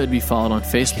and should be followed on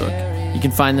Facebook. You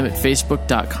can find them at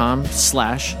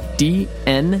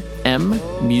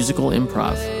facebook.com/DNM Musical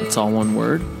Improv. It's all one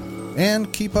word.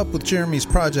 And keep up with Jeremy's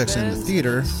projects in the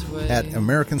theater at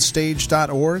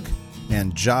americanstage.org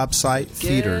and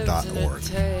jobsitetheater.org.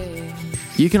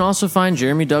 You can also find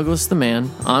Jeremy Douglas the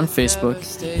Man on Facebook.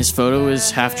 His photo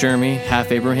is half Jeremy, half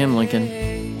Abraham Lincoln.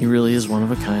 He really is one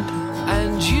of a kind.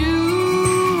 And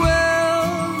you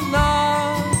will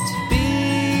not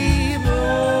be moved.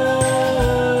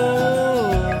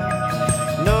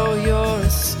 No, you're a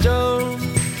stone.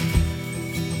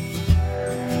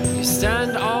 You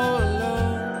stand all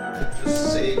alone.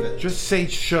 Just save it. Just say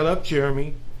shut up,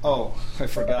 Jeremy. Oh, I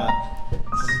forgot.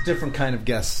 This is a different kind of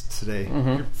guest today.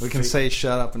 We can say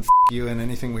shut up and you and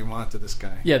anything we want to this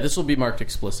guy. Yeah, this will be marked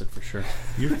explicit for sure.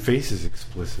 Your face is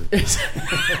explicit.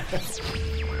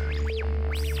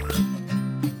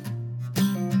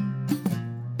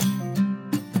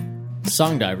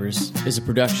 Songdivers is a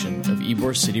production of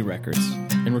Ybor City Records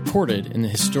and recorded in the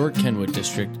historic Kenwood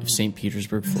district of St.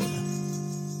 Petersburg, Florida.